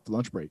hour of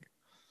lunch break.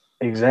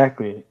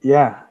 Exactly.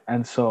 Yeah.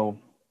 Oh,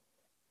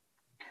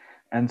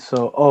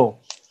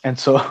 and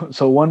so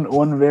so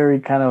one very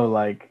kind of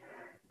like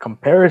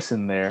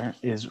comparison there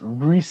is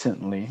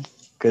recently,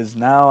 because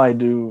now I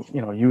do,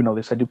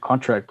 this, I do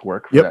contract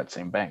work for Yep. that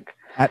same bank.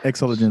 At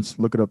Excelligence,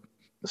 look it up.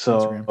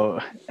 Instagram. So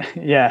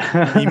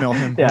yeah. Email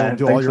him. He'll Yeah,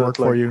 do all thanks your for the work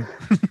for plug. you.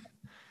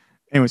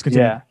 Anyways,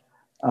 continue. Yeah.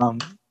 Um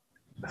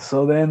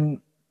so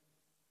then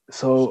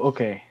so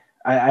okay.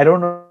 I don't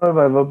know if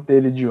I've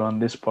updated you on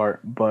this part,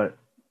 but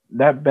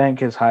that bank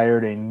has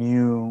hired a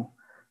new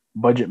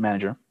budget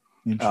manager.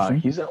 Interesting.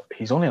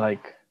 He's only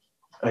like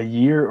a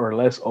year or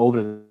less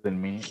older than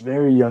me.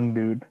 Very young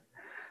dude.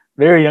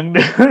 Very young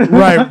dude.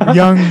 Right,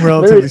 young, very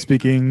relatively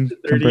speaking,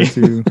 30. compared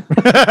to.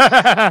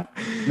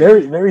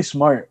 Very very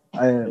smart.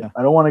 Yeah.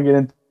 I don't want to get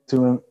into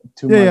him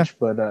too Yeah. much,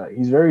 but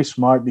he's very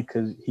smart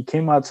because he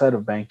came outside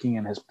of banking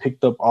and has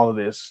picked up all of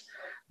this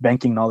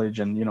banking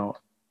knowledge and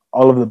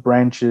all of the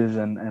branches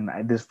and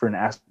different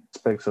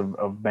aspects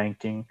of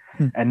banking,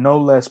 Hmm. and no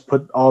less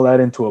put all that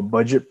into a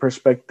budget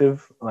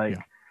perspective. Like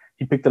Yeah.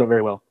 he picked it up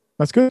very well.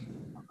 That's good.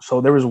 So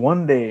there was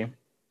one day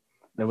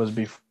that was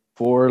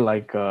before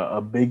like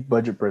a big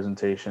budget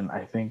presentation.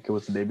 I think it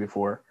was the day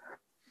before.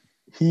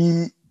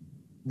 He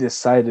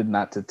decided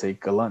not to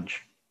take a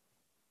lunch.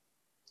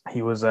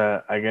 He was,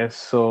 I guess,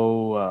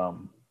 so.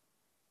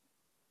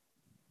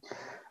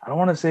 I don't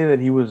want to say that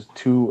he was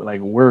too like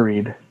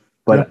worried,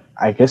 but Yep.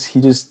 I guess he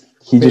It just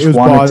was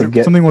wanted to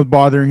get. something was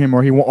bothering him,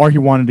 or he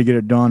wanted to get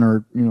it done,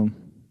 or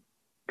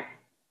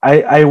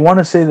I want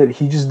to say that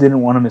he just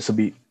didn't want to miss a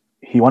beat.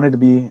 He wanted to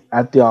be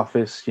at the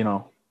office,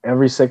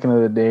 every second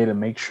of the day to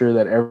make sure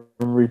that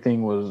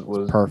everything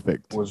was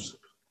perfect.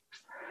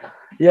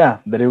 Yeah,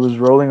 that it was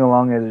rolling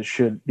along as it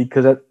should,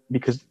 because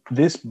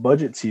this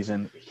budget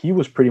season he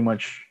was pretty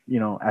much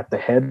at the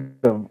head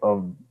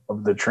of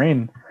the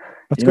train.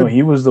 That's good.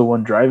 He was the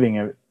one driving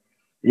it.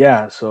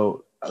 Yeah,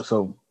 so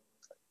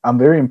I'm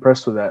very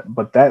impressed with that.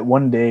 But that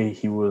one day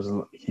he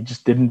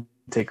just didn't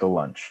take a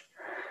lunch,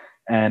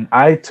 and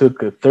I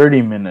took a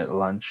 30-minute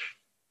lunch.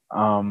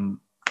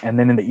 And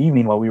then in the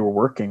evening while we were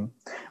working,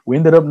 we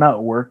ended up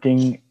not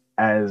working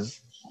as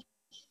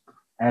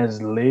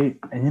late.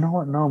 And you know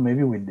what? No,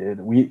 maybe we did.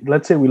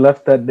 Let's say we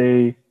left that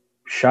day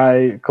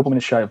a couple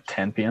minutes shy of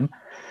 10 p.m.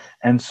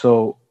 And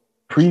so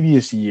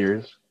previous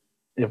years,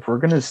 if we're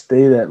gonna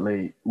stay that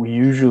late, we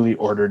usually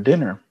order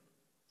dinner,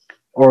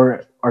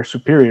 or our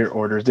superior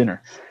orders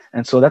dinner.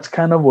 And so that's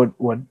kind of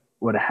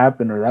what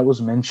happened, or that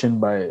was mentioned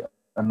by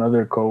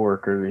another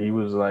coworker. He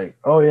was like,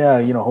 "Oh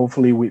yeah,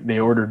 hopefully they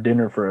order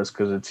dinner for us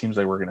because it seems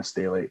like we're gonna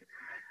stay late."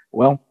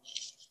 Well,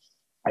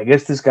 I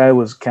guess this guy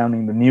was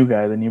counting, the new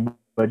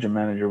budget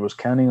manager was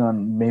counting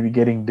on maybe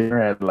getting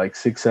dinner at like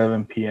 6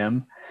 7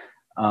 p.m.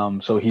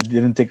 So he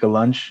didn't take a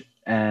lunch,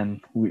 and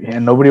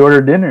nobody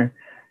ordered dinner,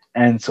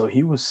 and so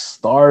he was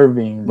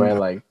starving by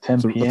like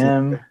 10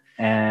 p.m.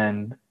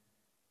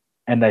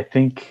 And I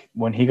think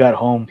when he got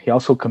home, he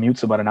also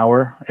commutes about an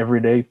hour every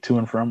day to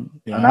and from.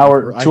 An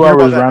hour, 2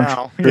 hours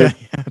round trip.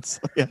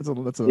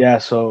 Yeah.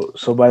 So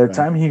by the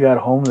time he got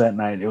home that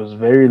night, it was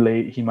very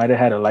late. He might have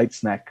had a light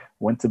snack,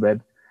 went to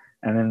bed,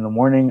 and then in the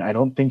morning, I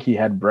don't think he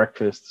had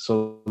breakfast.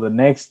 So the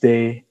next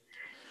day,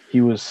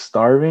 he was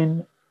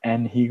starving,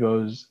 and he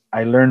goes,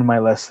 "I learned my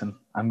lesson.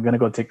 I'm gonna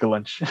go take a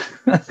lunch."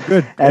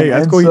 Good. Hey,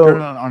 that's cool. He turned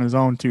it on his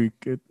own too.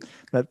 Good.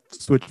 That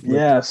switch. Flipped.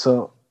 Yeah.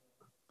 So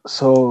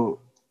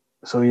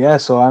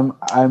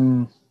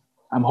I'm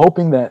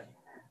hoping that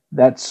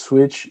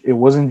switch, it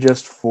wasn't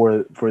just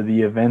for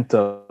the event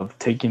of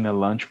taking a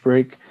lunch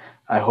break.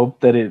 I hope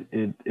that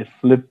it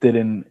flipped it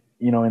in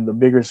in the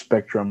bigger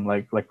spectrum,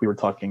 like we were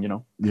talking.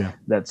 Yeah.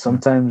 That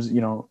sometimes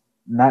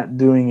not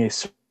doing a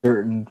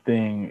certain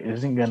thing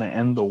isn't gonna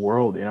end the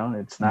world.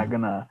 It's not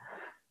gonna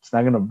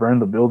burn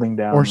the building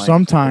down. Or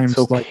sometimes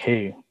it's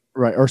okay.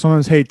 Right. Or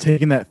sometimes, hey,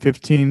 taking that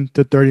 15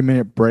 to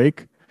 30-minute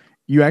break,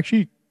 you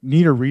actually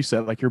need a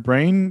reset. Like your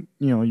brain,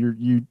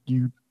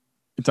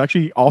 it's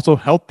actually also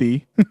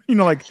healthy,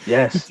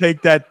 Yes. to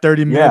take that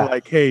 30-minute,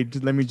 like, hey,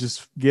 let me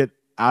just get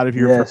out of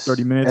here for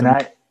 30 minutes.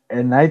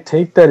 And I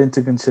take that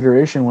into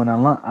consideration when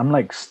I'm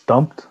like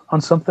stumped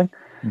on something.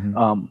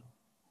 Mm-hmm.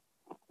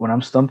 When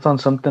I'm stumped on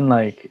something,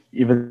 like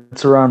if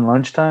it's around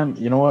lunchtime,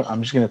 you know what?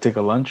 I'm just gonna take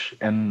a lunch,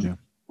 and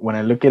when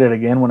I look at it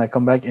again when I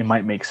come back, it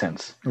might make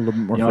sense. A little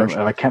bit more fresh. If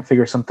I can't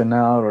figure something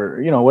out,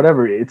 or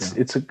whatever,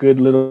 it's a good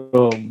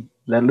little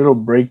that little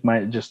break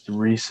might just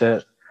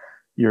reset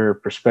your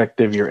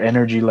perspective, your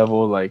energy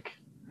level, like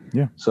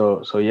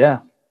So yeah.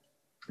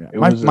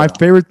 My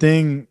favorite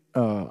thing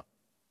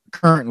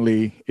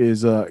currently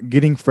is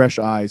getting fresh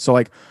eyes. So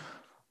like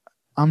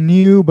I'm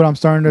new, but I'm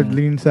starting to Mm.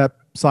 lean into that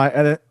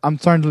side. I'm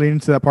starting to lean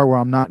into that part where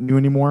I'm not new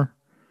anymore.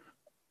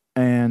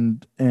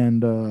 And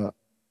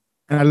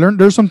I learned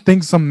there's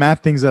some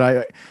math things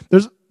that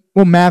there's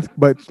math,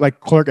 but like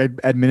clerk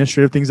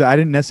administrative things that I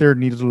didn't necessarily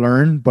need to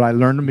learn, but I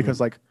learned them because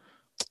like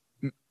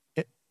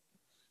it,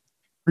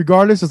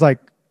 regardless, it's like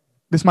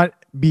this might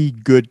be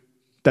good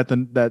that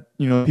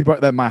people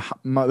that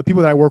the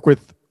people that I work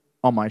with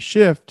on my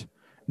shift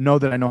know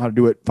that I know how to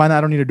do it. Fine, I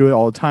don't need to do it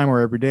all the time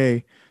or every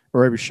day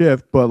or every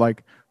shift, but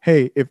like,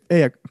 hey, if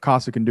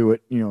Acosta can do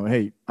it,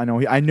 hey, I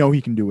know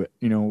he can do it,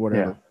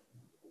 whatever.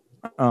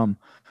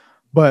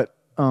 But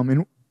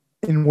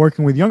in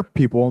working with young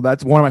people,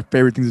 that's one of my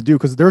favorite things to do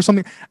because there's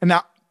something. And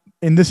now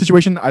in this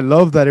situation, I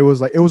love that it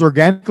was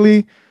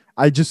organically.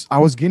 I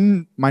was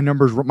getting my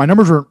numbers. My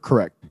numbers weren't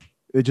correct.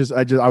 I did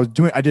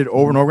it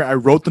over and over. I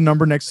wrote the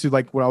number next to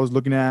like what I was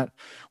looking at,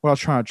 what I was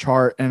trying to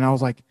chart, and I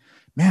was like,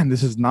 man,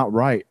 this is not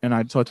right.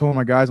 And so I told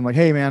my guys, I'm like,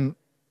 hey man,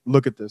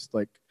 look at this.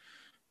 Like,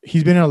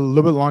 he's been in a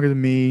little bit longer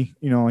than me.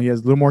 He has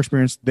a little more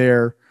experience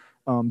there,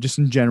 just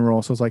in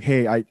general. So it's like,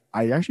 hey,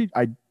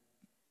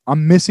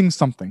 I'm missing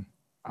something.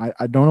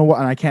 I don't know what,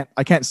 and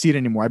I can't see it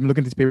anymore. I've been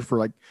looking at this paper for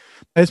like,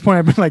 at this point,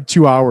 I've been like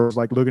 2 hours,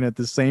 like looking at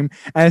the same,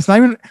 and it's not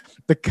even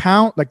the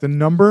count, like the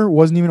number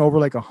wasn't even over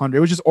like 100. It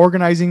was just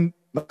organizing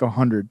like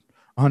 100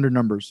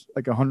 numbers,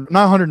 like 100,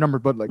 not 100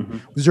 numbers, but like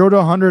 0 to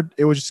 100.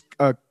 It was just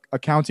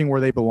accounting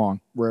where they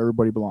belong, where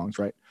everybody belongs,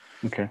 right?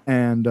 Okay.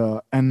 And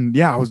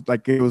yeah, it was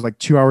like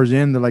 2 hours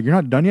in. They're like, you're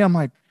not done yet. I'm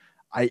like,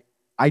 I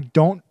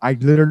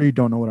literally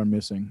don't know what I'm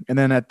missing. And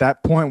then at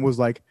that point was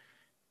like,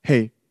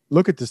 hey,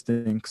 look at this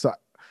thing. Cause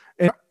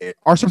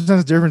our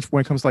circumstances different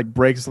when it comes to like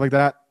breaks and stuff like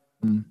that.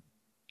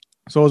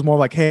 So it was more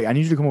like, hey, I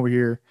need you to come over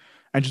here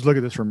and just look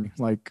at this for me.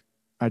 Like,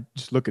 I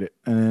just look at it.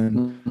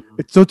 And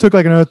it still took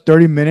like another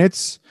 30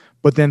 minutes,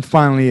 but then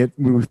finally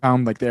we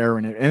found like the error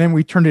in it. And then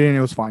we turned it in. It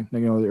was fine.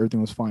 Like,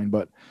 everything was fine.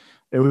 But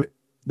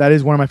that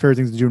is one of my favorite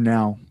things to do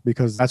now,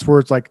 because that's where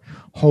it's like,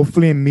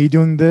 hopefully in me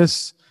doing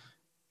this,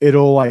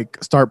 it'll like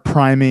start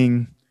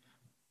priming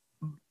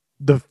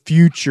the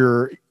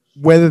future,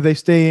 whether they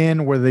stay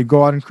in, whether they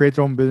go out and create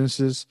their own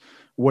businesses,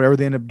 whatever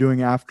they end up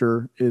doing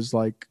after, is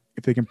like,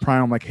 if they can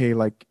prime them, like, hey,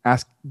 like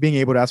being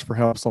able to ask for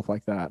help, stuff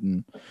like that.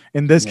 And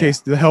in this case,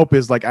 the help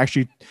is like,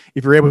 actually,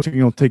 if you're able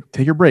to,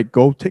 take your break,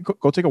 go take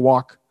a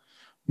walk.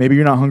 Maybe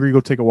you're not hungry, go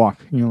take a walk.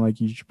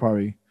 Like, you should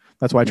probably,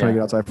 that's why I try to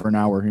get outside for an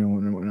hour,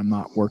 when I'm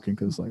not working,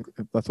 because like,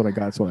 if that's what I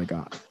got, that's what I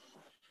got.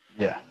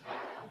 Yeah.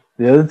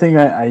 The other thing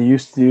I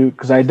used to do,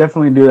 because I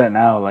definitely do that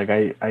now, like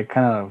I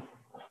kind of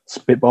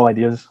spitball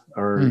ideas,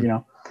 or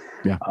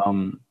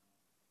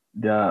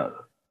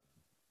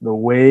the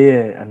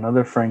way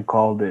another friend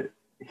called it,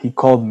 he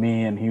called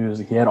me and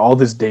he had all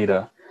this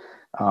data,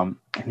 and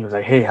he was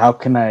like, hey, how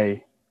can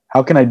I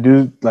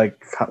do,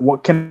 like,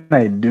 what can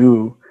I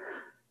do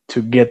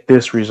to get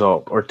this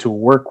result, or to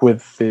work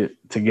with it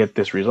to get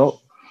this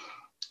result?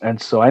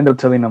 And so I ended up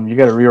telling him, you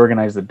got to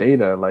reorganize the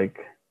data, like,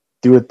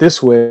 do it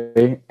this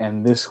way,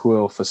 and this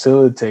will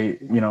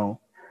facilitate, your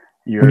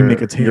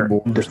make a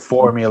table, the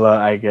formula,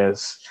 I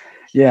guess.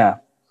 Yeah.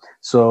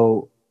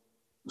 So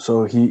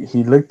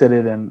he looked at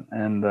it,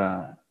 and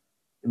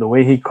the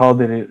way he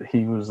called it,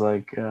 he was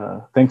like,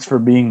 thanks for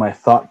being my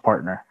thought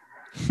partner.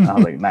 And I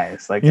was like,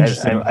 nice. Like,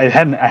 I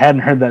hadn't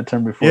heard that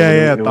term before.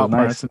 Yeah, it was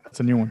nice. That's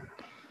a new one.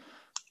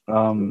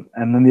 And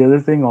then the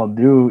other thing I'll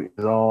do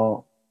is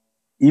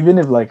even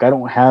if like I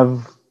don't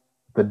have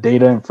the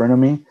data in front of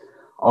me,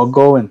 I'll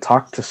go and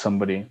talk to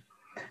somebody,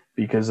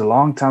 because a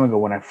long time ago,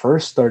 when I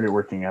first started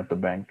working at the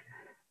bank,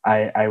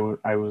 I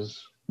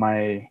was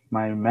my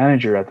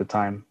manager at the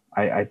time.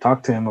 I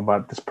talked to him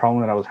about this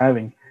problem that I was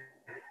having,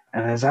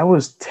 and as I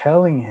was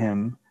telling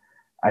him,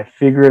 I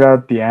figured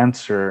out the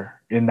answer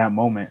in that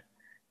moment,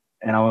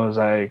 and I was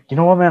like, you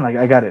know what, man, like,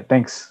 I got it,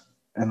 thanks.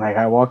 And like,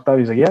 I walked out.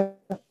 He's like, yeah,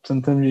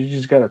 sometimes you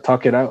just gotta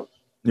talk it out.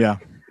 Yeah.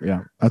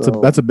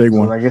 That's a big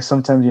one. I guess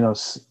sometimes,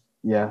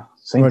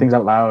 saying things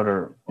out loud,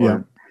 or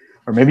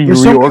maybe you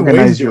There's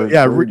reorganize your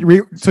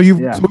so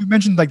we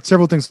mentioned like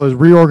several things. So there's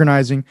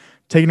reorganizing,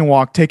 taking a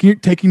walk,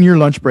 taking your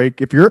lunch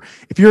break. If you're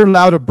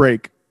allowed a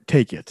break,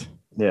 take it.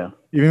 Yeah.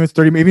 Even if it's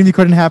 30, maybe you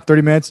cut in half,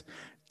 30 minutes,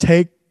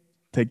 take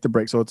the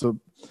break. So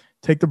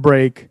take the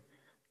break,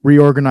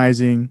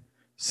 reorganizing,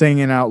 saying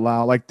it out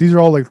loud. Like, these are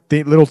all like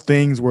little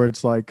things where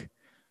it's like,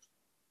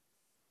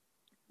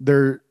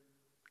 they're,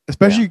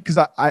 especially because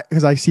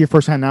I see it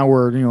firsthand now,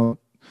 where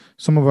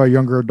some of our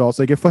younger adults,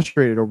 they get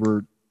frustrated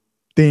over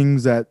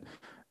things that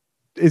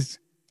is,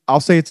 I'll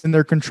say it's in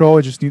their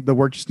control. The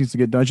work just needs to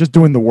get done. It's just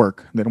doing the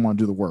work. They don't want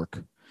to do the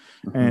work.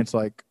 And it's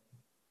like,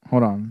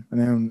 hold on.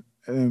 And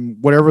then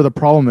whatever the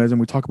problem is, and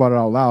we talk about it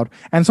out loud.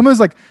 And some of it's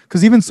like,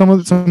 because even some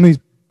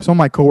of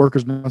my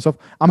coworkers and stuff,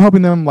 I'm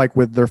helping them like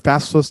with their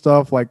FAFSA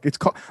stuff. Like, it's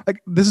called,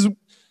 like, this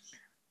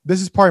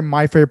is probably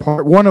my favorite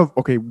part.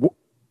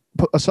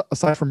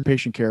 Aside from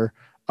patient care,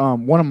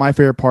 one of my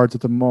favorite parts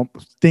at the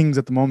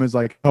moment is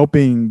like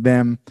helping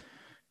them,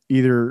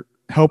 either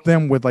help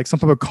them with like some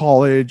type of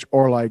college,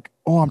 or like,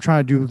 oh, I'm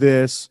trying to do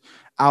this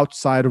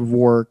outside of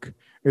work.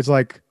 It's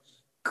like,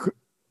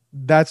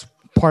 that's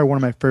probably one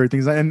of my favorite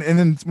things. And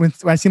then when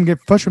I see him get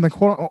frustrated,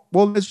 I'm like,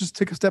 well, let's just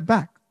take a step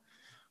back.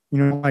 You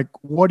know, like,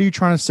 what are you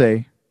trying to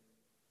say?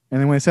 And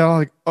then when they say, I'm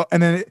like, oh,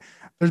 and then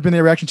there's been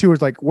the reaction too, where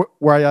it's like,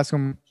 where I ask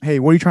them, hey,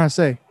 what are you trying to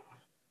say?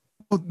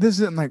 Well, this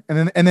isn't like,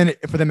 and then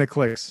for them it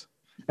clicks,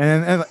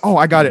 and like, oh,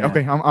 I got it.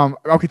 Okay, I'm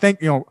okay.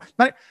 Thank you. Know,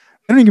 not,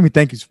 they don't even give me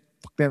thank yous.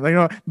 Like, you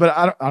know, but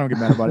I don't get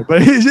mad about it.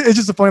 But it's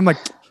just a funny. I'm like,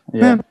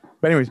 man.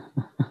 But anyways,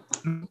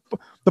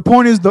 the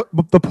point is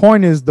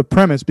the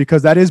premise,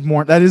 because that is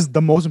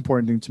the most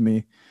important thing to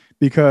me,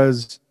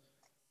 because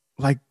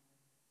like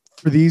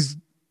for these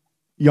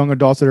young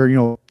adults that are, you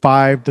know,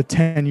 5 to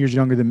 10 years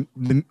younger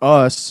than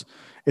us,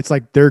 it's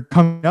like they're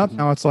coming up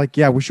now. It's like,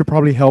 yeah, we should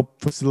probably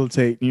help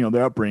facilitate, you know,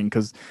 their upbringing,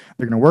 because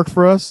they're going to work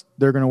for us.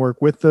 They're going to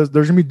work with us.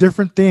 There's going to be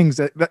different things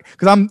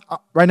because I'm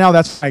right now.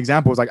 That's my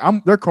example. It's like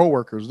they're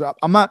coworkers.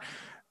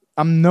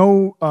 I'm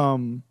no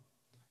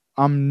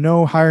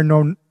higher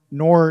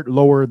nor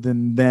lower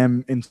than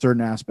them in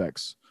certain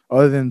aspects,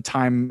 other than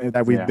time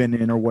that we've been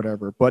in or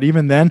whatever. But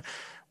even then,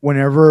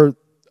 whenever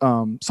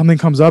something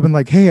comes up and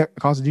like, hey,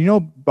 Costa, do you know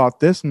about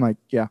this? I'm like,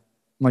 yeah,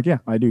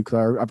 I do,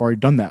 because I've already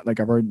done that. Like,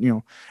 I've already, you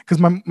know, because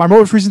my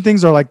most recent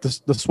things are like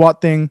the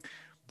SWOT thing,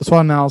 the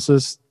SWOT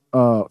analysis,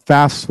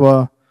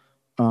 FAFSA,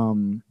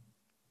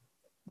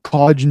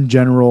 college in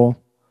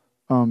general,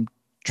 trying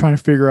to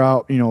figure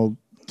out, you know,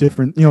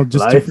 different, you know,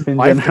 just life different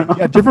life things.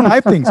 Yeah, different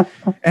life things.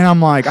 And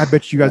I'm like, I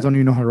bet you guys don't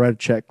even know how to write a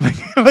check.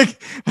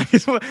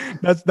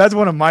 That's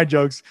one of my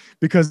jokes,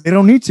 because they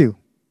don't need to.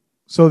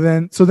 So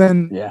then,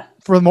 yeah,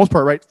 for the most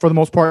part, right? For the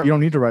most part, you don't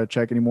need to write a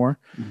check anymore.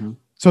 Mm-hmm.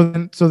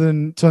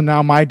 So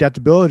now my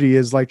adaptability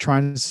is like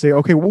trying to say,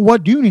 okay, well,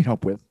 what do you need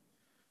help with?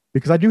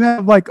 Because I do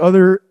have like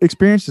other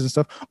experiences and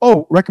stuff.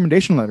 Oh,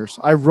 recommendation letters.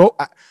 I felt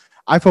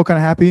kind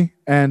of happy.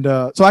 And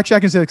so actually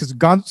I can say that because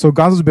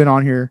Gonzo's been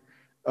on here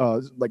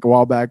like a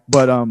while back,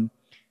 but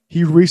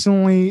he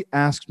recently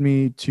asked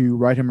me to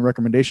write him a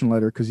recommendation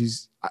letter,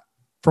 because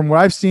from what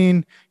I've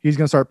seen, he's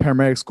going to start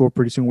paramedic school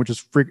pretty soon, which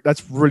is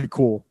that's really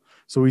cool.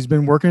 So he's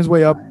been working his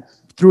way up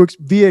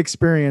via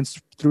experience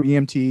through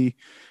EMT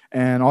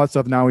and all that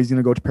stuff. Now he's going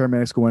to go to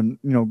paramedic school, and,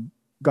 you know,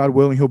 God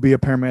willing, he'll be a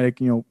paramedic.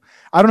 You know,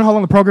 I don't know how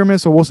long the program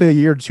is, so we'll say a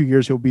year to 2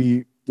 years he'll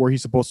be where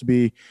he's supposed to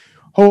be.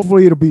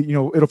 Hopefully it'll be, you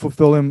know, it'll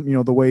fulfill him, you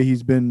know, the way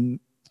he's been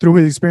through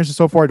his experiences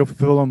so far. It'll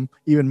fulfill him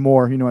even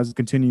more, you know, as it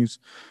continues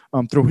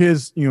through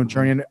his, you know,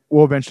 journey. And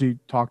we'll eventually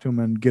talk to him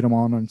and get him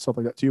on and stuff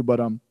like that too.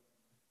 But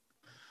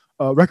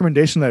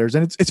recommendation letters,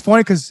 and it's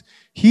funny because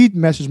he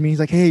messaged me. He's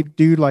like, "Hey,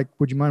 dude, like,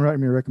 would you mind writing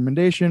me a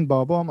recommendation?"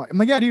 Blah blah. I'm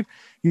like, "Yeah, dude."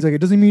 He's like, "It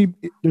doesn't mean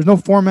there's no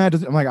format."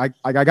 I'm like,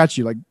 I got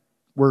you. Like,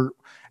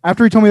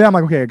 after he told me that, I'm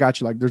like, "Okay, I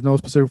got you." Like, there's no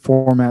specific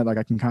format. Like,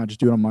 I can kind of just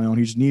do it on my own.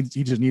 He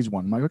just needs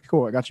one. I'm like, "Okay,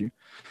 cool, I got you."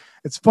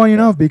 It's funny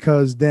enough,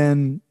 because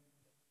then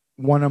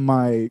one of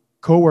my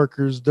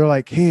coworkers, they're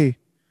like, "Hey,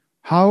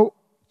 how?"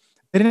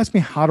 They didn't ask me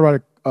how to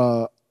write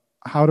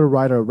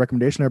a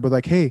recommendation letter, but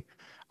like, "Hey,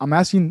 I'm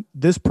asking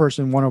this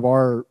person, one of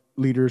our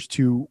leaders,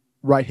 to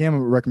write him a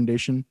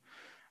recommendation."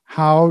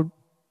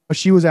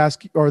 She was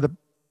asking, or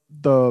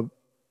the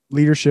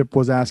leadership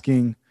was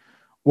asking,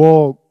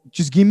 well,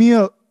 just give me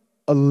a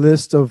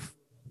list of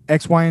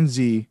X, Y, and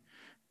Z,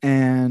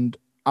 and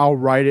I'll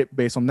write it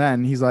based on that.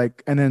 And he's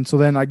like, and then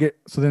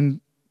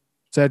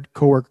said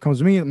coworker comes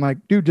to me, and I'm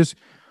like, dude, just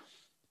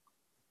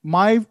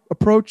my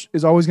approach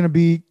is always going to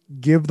be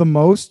give the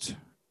most,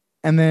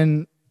 and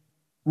then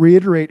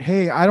reiterate,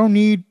 hey, I don't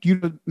need you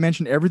to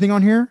mention everything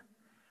on here.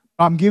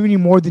 I'm giving you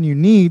more than you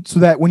need, so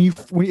that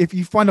if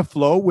you find a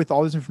flow with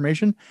all this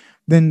information,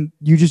 then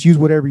you just use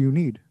whatever you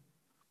need.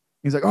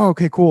 He's like, oh,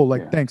 okay, cool.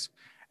 Like, thanks.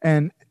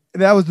 And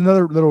that was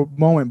another little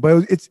moment,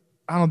 but it's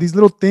I don't know, these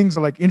little things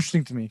are like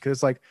interesting to me, because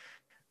it's like,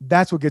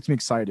 that's what gets me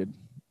excited.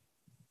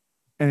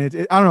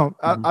 And I don't know.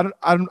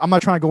 Mm-hmm. I'm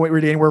not trying to go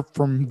really anywhere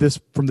from this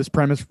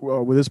premise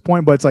with this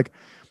point, but it's like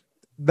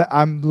that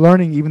I'm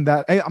learning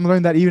that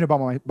even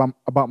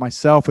about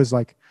myself, is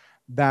like,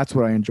 that's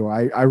what I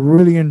enjoy. I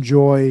really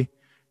enjoy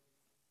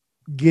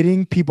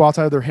getting people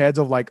outside of their heads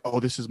of like, oh,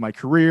 this is my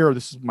career, or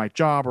this is my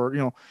job, or, you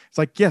know, it's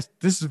like, yes,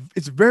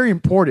 it's very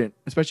important,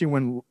 especially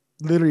when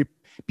literally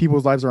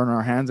people's lives are in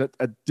our hands at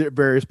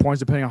various points,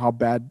 depending on how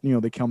bad, you know,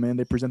 they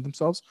present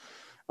themselves.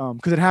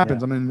 Because it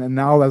happens. I mean, and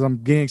now as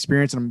I'm gaining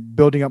experience and I'm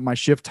building up my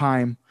shift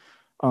time,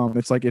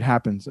 it's like it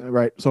happens,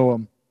 right?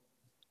 So,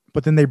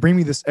 but then they bring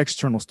me this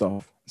external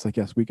stuff. It's like,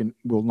 yes,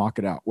 we'll knock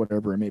it out,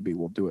 whatever it may be,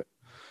 we'll do it.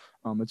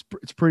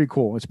 It's pretty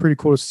cool. It's pretty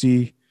cool to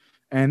see,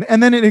 and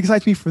then it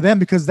excites me for them,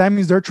 because that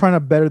means they're trying to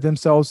better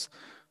themselves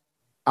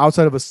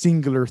outside of a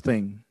singular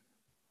thing,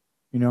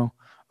 you know.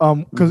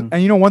 Because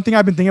and you know, one thing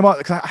I've been thinking about,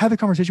 because I had a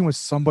conversation with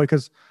somebody,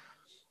 because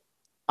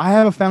I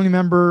have a family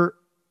member.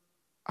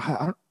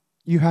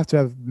 You have to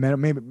have met,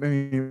 maybe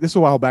this is a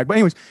while back, but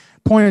anyways,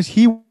 point is,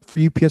 he worked for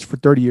UPS for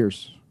 30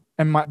 years,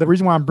 and the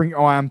reason why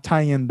I'm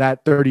tying in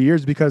that 30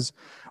 years, because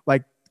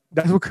like,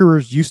 that's what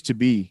careers used to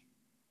be,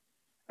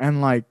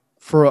 and like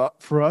for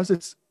us,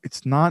 it's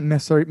not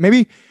necessary.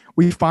 Maybe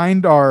we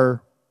find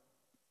our,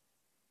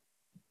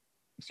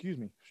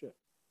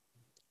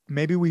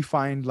 maybe we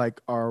find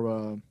like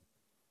our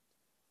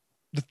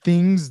the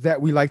things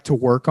that we like to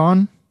work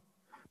on.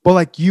 But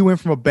like you went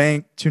from a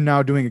bank to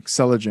now doing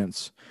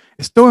Excelligence.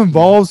 It still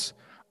involves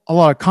a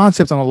lot of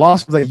concepts and a lot of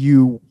stuff that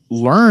you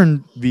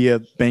learned via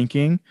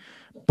banking,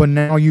 but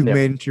now you've Yep.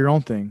 made into your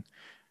own thing.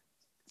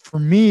 For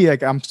me,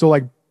 like I'm still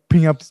like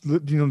picking up,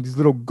 these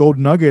little gold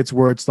nuggets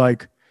where it's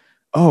like,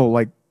 oh,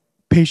 like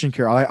patient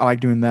care. I like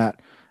doing that.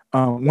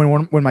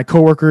 When my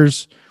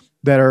coworkers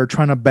that are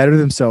trying to better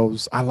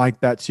themselves, I like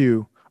that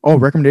too. Oh,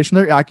 recommendation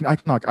there. Yeah,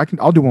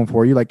 I'll do one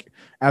for you. Like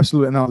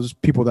absolutely. And there's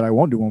people that I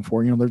won't do one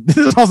for.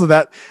 There's also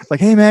that. Like,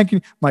 hey man,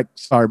 I'm like,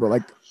 sorry, but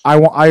like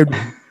I'd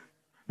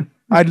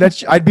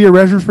be a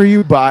reference for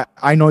you, but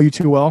I know you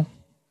too well,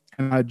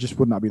 and I just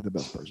would not be the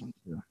best person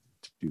to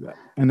do that.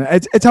 And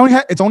it's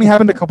only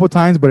happened a couple of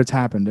times, but it's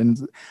happened. And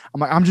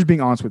I'm like, I'm just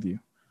being honest with you.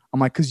 I'm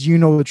like, because you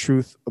know the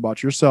truth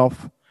about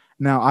yourself.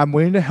 Now I'm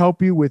willing to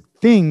help you with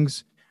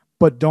things,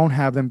 but don't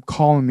have them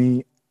calling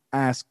me,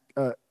 asking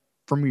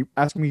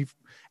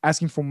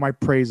for my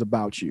praise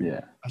about you.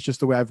 Yeah. That's just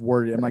the way I've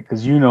worded it. I'm like,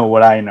 because you know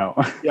what I know.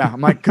 yeah,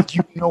 I'm like, because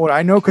you know what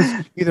I know, because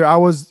either I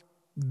was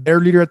their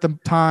leader at the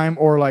time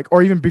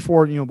or even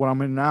before, what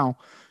I'm in now.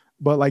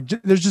 But like,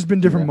 there's just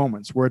been different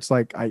moments where it's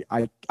like,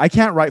 I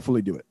can't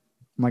rightfully do it.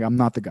 I'm like, I'm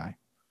not the guy.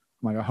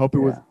 I'm like, I'll help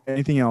you with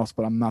anything else,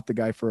 but I'm not the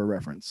guy for a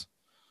reference.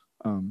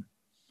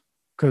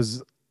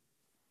 Cause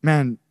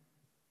man,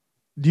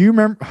 do you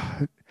remember,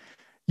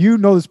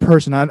 this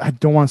person, I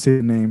don't want to say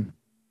the name,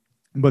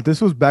 but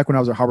this was back when I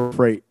was at Harbor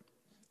Freight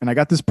and I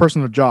got this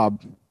person a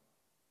job. Do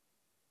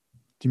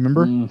you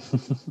remember?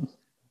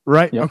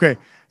 Right. Yep. Okay.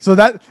 So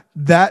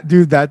that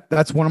dude,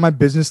 that's one of my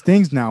business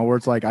things now where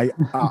it's like,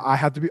 I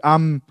have to be,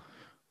 and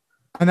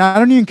I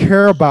don't even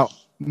care about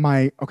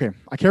I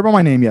care about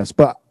my name. Yes.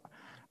 But,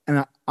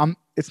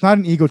 it's not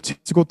an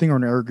egotistical thing or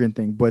an arrogant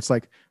thing, but it's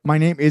like my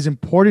name is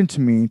important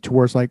to me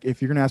towards like,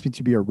 if you're going to ask me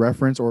to be a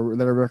reference or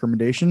letter of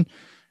recommendation,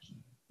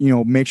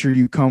 make sure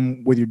you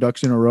come with your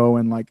ducks in a row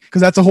and like,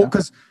 cause that's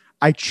cause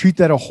I treat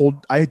that a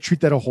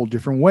whole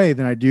different way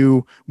than I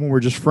do when we're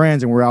just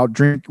friends and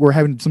we're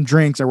having some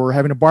drinks or we're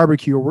having a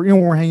barbecue or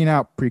we're hanging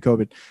out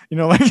pre-COVID,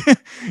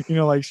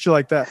 like shit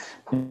like that.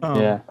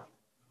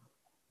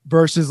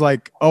 Versus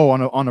like,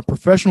 on a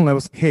professional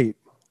level, like, hey,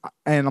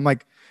 and I'm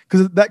like,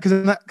 cause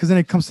then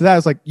it comes to that.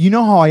 It's like,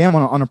 how I am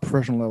on a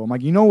professional level. I'm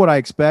like, what I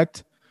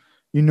expect,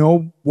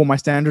 what my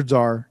standards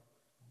are,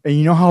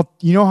 and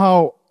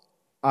how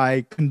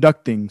I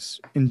conduct things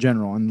in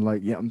general. And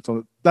like, yeah,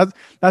 so those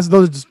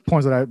are just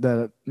points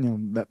that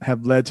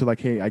have led to like,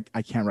 hey, I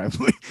can't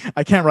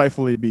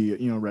rightfully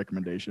be,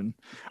 recommendation.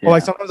 Yeah. Or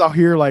like sometimes I'll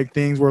hear like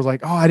things where it's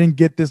like, oh, I didn't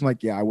get this. I'm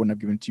like, yeah, I wouldn't have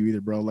given it to you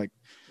either, bro. Like,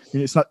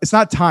 it's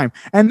not time.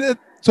 And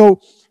so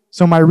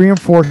my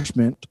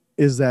reinforcement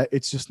is that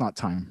it's just not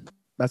time.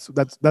 That's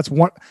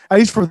one, at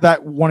least for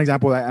that one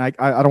example that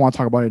I don't want to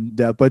talk about it in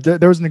depth, but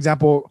there was an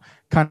example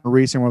kind of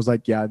recent where I was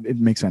like, yeah, it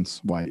makes sense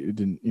why it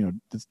didn't,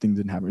 this thing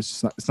didn't happen.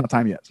 It's not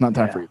time yet. It's not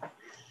time for you.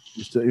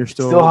 You're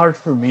still hard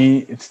for me.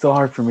 It's still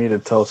hard for me to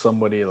tell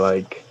somebody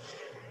like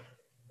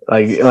what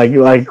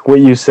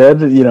you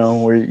said,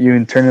 where you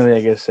internally,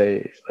 I guess,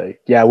 say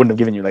like, yeah, I wouldn't have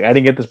given you, like, I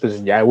didn't get this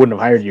position. Yeah, I wouldn't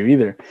have hired you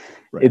either.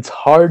 Right. It's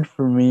hard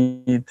for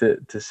me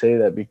to say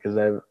that because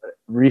I've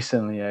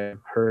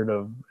heard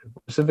of a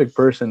specific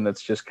person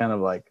that's just kind of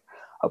like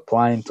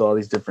applying to all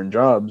these different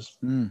jobs.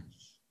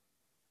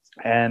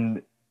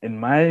 And in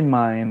my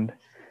mind,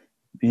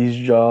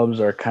 these jobs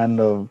are kind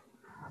of,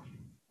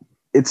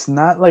 it's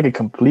not like a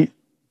complete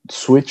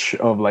switch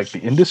of like the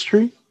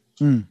industry,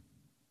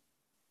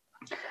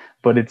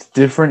 but it's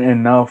different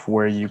enough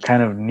where you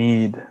kind of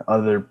need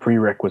other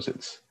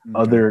prerequisites,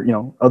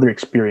 other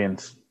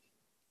experience.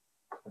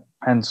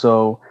 And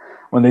so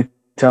when they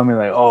tell me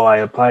like, oh, I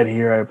applied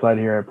here,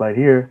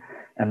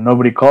 and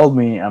nobody called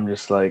me, I'm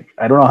just like,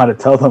 I don't know how to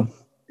tell them.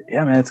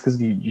 Yeah, man, it's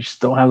because you just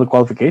don't have the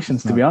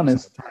qualifications, to be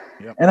honest.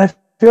 Yep. And I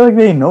feel like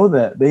they know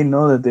that. They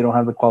know that they don't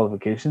have the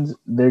qualifications.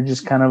 They're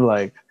just kind of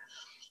like,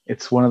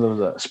 it's one of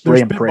those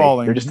spray and pray.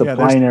 They're just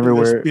applying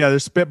everywhere. They're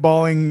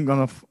spitballing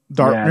on a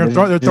dart. Yeah,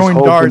 they're throwing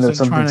darts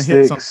and trying to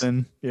hit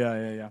something.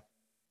 Yeah.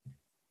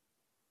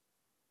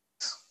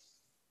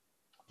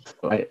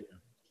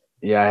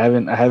 I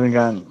haven't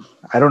gotten.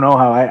 I don't know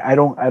how. I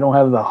don't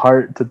have the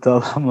heart to tell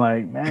them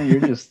like, man, you're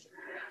just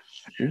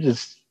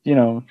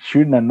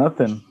shooting at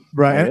nothing.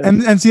 Right.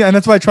 And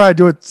that's why I try to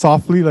do it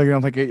softly. Like,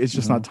 I'm like, it's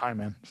just not time,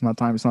 man. It's not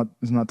time. It's not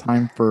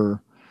time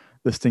for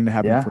this thing to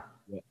happen.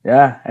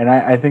 Yeah. And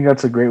I think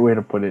that's a great way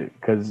to put it,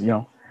 because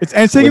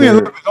it's taking me a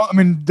little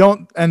bit.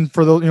 Don't, and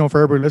for those,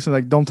 for everybody listening,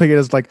 like, don't take it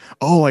as like,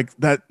 oh, like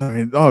that. I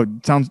mean, oh,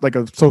 it sounds like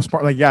so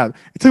smart. Like, yeah,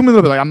 it took me a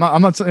little bit. Like, I'm not,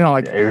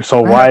 like, yeah, you're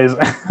so wise.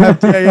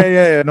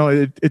 Yeah. No,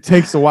 it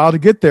takes a while to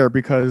get there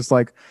because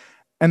like,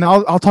 and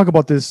I'll talk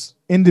about this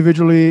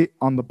individually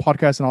on the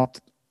podcast, and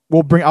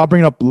I'll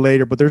bring it up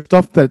later. But there's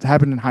stuff that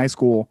happened in high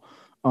school.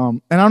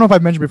 And I don't know if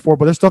I've mentioned before,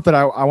 but there's stuff that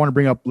I want to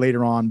bring up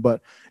later on.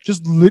 But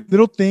just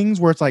little things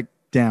where it's like,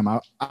 damn,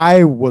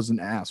 I was an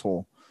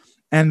asshole.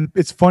 And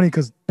it's funny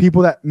because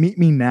people that meet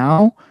me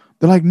now,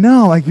 They're like,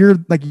 no, like you're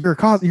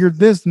you're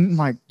this. And I'm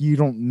like, you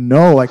don't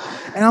know. Like,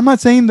 and I'm not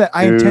saying that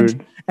I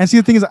intentionally. And see,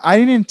 the thing is, I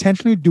didn't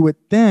intentionally do it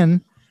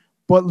then,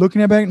 but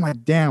looking at it, I'm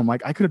like, damn,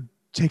 like I could have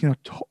taken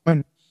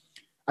and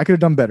I could have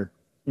done better.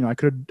 You know, I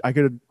could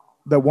have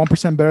that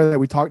 1% better that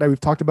we've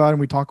talked about and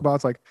we talk about.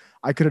 It's like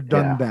I could have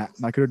done that.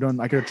 And I could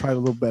have tried a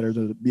little better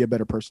to be a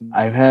better person.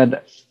 I've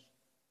had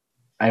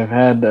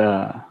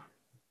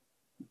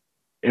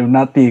if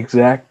not the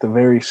exact, a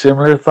very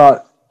similar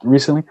thought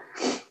recently.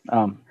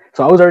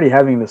 So I was already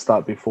having this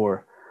thought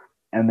before,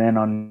 and then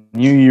on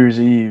New Year's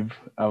Eve,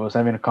 I was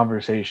having a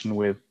conversation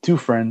with two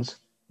friends,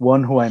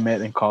 one who I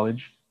met in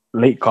college,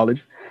 late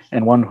college,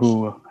 and one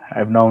who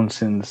I've known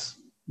since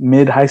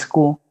mid high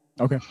school.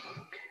 Okay.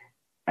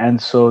 And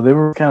so they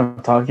were kind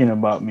of talking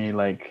about me,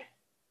 like,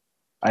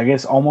 I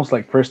guess almost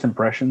like first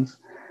impressions.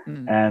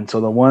 And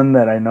so the one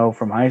that I know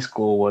from high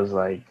school was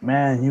like,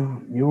 man,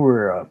 you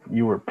were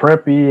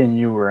preppy and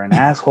you were an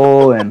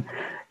asshole and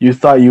you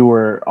thought you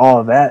were all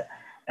of that.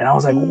 And I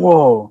was like,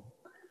 whoa.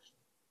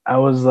 I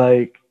was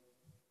like,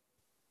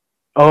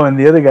 oh, and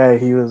the other guy,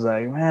 he was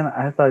like, man,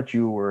 I thought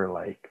you were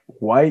like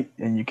white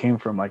and you came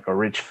from like a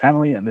rich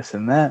family and this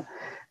and that.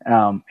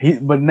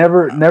 But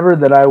never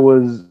that I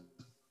was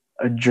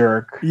a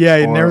jerk.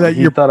 Yeah, never that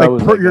you thought like, I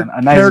was like your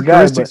a nice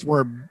characteristics guy,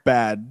 were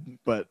bad,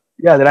 but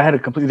yeah, that I had a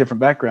completely different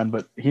background.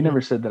 But he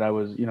never said that I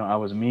was, I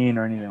was mean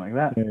or anything like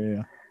that.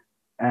 Yeah.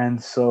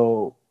 And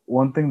so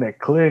one thing that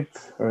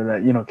clicked or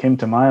that came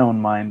to my own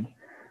mind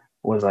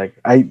was like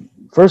I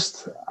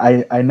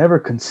never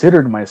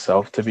considered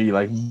myself to be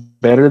like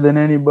better than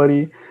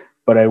anybody,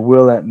 but I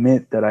will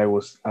admit that I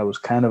was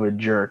kind of a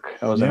jerk.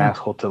 I was an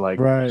asshole to like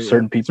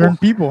certain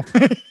people.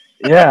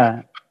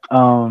 Yeah.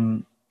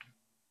 But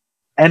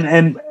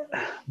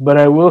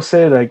I will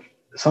say, like,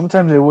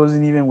 sometimes it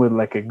wasn't even with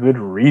like a good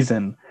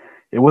reason.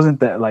 It wasn't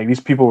that like these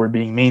people were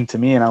being mean to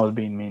me and I was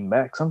being mean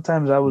back.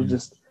 Sometimes I was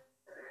just,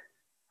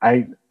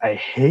 I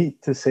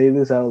hate to say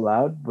this out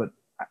loud, but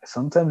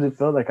sometimes it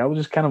felt like I was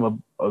just kind of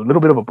a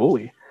little bit of a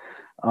bully.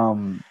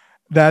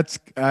 That's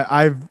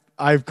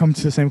I've come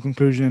to the same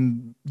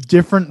conclusion.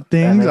 Different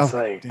things.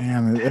 Like,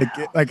 damn it.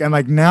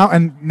 Like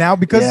now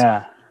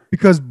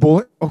because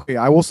bullying. Okay,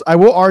 I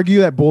will argue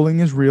that bullying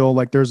is real.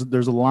 Like there's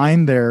a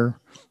line there,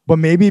 but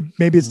maybe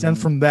it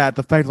stems from that.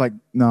 The fact like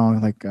no,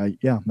 like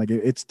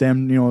it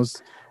stemmed.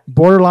 It's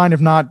borderline,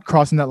 if not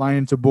crossing that line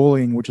into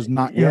bullying, which is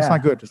not. It's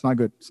not good. It's not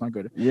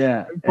good.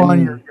 Yeah,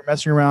 you're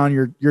messing around.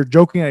 You're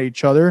joking at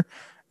each other.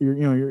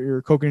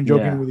 You're coking and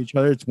joking with each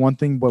other. It's one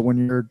thing, but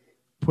when you're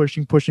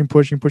pushing.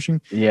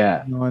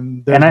 Yeah.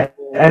 And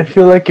I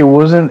feel like it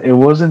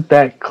wasn't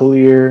that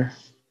clear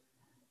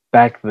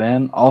back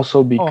then.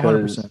 Also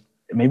because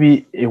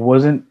maybe it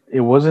wasn't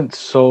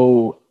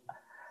so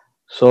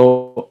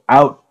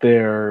out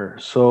there.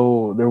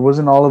 So there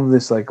wasn't all of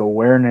this like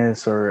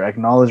awareness or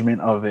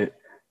acknowledgement of it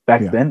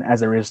back then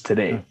as there is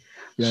today.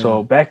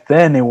 So back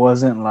then it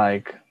wasn't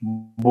like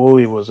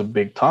bully was a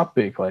big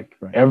topic. Like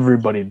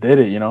everybody did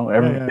it,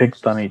 everyone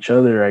picked on each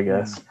other, I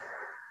guess.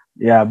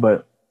 Yeah,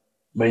 but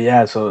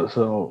yeah,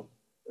 so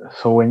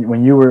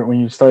when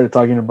you started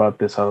talking about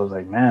this, I was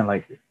like, man,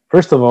 like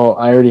first of all,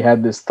 I already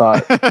had this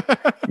thought,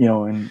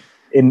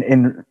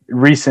 in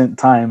recent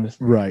times.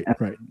 Right.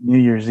 New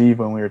Year's Eve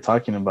when we were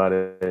talking about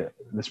it,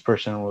 this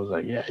person was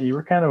like, yeah, you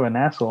were kind of an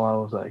asshole. I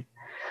was like,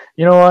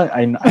 you know what?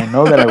 I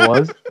know that I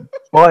was,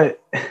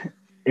 but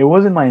it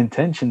wasn't my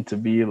intention to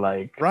be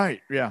like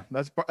yeah,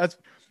 that's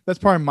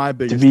probably my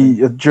biggest to be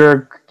thing. A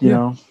jerk,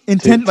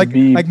 intent, to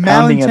be like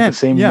malintent, at the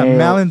same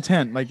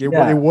malintent, like it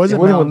wasn't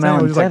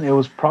malintent. It was, it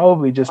was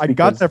probably just I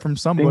got that from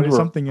somebody,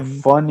 something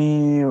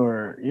funny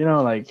or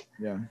like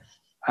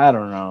I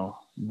don't know,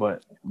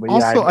 but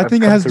also I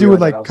think it has to do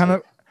with like kind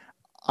of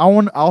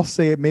I'll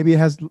say it, maybe it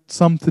has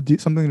something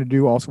to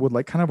do also with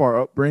like kind of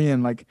our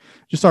upbringing, like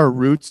just our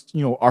roots,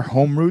 our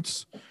home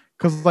roots,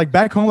 because like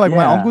back home, like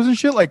my uncles and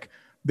shit, like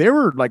they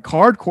were like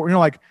hardcore,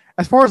 like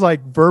as far as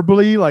like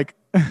verbally, like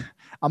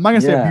I'm not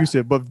gonna say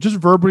abusive, but just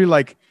verbally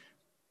like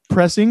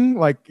pressing,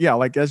 like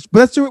but that's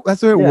the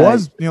way it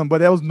was, but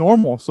that was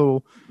normal.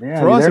 So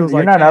for us, it was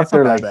like, not out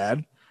there like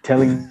bad.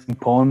 Telling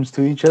poems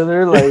to each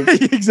other, like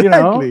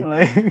exactly,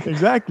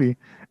 exactly.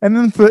 And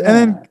then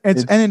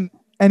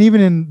and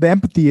even in the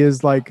empathy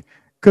is like,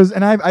 because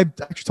I've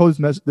actually told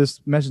this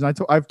message.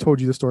 And I've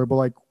told you the story, but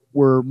like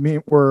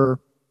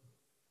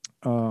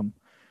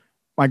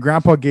my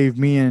grandpa gave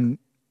me and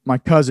my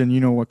cousin,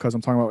 what cousin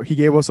I'm talking about, he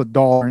gave us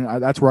 $1,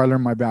 and that's where I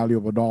learned my value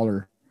of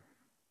 $1.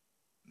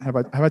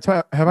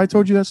 Have I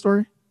told you that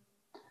story?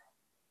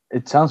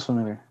 It sounds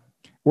familiar.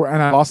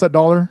 And I lost that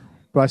 $1,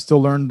 but I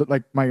still learned that,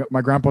 like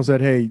my grandpa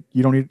said, hey,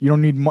 you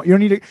don't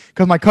need it,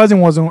 because my cousin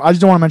wasn't. I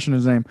just don't want to mention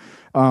his name,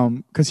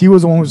 because he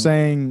was the one who was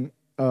saying,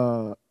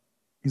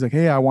 he's like,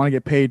 hey, I want to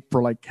get paid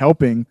for like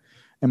helping,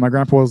 and my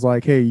grandpa was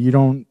like, hey, you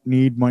don't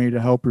need money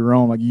to help your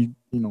own, like he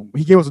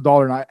gave us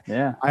 $1,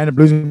 and I ended up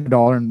losing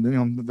 $1,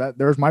 and that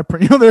there's my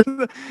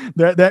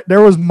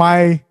there was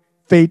my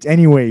fate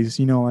anyways,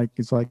 like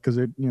it's like, because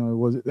it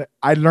was,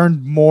 I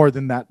learned more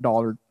than that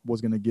 $1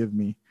 was gonna give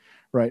me,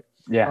 right?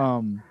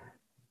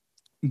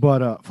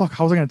 But fuck,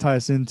 how was I gonna tie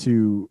us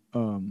into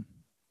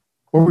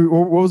what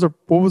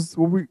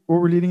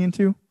we're leading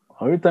into?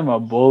 Oh, we were talking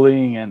about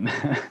bullying and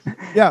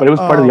Yeah, but it was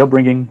part of the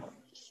upbringing.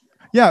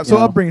 Yeah, so you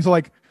know? upbringing. So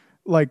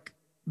like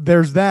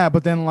there's that,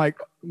 but then like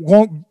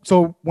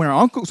so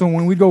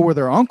when we go with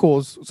our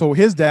uncles, so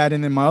his dad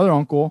and then my other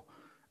uncle,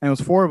 and it was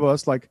four of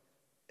us, like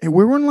we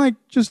weren't like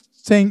just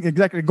saying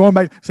exactly going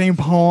back saying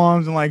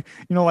poems and like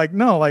like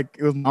no, like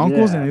it was my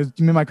uncles and it was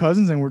me and my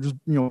cousins and we're just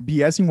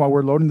BSing while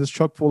we're loading this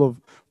truck full of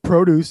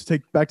produce to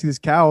take back to these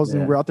cows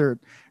and we're out there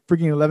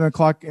freaking 11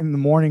 o'clock in the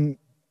morning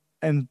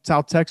in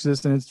South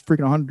Texas and it's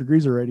freaking 100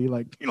 degrees already.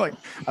 Like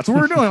that's what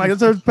we're doing. Like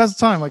that's our best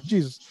time. Like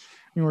Jesus.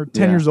 We're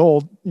 10 years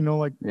old,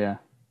 like yeah.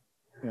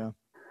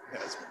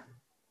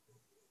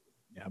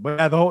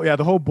 But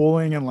the whole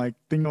bullying and like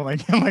thing,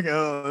 like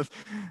it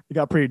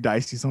got pretty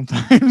dicey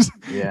sometimes.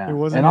 Yeah, it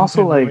wasn't, and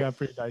also like got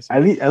pretty dicey.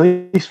 At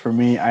least for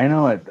me, I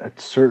know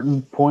at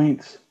certain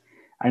points,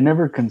 I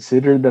never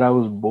considered that I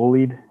was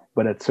bullied,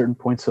 but at certain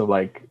points of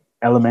like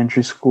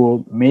elementary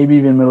school, maybe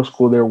even middle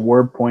school, there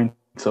were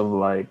points of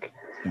like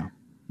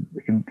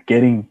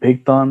getting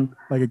picked on.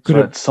 Like it could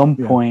at some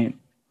point.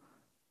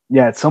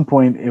 Yeah, at some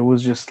point it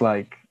was just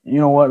like, you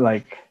know what,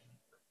 like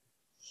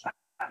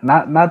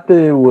not that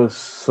it was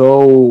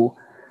so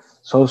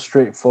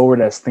straightforward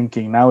as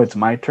thinking now it's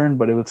my turn,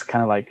 but it was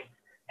kind of like,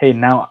 hey,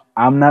 now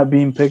I'm not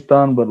being picked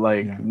on, but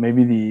like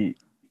maybe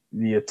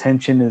the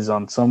attention is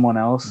on someone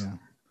else. Yeah.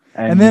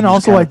 And then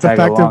also like the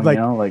fact of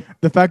like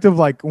the fact of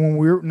like when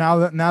we're now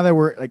that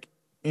we're like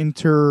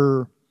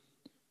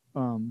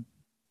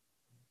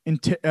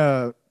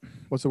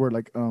what's the word,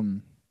 like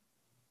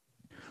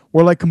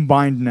we're like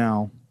combined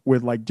now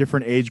with like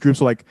different age groups.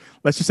 So like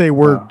let's just say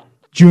we're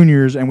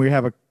juniors and we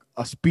have a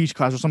speech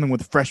class or something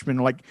with freshmen,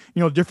 like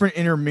different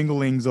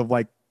interminglings of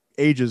like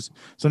ages.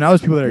 So now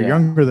there's people that are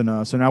younger than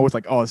us. So now it's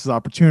like, oh, this is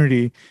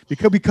opportunity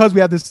because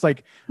we have this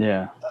like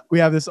we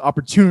have this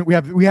opportunity.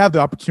 We have the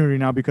opportunity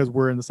now because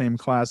we're in the same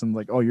class and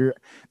like, oh,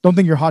 don't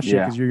think you're hot shit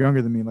because you're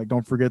younger than me. Like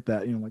don't forget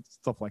that, like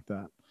stuff like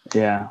that.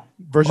 Yeah.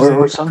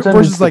 Or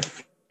sometimes it's like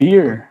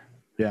fear.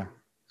 Yeah.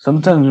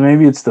 Sometimes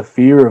maybe it's the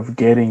fear of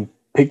getting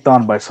picked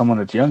on by someone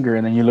that's younger,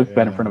 and then you look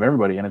bad in front of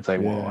everybody, and it's like,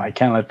 well, I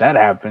can't let that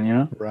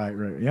happen, Right.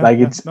 Yeah. Like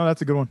it's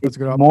that's a good one. That's a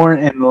good option. More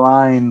in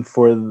line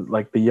for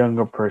like the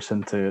younger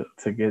person to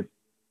get,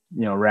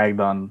 ragged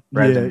on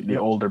rather than the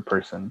older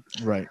person.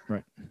 Right.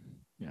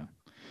 Yeah.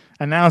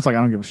 And now it's like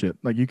I don't give a shit.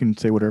 Like you can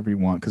say whatever you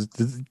want because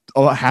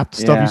half the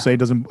stuff you say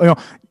doesn't.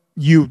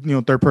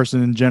 Third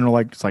person in general,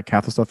 like it's like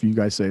half the stuff you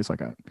guys say. It's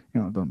like it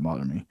doesn't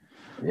bother me.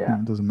 Yeah.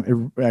 It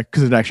doesn't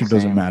because it actually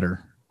doesn't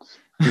matter.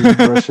 It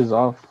brushes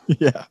off.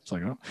 Yeah, it's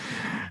like,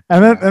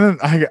 and then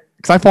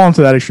because I fall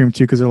into that extreme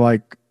too, because they're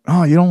like,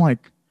 oh, you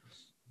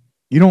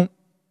don't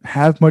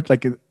have much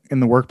like in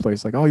the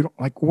workplace, like, oh, you don't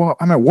like, well,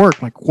 I'm at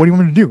work, like, what do you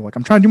want me to do? Like,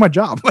 I'm trying to do my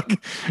job, like,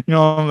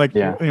 like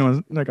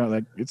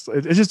it's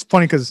just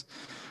funny because,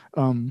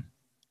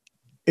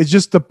 it's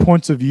just the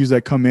points of views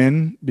that come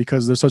in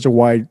because there's such a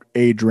wide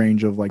age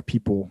range of like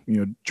people,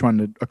 trying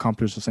to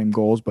accomplish the same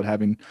goals, but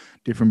having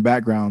different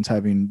backgrounds,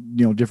 having,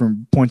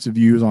 different points of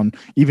views on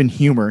even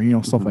humor,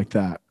 stuff like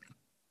that.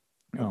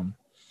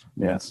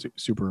 It's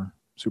super,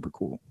 super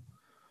cool.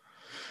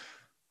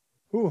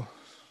 Ooh,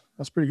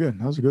 that's pretty good.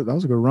 That was a good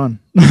run.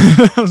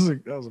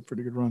 that was a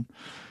pretty good run.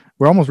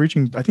 We're almost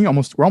reaching, we're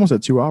almost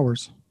at 2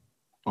 hours.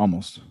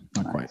 Almost,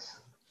 not quite.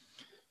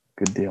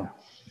 Good deal.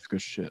 It's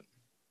good shit.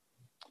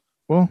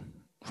 Well,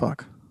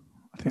 fuck.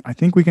 I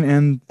think we can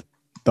end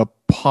the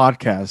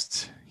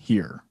podcast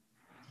here.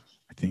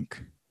 I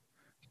think.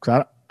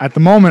 At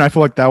the moment, I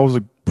feel like that was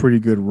a pretty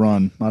good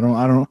run. I don't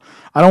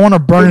want to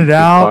burn it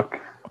out.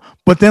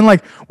 But then,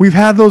 like, we've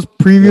had those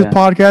previous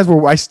podcasts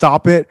where I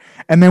stop it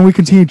and then we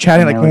continue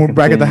chatting, like when we're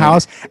back at the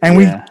house, and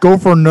we go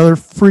for another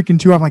freaking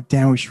 2 hours. I'm like,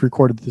 damn, we should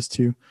record this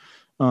too.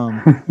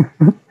 And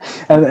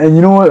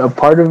you know what? A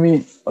part of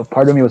me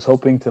was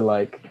hoping to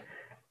like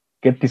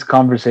get these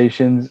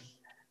conversations.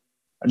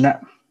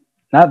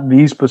 Not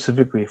these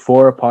specifically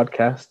for a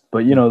podcast,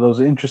 but those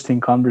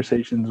interesting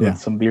conversations with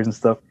some beers and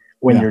stuff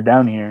when you're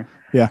down here.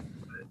 Yeah.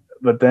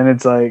 But then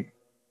it's like,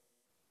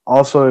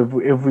 also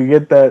if we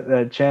get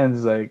that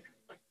chance, like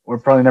we're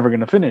probably never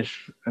gonna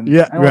finish. And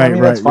right.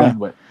 That's fine,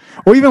 but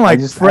well, even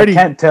like Freddie, I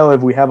can't tell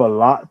if we have a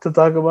lot to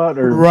talk about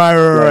or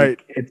right.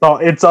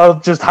 It's all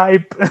just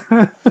hype.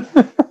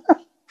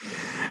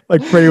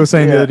 Like Freddie was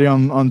saying the other day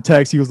on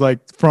text, he was like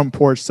front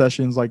porch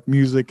sessions, like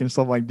music and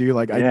stuff. Like, dude,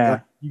 like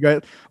you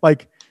guys,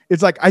 like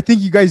it's like I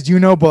think you guys do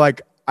know, but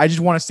like I just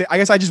want to say, I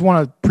guess I just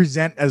want to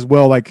present as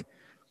well, like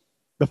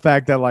the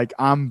fact that like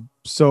I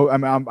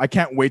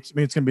can't wait. I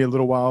mean, it's gonna be a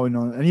little while,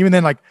 and even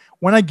then, like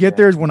when I get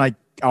there is when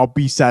I'll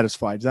be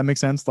satisfied. Does that make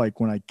sense? Like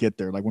when I get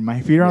there, like when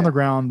my feet are on the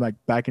ground, like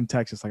back in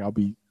Texas, like I'll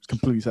be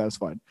completely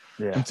satisfied.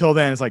 Yeah. Until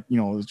then, it's like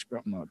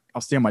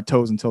I'll stay on my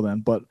toes until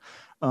then, but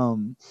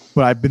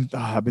I've been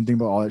thinking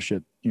about all that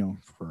shit,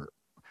 for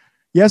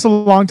a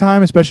long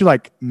time, especially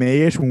like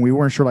May-ish when we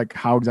weren't sure like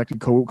how exactly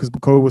COVID, because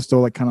COVID was still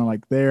like kind of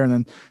like there, and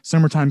then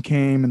summertime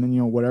came, and then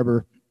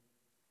whatever.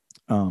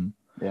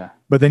 Yeah.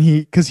 But then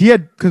because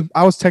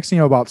I was texting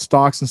him about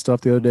stocks and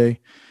stuff the other day,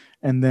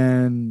 and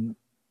then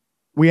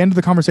we ended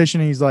the conversation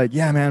and he's like,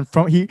 yeah, man,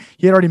 he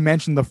had already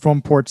mentioned the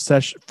front porch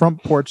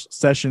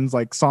sessions,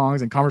 like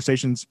songs and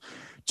conversations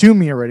to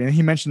me already. And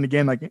he mentioned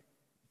again, like,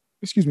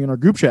 excuse me, in our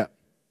group chat.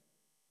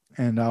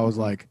 And I was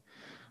like,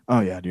 oh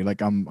yeah, dude,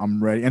 like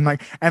I'm ready. And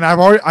I've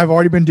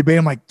already been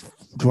debating, like,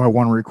 do I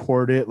want to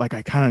record it? Like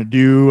I kind of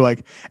do,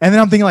 like, and then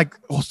I'm thinking like,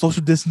 oh,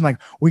 social distance, like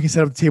we can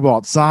set up the table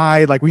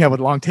outside. Like we have a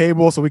long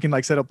table, so we can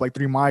like set up like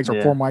 3 mics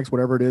or 4 mics,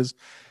 whatever it is.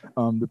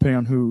 Depending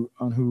on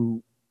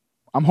who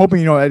I'm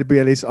hoping, it'd be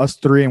at least us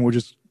 3 and we'll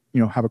just,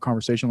 have a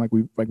conversation like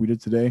we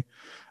did today.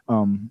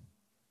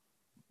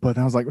 But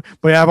I was like,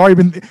 but yeah, I've already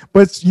been,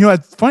 but it's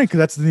funny because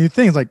that's the new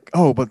thing. It's like,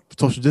 oh, but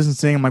social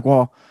distancing. I'm like,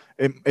 well,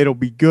 it'll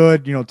be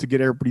good, to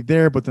get everybody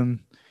there. But then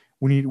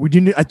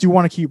I do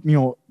want to keep,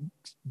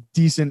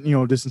 decent,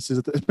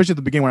 distances, especially at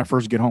the beginning when I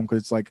first get home. Cause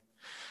it's like,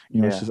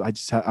 it's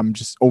just, I'm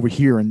just over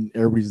here and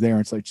everybody's there.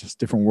 And it's like just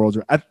different worlds.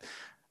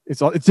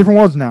 It's different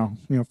worlds now,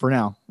 for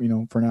now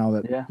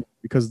that,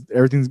 because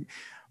everything's,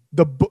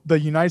 the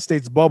United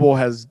States bubble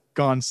has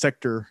gone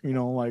sector,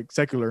 like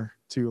secular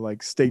to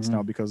like states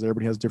now because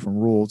everybody has different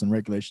rules and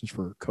regulations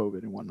for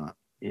COVID and whatnot.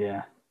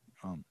 Yeah.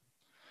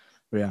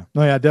 But yeah,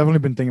 no, yeah, I've definitely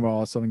been thinking about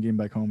all of a sudden getting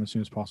back home as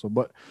soon as possible.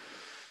 But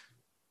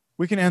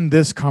we can end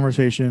this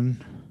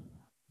conversation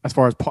as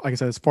far as, like I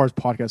said, as far as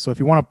podcasts. So if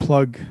you want to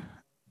plug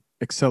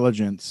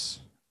Excelligence,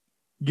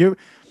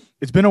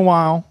 it's been a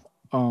while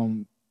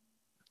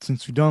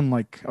since we've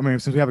done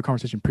since we have a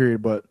conversation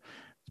period, but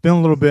it's been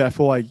a little bit. I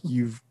feel like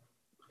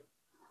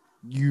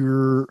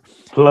you're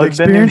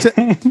plugged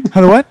anything?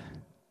 The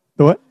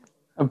what?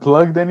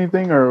 Plugged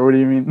anything, or what do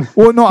you mean?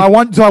 Well, no, I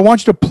want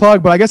you to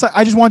plug, but I guess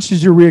I just want you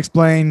to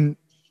re-explain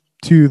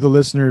to the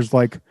listeners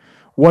like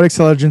what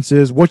Excelligence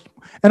is,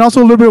 and also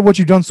a little bit of what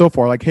you've done so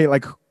far. Like, hey,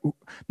 like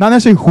not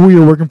necessarily who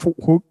you're working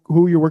for,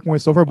 who you're working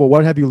with so far, but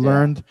what have you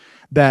learned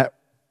that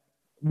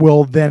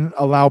will then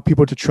allow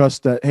people to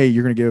trust that, hey,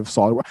 you're going to give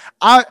solid work.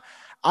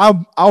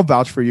 I'll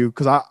vouch for you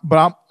because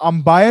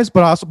I'm biased,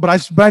 but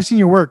I've seen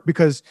your work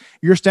because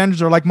your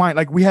standards are like mine.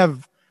 Like we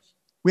have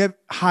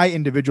high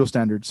individual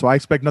standards, so I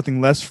expect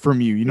nothing less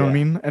from you. You know what I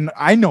mean? And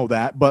I know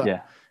that,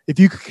 but if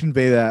you could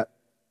convey that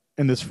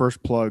in this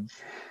first plug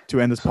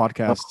to end this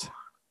podcast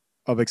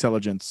of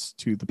Excelligence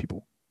to the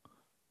people.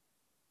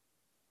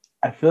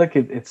 I feel like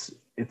it's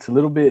a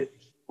little bit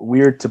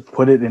weird to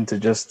put it into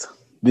just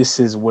this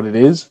is what it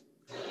is,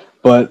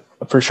 but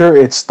for sure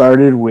it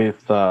started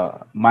with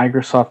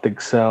Microsoft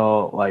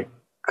Excel like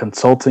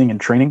consulting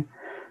and training.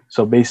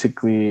 So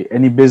basically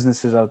any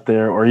businesses out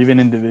there or even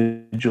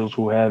individuals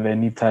who have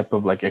any type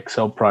of like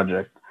Excel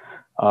project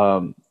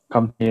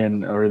come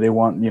in, or they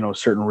want,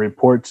 certain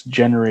reports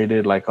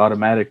generated like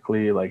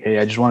automatically, like, hey,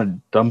 I just want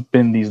to dump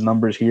in these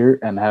numbers here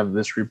and have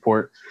this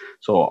report.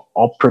 So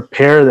I'll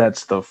prepare that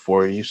stuff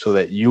for you so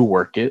that you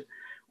work it.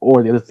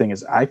 Or the other thing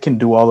is I can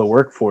do all the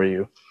work for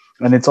you.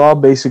 And it's all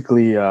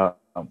basically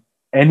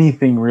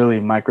anything really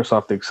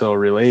Microsoft Excel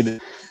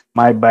related.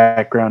 My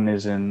background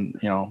is in,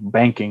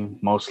 banking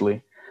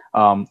mostly.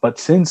 But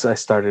since I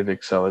started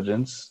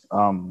Excelligence,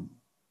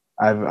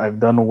 I've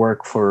done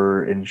work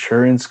for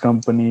insurance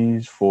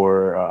companies,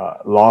 for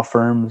law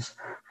firms,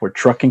 for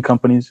trucking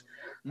companies.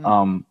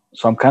 So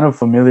I'm kind of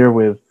familiar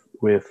with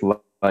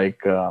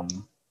like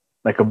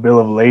a bill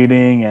of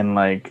lading and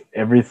like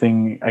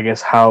everything, I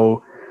guess,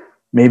 how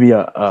maybe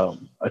a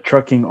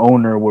trucking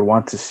owner would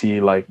want to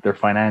see like their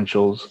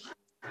financials.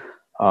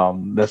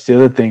 That's the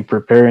other thing,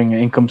 preparing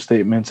income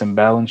statements and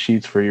balance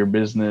sheets for your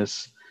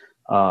business.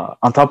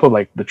 On top of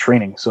like the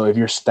training. So if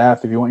you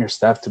want your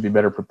staff to be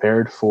better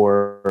prepared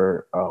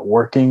for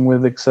working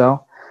with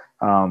Excel,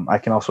 I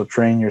can also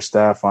train your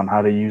staff on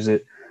how to use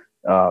it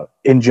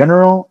in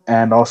general,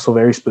 and also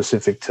very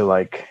specific to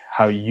like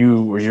how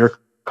you or your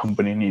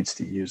company needs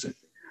to use it.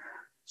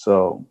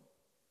 So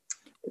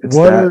it's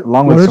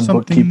along with some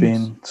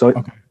bookkeeping. So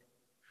okay.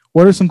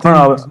 What are some things?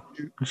 I'm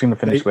just gonna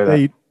finish with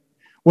that.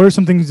 What are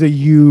some things that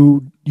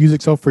you use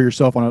Excel for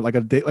yourself on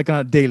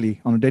a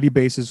daily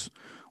basis?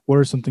 What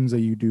are some things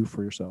that you do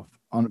for yourself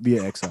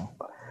via Excel?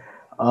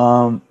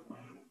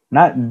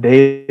 Not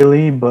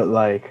daily, but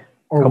like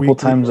a couple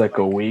times like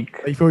a week.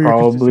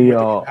 Probably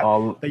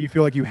that you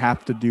feel like you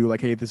have to do,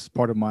 like, hey, this is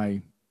part of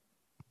my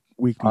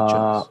weekly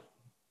checks.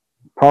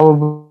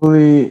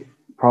 Probably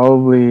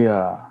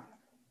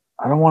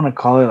I don't want to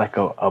call it like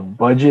a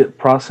budget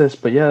process,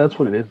 but yeah, that's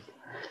what it is.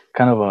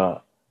 Kind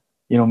of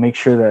make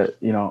sure that,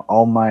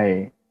 all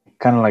my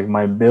kind of like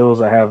my bills,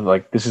 I have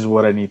like, this is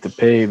what I need to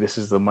pay. This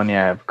is the money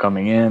I have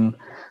coming in.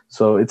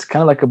 So it's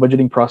kind of like a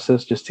budgeting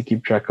process just to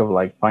keep track of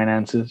like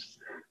finances.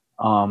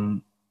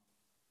 I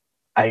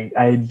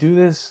do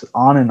this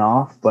on and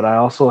off, but I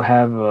also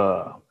have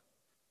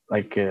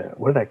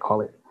what did I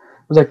call it?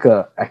 It was like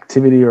a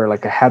activity or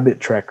like a habit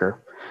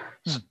tracker.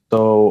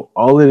 So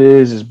all it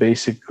is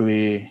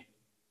basically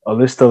a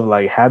list of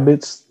like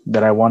habits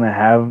that I want to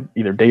have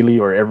either daily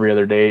or every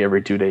other day,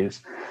 every 2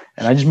 days.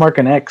 And I just mark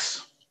an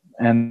X.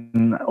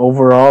 And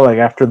overall, like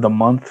after the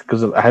month,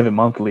 because I have it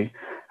monthly,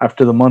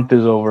 after the month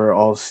is over,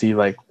 I'll see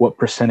like what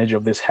percentage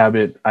of this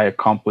habit I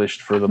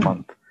accomplished for the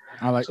month.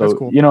 I like So, that's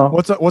cool. you know,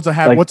 what's a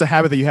habit? like- What's a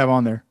habit that you have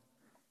on there?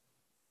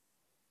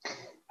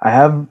 I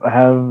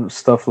have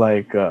stuff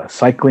like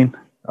cycling.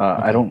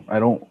 Okay. I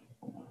don't.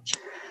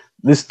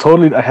 This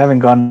totally. I haven't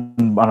gone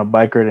on a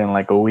bike ride in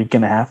like a week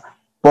and a half.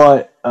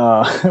 But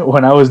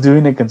when I was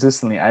doing it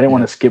consistently, I didn't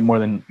want to skip more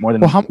than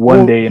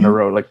one day in a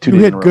row, like 2 You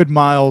days hit in a row. good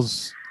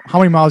miles. How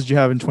many miles did you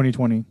have in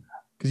 2020?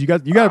 Because you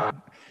got. A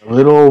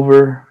little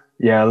over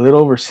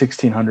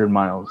 1,600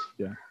 miles.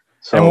 Yeah.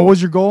 So And what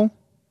was your goal?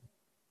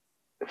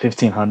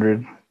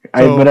 1,500.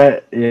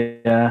 So-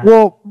 Yeah.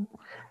 Well,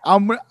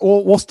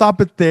 we'll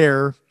stop it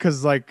there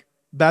because like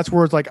that's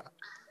where it's like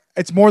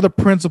it's more the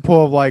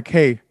principle of like,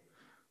 hey,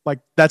 like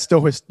that's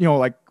still his,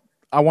 like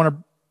I want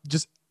to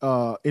just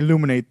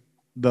illuminate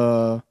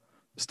the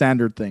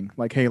standard thing.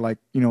 Like, hey, like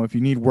if you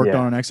need work Yeah.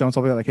 done on Excel and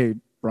stuff like hey,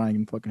 Brian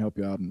can fucking help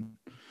you out and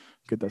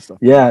get that stuff.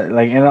 Yeah,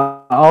 like, and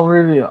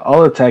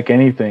I'll attack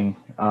anything.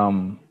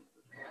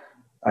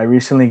 I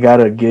recently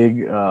got a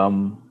gig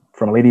from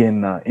a lady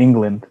in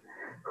England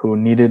who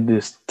needed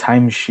this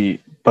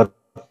timesheet, but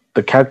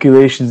the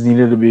calculations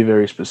needed to be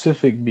very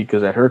specific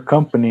because at her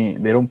company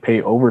they don't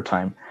pay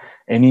overtime.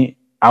 Any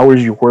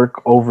hours you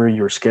work over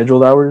your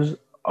scheduled hours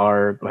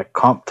are like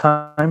comp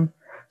time,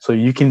 so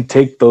you can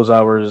take those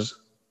hours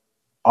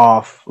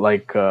off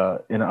like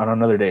on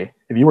another day.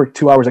 If you work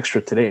 2 hours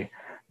extra today,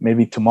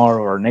 maybe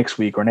tomorrow or next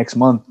week or next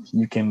month,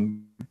 you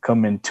can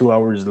come in 2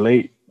 hours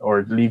late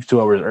or leave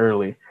 2 hours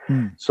early.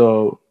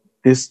 So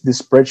this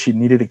spreadsheet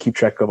needed to keep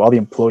track of all the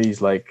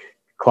employees, like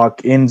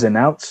clock ins and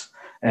outs,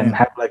 and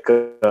have like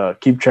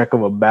keep track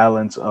of a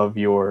balance of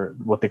your,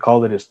 what they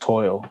call it is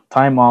toil,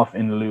 time off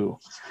in lieu.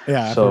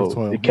 Yeah. I've heard So of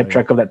toil. they kept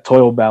track of that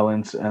toil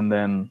balance, and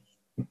then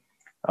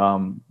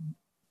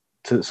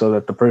so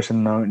that the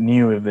person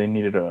knew if they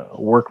needed to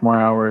work more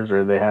hours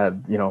or they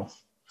had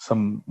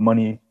some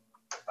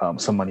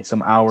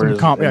hours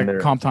comp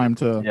comp time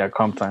to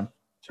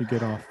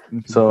get off.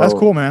 So that's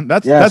cool, man.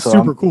 That's so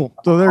super cool.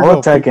 So there you I'll go.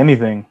 attack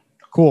anything.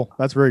 Cool.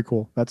 That's very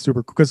cool. That's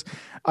super cool. Because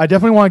I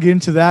definitely want to get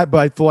into that, but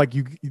I feel like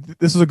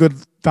this is a good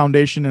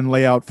foundation and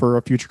layout for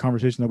a future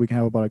conversation that we can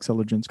have about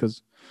Excelligence.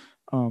 Because,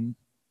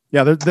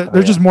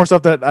 there's just more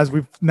stuff that as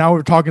we're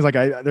talking like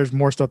there's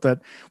more stuff that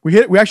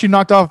we actually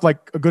knocked off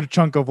like a good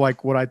chunk of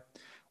like what I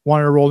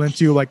wanted to roll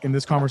into like in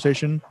this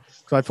conversation.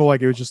 Because I feel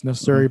like it was just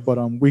necessary, but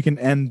we can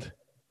end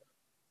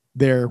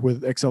there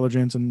with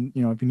Excelligence, and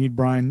if you need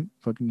Brian,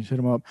 fucking hit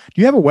him up.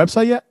 Do you have a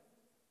website yet?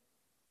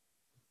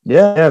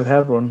 Yeah, I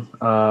have one.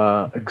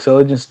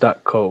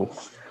 Excelligence.co.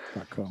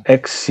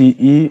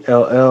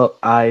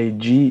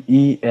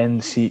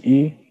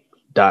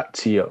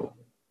 XCELLIGENCE.co.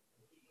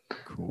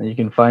 Cool. And you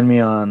can find me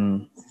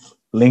on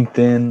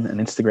LinkedIn and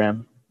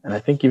Instagram, and I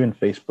think even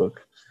Facebook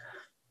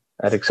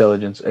at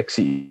Excelligence,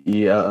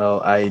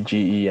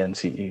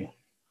 XCELLIGENCE.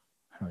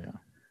 Oh yeah,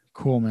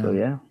 cool, man. So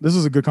yeah, this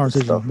is a good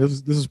conversation. Stuff.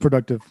 This is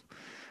productive.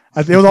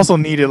 It was also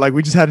needed. Like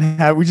we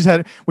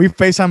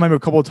FaceTimed him a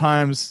couple of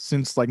times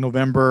since like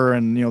November,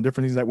 and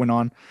different things that went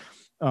on.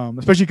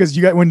 Especially because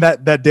you got when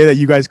that day that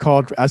you guys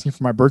called asking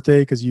for my birthday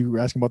because you were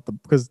asking about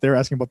because they were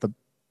asking about the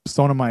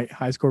stone of my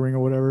high school ring or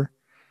whatever.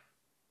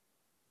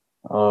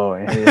 Oh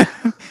yeah.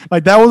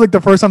 Like that was like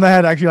the first time that I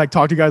had actually like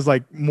talked to you guys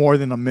like more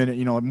than a minute.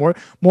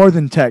 More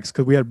than text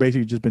because we had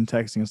basically just been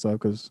texting and stuff.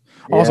 Because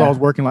also I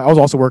was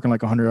also working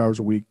like 100 hours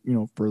a week.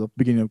 For the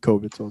beginning of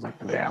COVID. So I was like,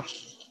 yeah.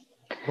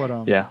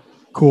 But yeah.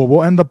 Cool.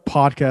 We'll end the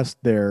podcast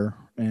there,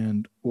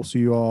 and we'll see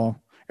you all.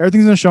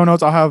 Everything's in the show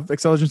notes. I'll have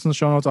Excelligence in the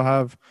show notes.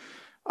 I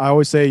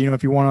always say,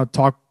 if you want to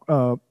talk,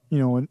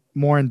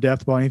 more in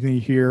depth about anything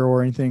you hear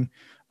or anything,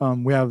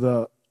 we have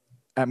the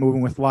at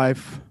Moving with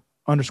Life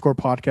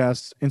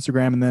 _podcast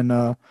Instagram, and then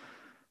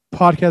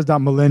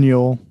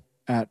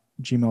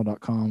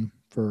podcast.millennial@gmail.com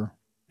for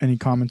any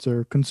comments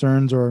or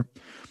concerns. Or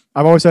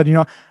I've always said,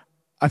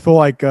 I feel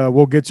like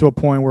we'll get to a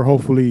point where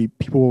hopefully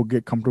people will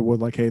get comfortable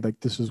with like, hey, like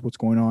this is what's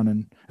going on,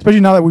 and especially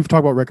now that we've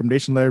talked about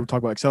recommendation letter, we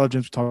talked about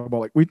Excelligence, we talked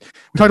about we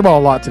talked about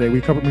a lot today. We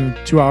covered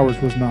 2 hours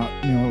was not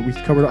we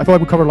covered. I feel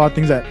like we covered a lot of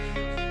things that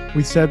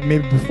we said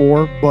maybe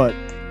before, but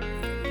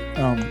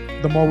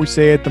the more we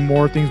say it, the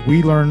more things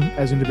we learn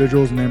as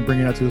individuals, and then bring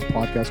it out to this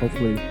podcast.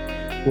 Hopefully,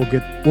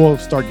 we'll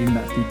start getting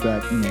that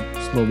feedback,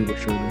 slowly but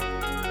surely.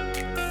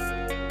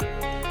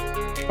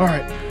 All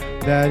right,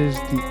 that is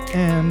the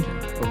end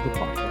of the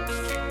podcast.